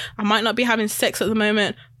taking it. I might not be having sex at the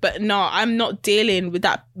moment, but no, I'm not dealing with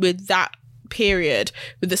that period,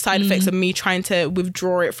 with the side effects of me trying to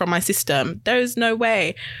withdraw it from my system. There's no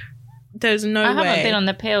way. I haven't been on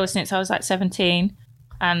the pill since I was like 17.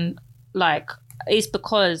 And like, it's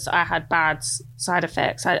because I had bad side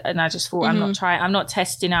effects. And I just thought, I'm not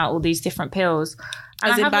testing out all these different pills.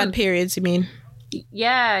 And as in bad periods, you mean?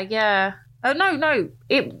 Yeah. Oh, no.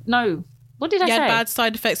 What did I say? You had bad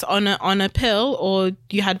side effects on a pill, or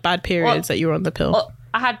you had bad periods that you were on the pill?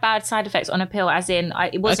 I had bad side effects on a pill, as in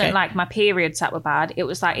it wasn't like my periods that were bad. It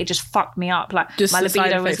was like it just fucked me up. Like just my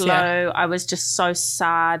libido was low. Yeah. I was just so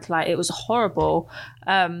sad. Like it was horrible.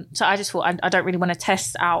 So I just thought I don't really want to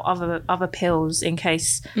test out other pills in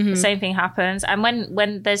case the same thing happens. And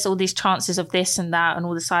when there's all these chances of this and that and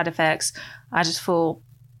all the side effects, I just thought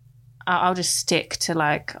I'll just stick to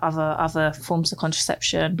like other forms of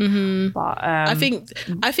contraception. But I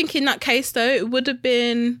think in that case though, it would have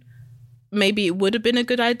been a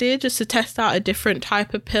good idea just to test out a different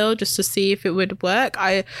type of pill just to see if it would work.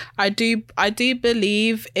 I do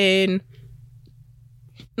believe in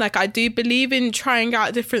trying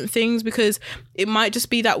out different things because it might just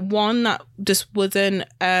be that one that just wasn't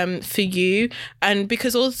for you, and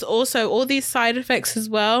because also all these side effects as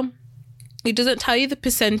well. It doesn't tell you the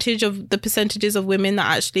percentages of women that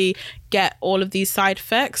actually get all of these side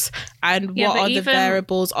effects and what are the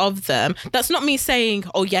variables of them. That's not me saying,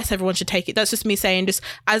 oh yes, everyone should take it. That's just me saying, just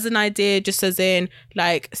as an idea, just as in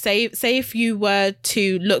like, say if you were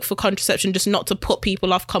to look for contraception, just not to put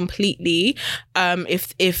people off completely.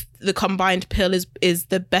 If the combined pill is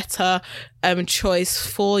the better choice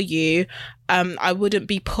for you, I wouldn't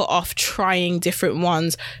be put off trying different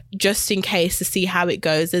ones just in case to see how it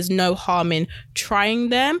goes. There's no harm in trying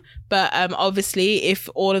them, but obviously if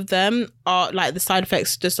all of them are like the side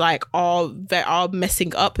effects just like are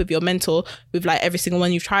messing up with your mental with like every single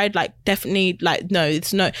one you've tried, like definitely like no,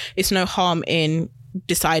 it's no harm in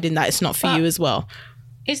deciding that it's not for you as well.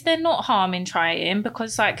 Is there not harm in trying?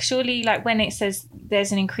 Because like surely like when it says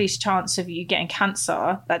there's an increased chance of you getting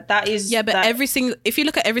cancer, that is if you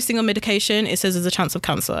look at every single medication, it says there's a chance of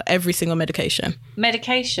cancer. Every single medication.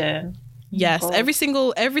 Yes, every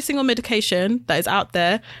single medication that is out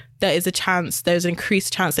there is a chance. There's an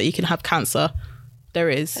increased chance that you can have cancer. There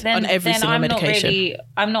is on every single medication.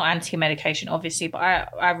 I'm not anti-medication, obviously, but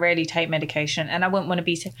I rarely take medication, and I wouldn't want to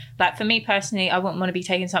be like, for me personally, I wouldn't want to be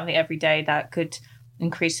taking something every day that could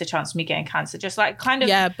increase the chance of me getting cancer. Just like kind of,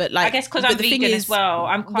 yeah, but like, I guess because I'm vegan as well,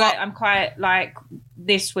 I'm quite like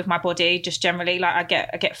this with my body, just generally, like I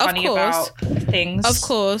get funny about things, of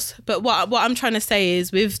course. But what I'm trying to say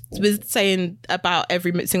is with saying about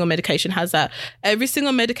every single medication has that, every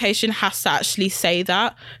single medication has to actually say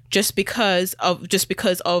that just because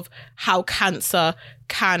of how cancer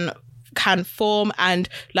can form. And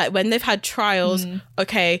like when they've had trials,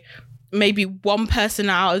 okay, maybe one person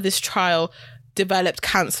out of this trial developed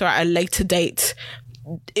cancer at a later date.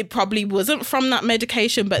 It probably wasn't from that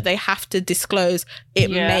medication, but they have to disclose it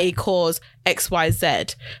may cause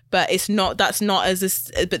XYZ. But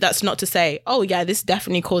that's not to say, oh yeah, this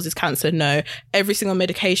definitely causes cancer. No, every single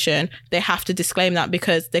medication, they have to disclaim that,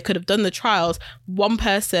 because they could have done the trials. One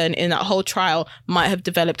person in that whole trial might have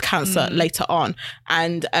developed cancer later on.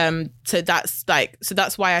 And so that's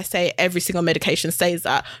why I say every single medication says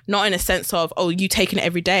that, not in a sense of, oh, you taking it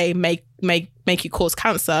every day make you cause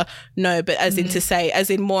cancer. No, but as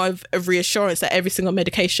in more of a reassurance that every single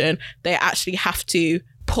medication, they actually have to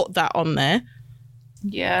put that on there.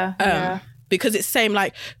 Because it's same,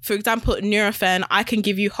 like, for example, Nurofen. I can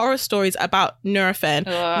give you horror stories about Nurofen.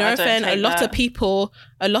 Nurofen, a lot of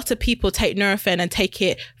people take Nurofen and take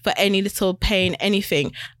it for any little pain,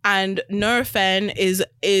 anything. And Nurofen is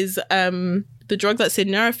the drug that's in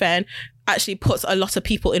Nurofen actually puts a lot of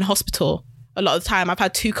people in hospital. A lot of the time, I've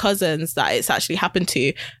had 2 cousins that it's actually happened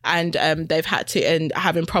to, and they've had to, and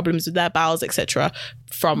having problems with their bowels, etc.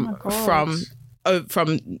 from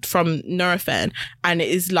Nurofen. And it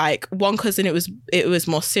is like, one cousin it was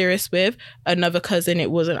more serious with, another cousin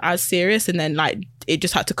it wasn't as serious, and then like it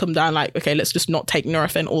just had to come down, like, okay, let's just not take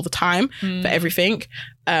Nurofen all the time for everything.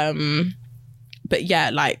 But yeah,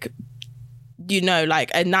 like, you know,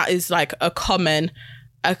 like, and that is like a common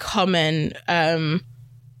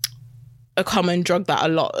drug that a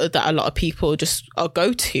lot of people just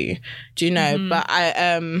go to, do you know?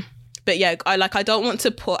 But yeah, I don't want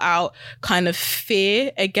to put out kind of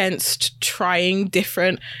fear against trying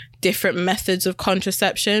different methods of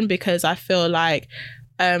contraception, because I feel like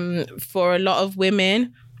for a lot of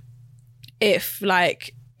women, if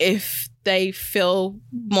they feel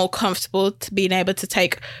more comfortable to being able to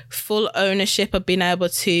take full ownership of being able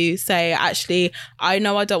to say, actually, I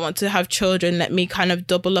know I don't want to have children, let me kind of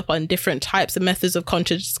double up on different types of methods of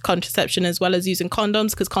contraception, as well as using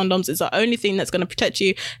condoms, because condoms is the only thing that's going to protect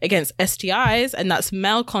you against STIs, and that's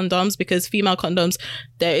male condoms, because female condoms,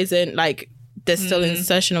 there isn't, like, there's still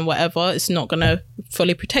insertion or whatever, it's not going to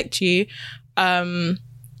fully protect you.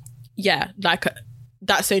 Yeah, like,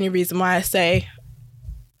 that's the only reason why I say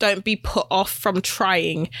don't be put off from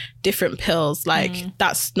trying different pills. Like,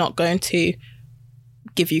 that's not going to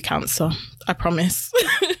give you cancer, I promise.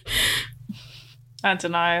 I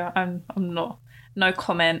don't know. I'm not. No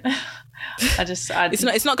comment.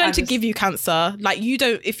 It's not going to give you cancer. Like,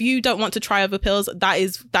 if you don't want to try other pills, that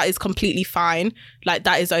is completely fine. Like,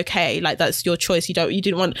 that is okay. Like, that's your choice. You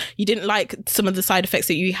didn't like some of the side effects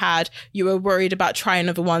that you had. You were worried about trying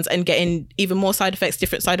other ones and getting even more side effects,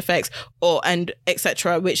 different side effects, and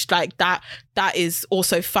etc. Which, like, that is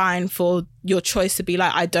also fine for your choice to be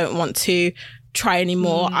like, I don't want to try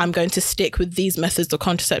anymore. I'm going to stick with these methods of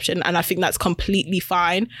contraception, and I think that's completely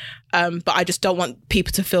fine. But I just don't want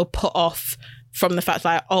people to feel put off from the fact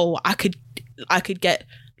that, oh, I could get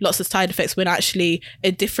lots of side effects, when actually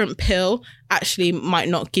a different pill actually might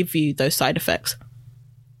not give you those side effects,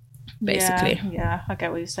 basically. Yeah, I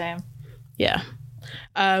get what you're saying. Yeah.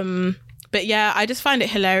 But yeah, I just find it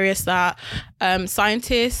hilarious that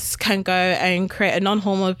scientists can go and create a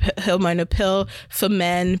non-hormonal pill for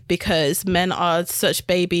men, because men are such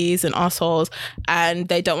babies and assholes, and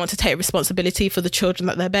they don't want to take responsibility for the children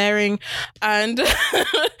that they're bearing. And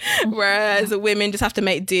whereas women just have to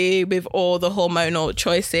make do with all the hormonal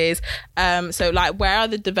choices. So, like, where are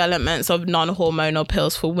the developments of non-hormonal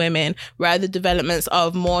pills for women? Where are the developments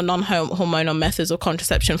of more non-hormonal methods of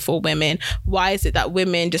contraception for women? Why is it that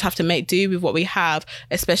women just have to make do with what we have,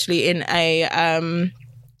 especially in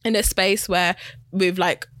a space where, with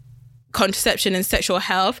like contraception and sexual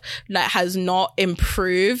health, like, has not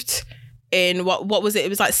improved in what was it? It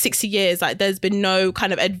was like 60 years. Like, there's been no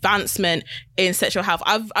kind of advancement in sexual health.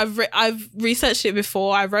 I've researched it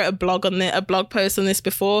before. I wrote a blog post on this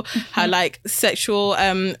before. How like sexual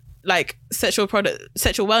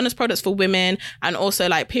wellness products for women, and also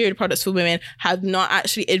like period products for women, have not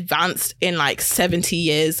actually advanced in like 70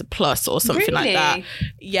 years plus or something like that.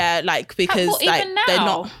 Yeah, like, because like they're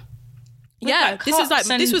not. Yeah, like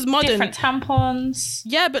this was modern. Different tampons.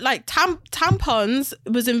 Yeah, but like tampons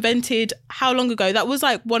was invented how long ago? That was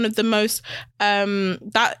like one of the most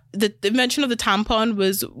the invention of the tampon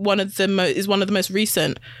was one of the most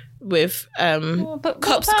recent. With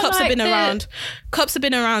cups have been around. Cups have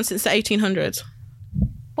been around since the 1800s.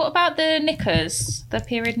 What about the knickers? The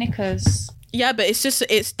period knickers? Yeah, but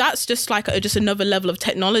that's just like just another level of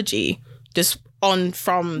technology, just on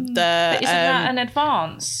from the. But isn't that an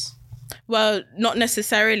advance? Well, not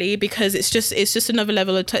necessarily, because it's just another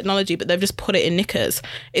level of technology, but they've just put it in knickers.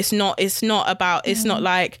 It's not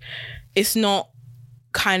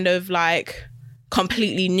kind of like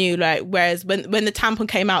completely new. Like, whereas when the tampon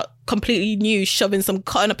came out completely new shoving some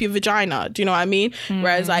cotton up your vagina. Do you know what I mean?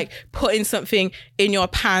 Whereas like putting something in your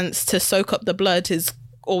pants to soak up the blood is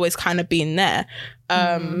always kind of been there.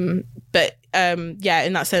 But yeah,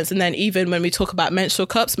 in that sense. And then even when we talk about menstrual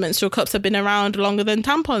cups have been around longer than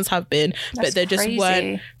tampons have been. But they just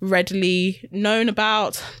weren't readily known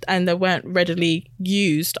about, and they weren't readily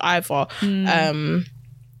used either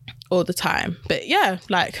all the time. But yeah,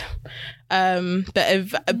 like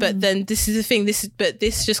but then this is the thing,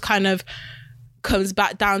 this just kind of comes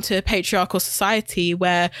back down to a patriarchal society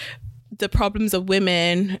where the problems of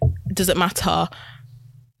women doesn't matter.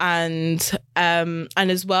 And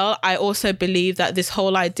as well, I also believe that this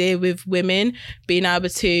whole idea with women being able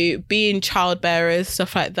to be in childbearers,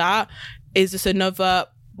 stuff like that, is just another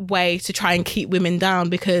way to try and keep women down,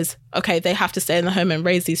 because okay, they have to stay in the home and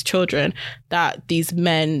raise these children that these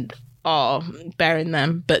men are bearing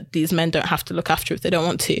them, but these men don't have to look after if they don't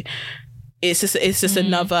want to. It's just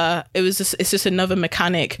another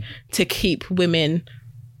mechanic to keep women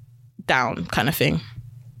down, kind of thing.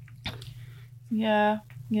 Yeah,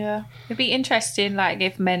 it'd be interesting, like,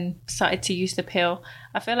 if men started to use the pill.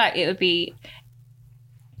 I feel like it would be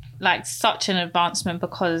like such an advancement,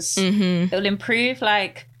 because it'll improve,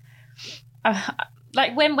 like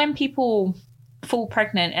when people fall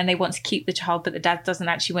pregnant and they want to keep the child, but the dad doesn't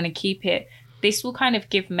actually want to keep it. This will kind of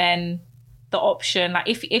give men the option, like,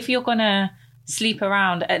 if you're gonna sleep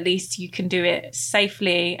around, at least you can do it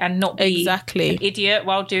safely and not be an idiot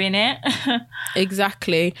while doing it.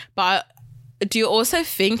 Exactly. But do you also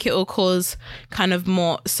think it will cause kind of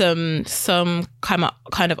more some kind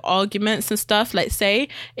of arguments and stuff? Like, say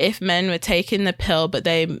if men were taking the pill, but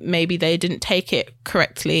they didn't take it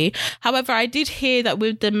correctly. However, I did hear that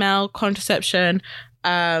with the male contraception,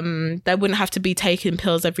 they wouldn't have to be taking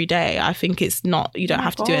pills every day. I think it's not, you don't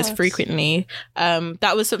have to do it as frequently.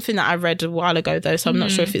 That was something that I read a while ago though, so I'm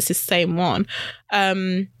not sure if it's the same one.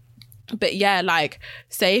 But yeah, like,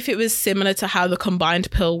 say if it was similar to how the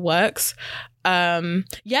combined pill works,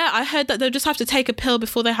 I heard that they'll just have to take a pill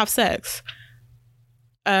before they have sex.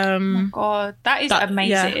 Oh my God, that is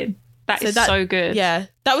amazing. Yeah. That is so good. Yeah,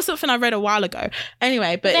 that was something I read a while ago.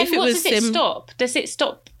 Anyway, but then if it was does it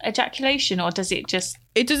stop ejaculation, or does it just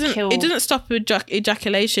it doesn't stop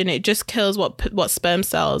ejaculation, it just kills what sperm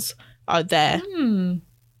cells are there.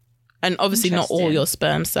 And obviously not all your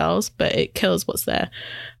sperm cells, but it kills what's there.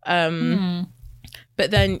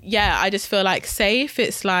 But then I just feel like, say if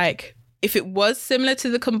it was similar to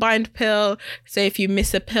the combined pill, say if you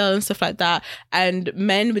miss a pill and stuff like that, and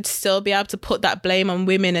men would still be able to put that blame on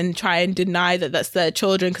women and try and deny that that's their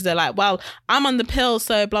children, because they're like, well, I'm on the pill,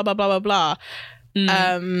 so blah blah blah blah blah.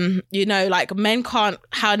 You know, like, men can't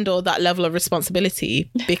handle that level of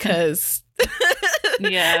responsibility because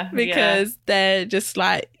they're just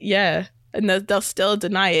like, and they'll still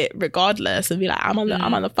deny it regardless and be like, I'm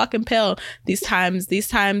on the fucking pill. These times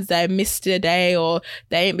they missed a day, or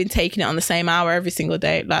they ain't been taking it on the same hour every single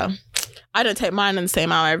day. Like, I don't take mine on the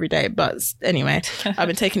same hour every day, but anyway, I've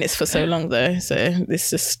been taking this for so long though, so it's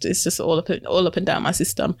just all up and down my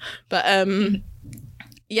system. But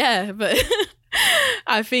but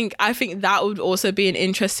I think that would also be an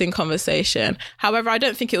interesting conversation. However, I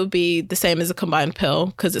don't think it would be the same as a combined pill,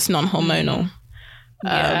 because it's non-hormonal.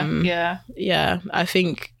 I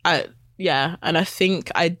think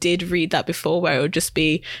I did read that before, where it would just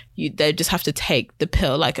be they just have to take the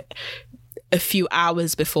pill like a few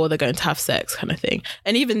hours before they're going to have sex, kind of thing,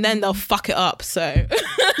 and even then they'll fuck it up, so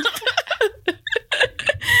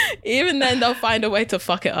even then they'll find a way to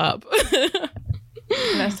fuck it up.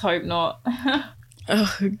 Let's hope not.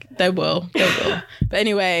 Oh, they will. But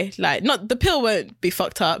anyway, like, not the pill won't be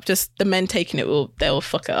fucked up, just the men taking it they'll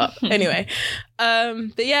fuck it up. Anyway,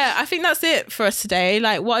 but yeah, I think that's it for us today.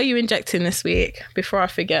 Like, what are you injecting this week, before I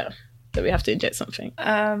forget that we have to inject something?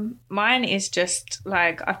 Mine is just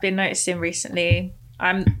like, I've been noticing recently,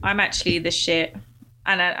 I'm actually the shit,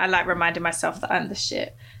 and I like reminding myself that I'm the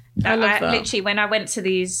shit. I love that. Literally, when I went to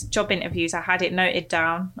these job interviews, I had it noted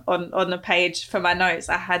down on the page for my notes.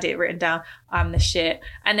 I had it written down, I'm the shit.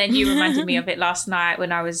 And then you reminded me of it last night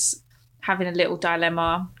when I was having a little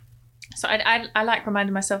dilemma. So I like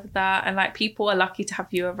reminding myself of that. And like, people are lucky to have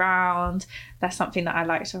you around. That's something that I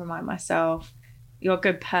like to remind myself. You're a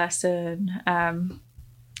good person. And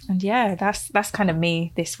yeah, that's kind of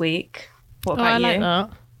me this week. What about you? Like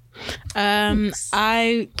that.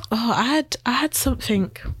 I had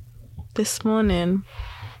something this morning,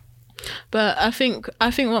 but I think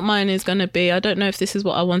what mine is going to be, I don't know if this is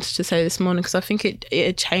what I wanted to say this morning, because I think it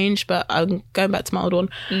had changed, but I'm going back to my old one.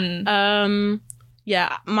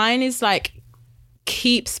 Mine is like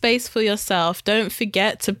keep space for yourself. Don't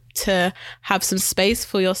forget to have some space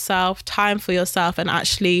for yourself, time for yourself, and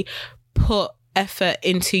actually put effort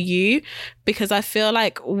into you, because I feel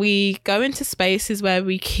like we go into spaces where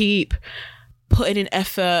we keep putting in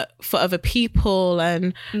effort for other people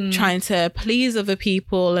and trying to please other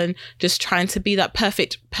people and just trying to be that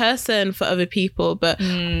perfect person for other people. But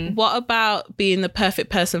what about being the perfect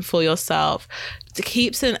person for yourself? To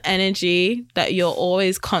keep some energy that you're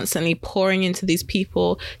always constantly pouring into these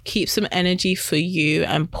people, keep some energy for you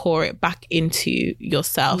and pour it back into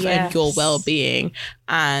yourself and your well-being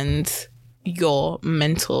and your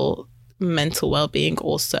mental well-being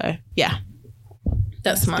also.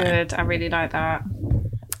 That's mine. Good. I really like that.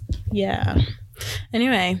 Yeah.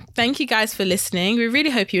 Anyway, thank you guys for listening. We really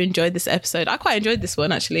hope you enjoyed this episode. I quite enjoyed this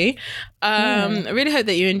one, actually. I really hope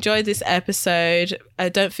that you enjoyed this episode.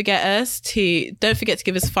 Don't forget to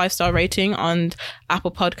give us a 5-star rating on Apple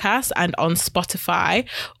Podcasts and on Spotify.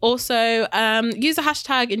 Also, use the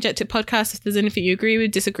hashtag #InjectedPodcast if there's anything you agree with,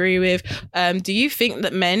 disagree with. Do you think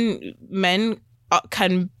that men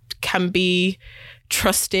can be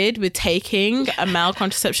trusted with taking a male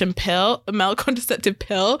contraceptive pill?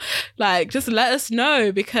 Like, just let us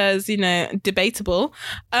know, because debatable.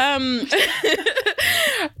 And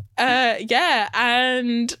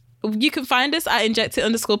you can find us at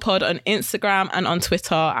injected_pod on Instagram and on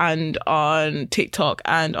Twitter and on TikTok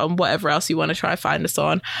and on whatever else you want to try find us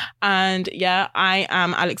on. And I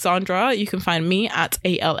am Alexandra. You can find me at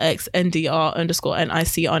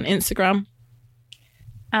ALXNDR_NIC on Instagram.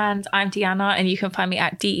 And I'm Deanna, and you can find me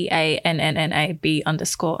at DEANNNAB_ on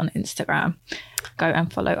Instagram. Go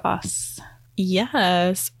and follow us.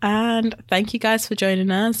 Yes. And thank you guys for joining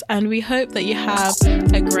us. And we hope that you have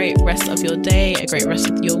a great rest of your day, a great rest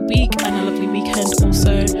of your week, and a lovely weekend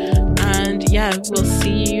also. And we'll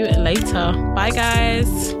see you later. Bye,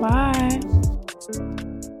 guys. Bye.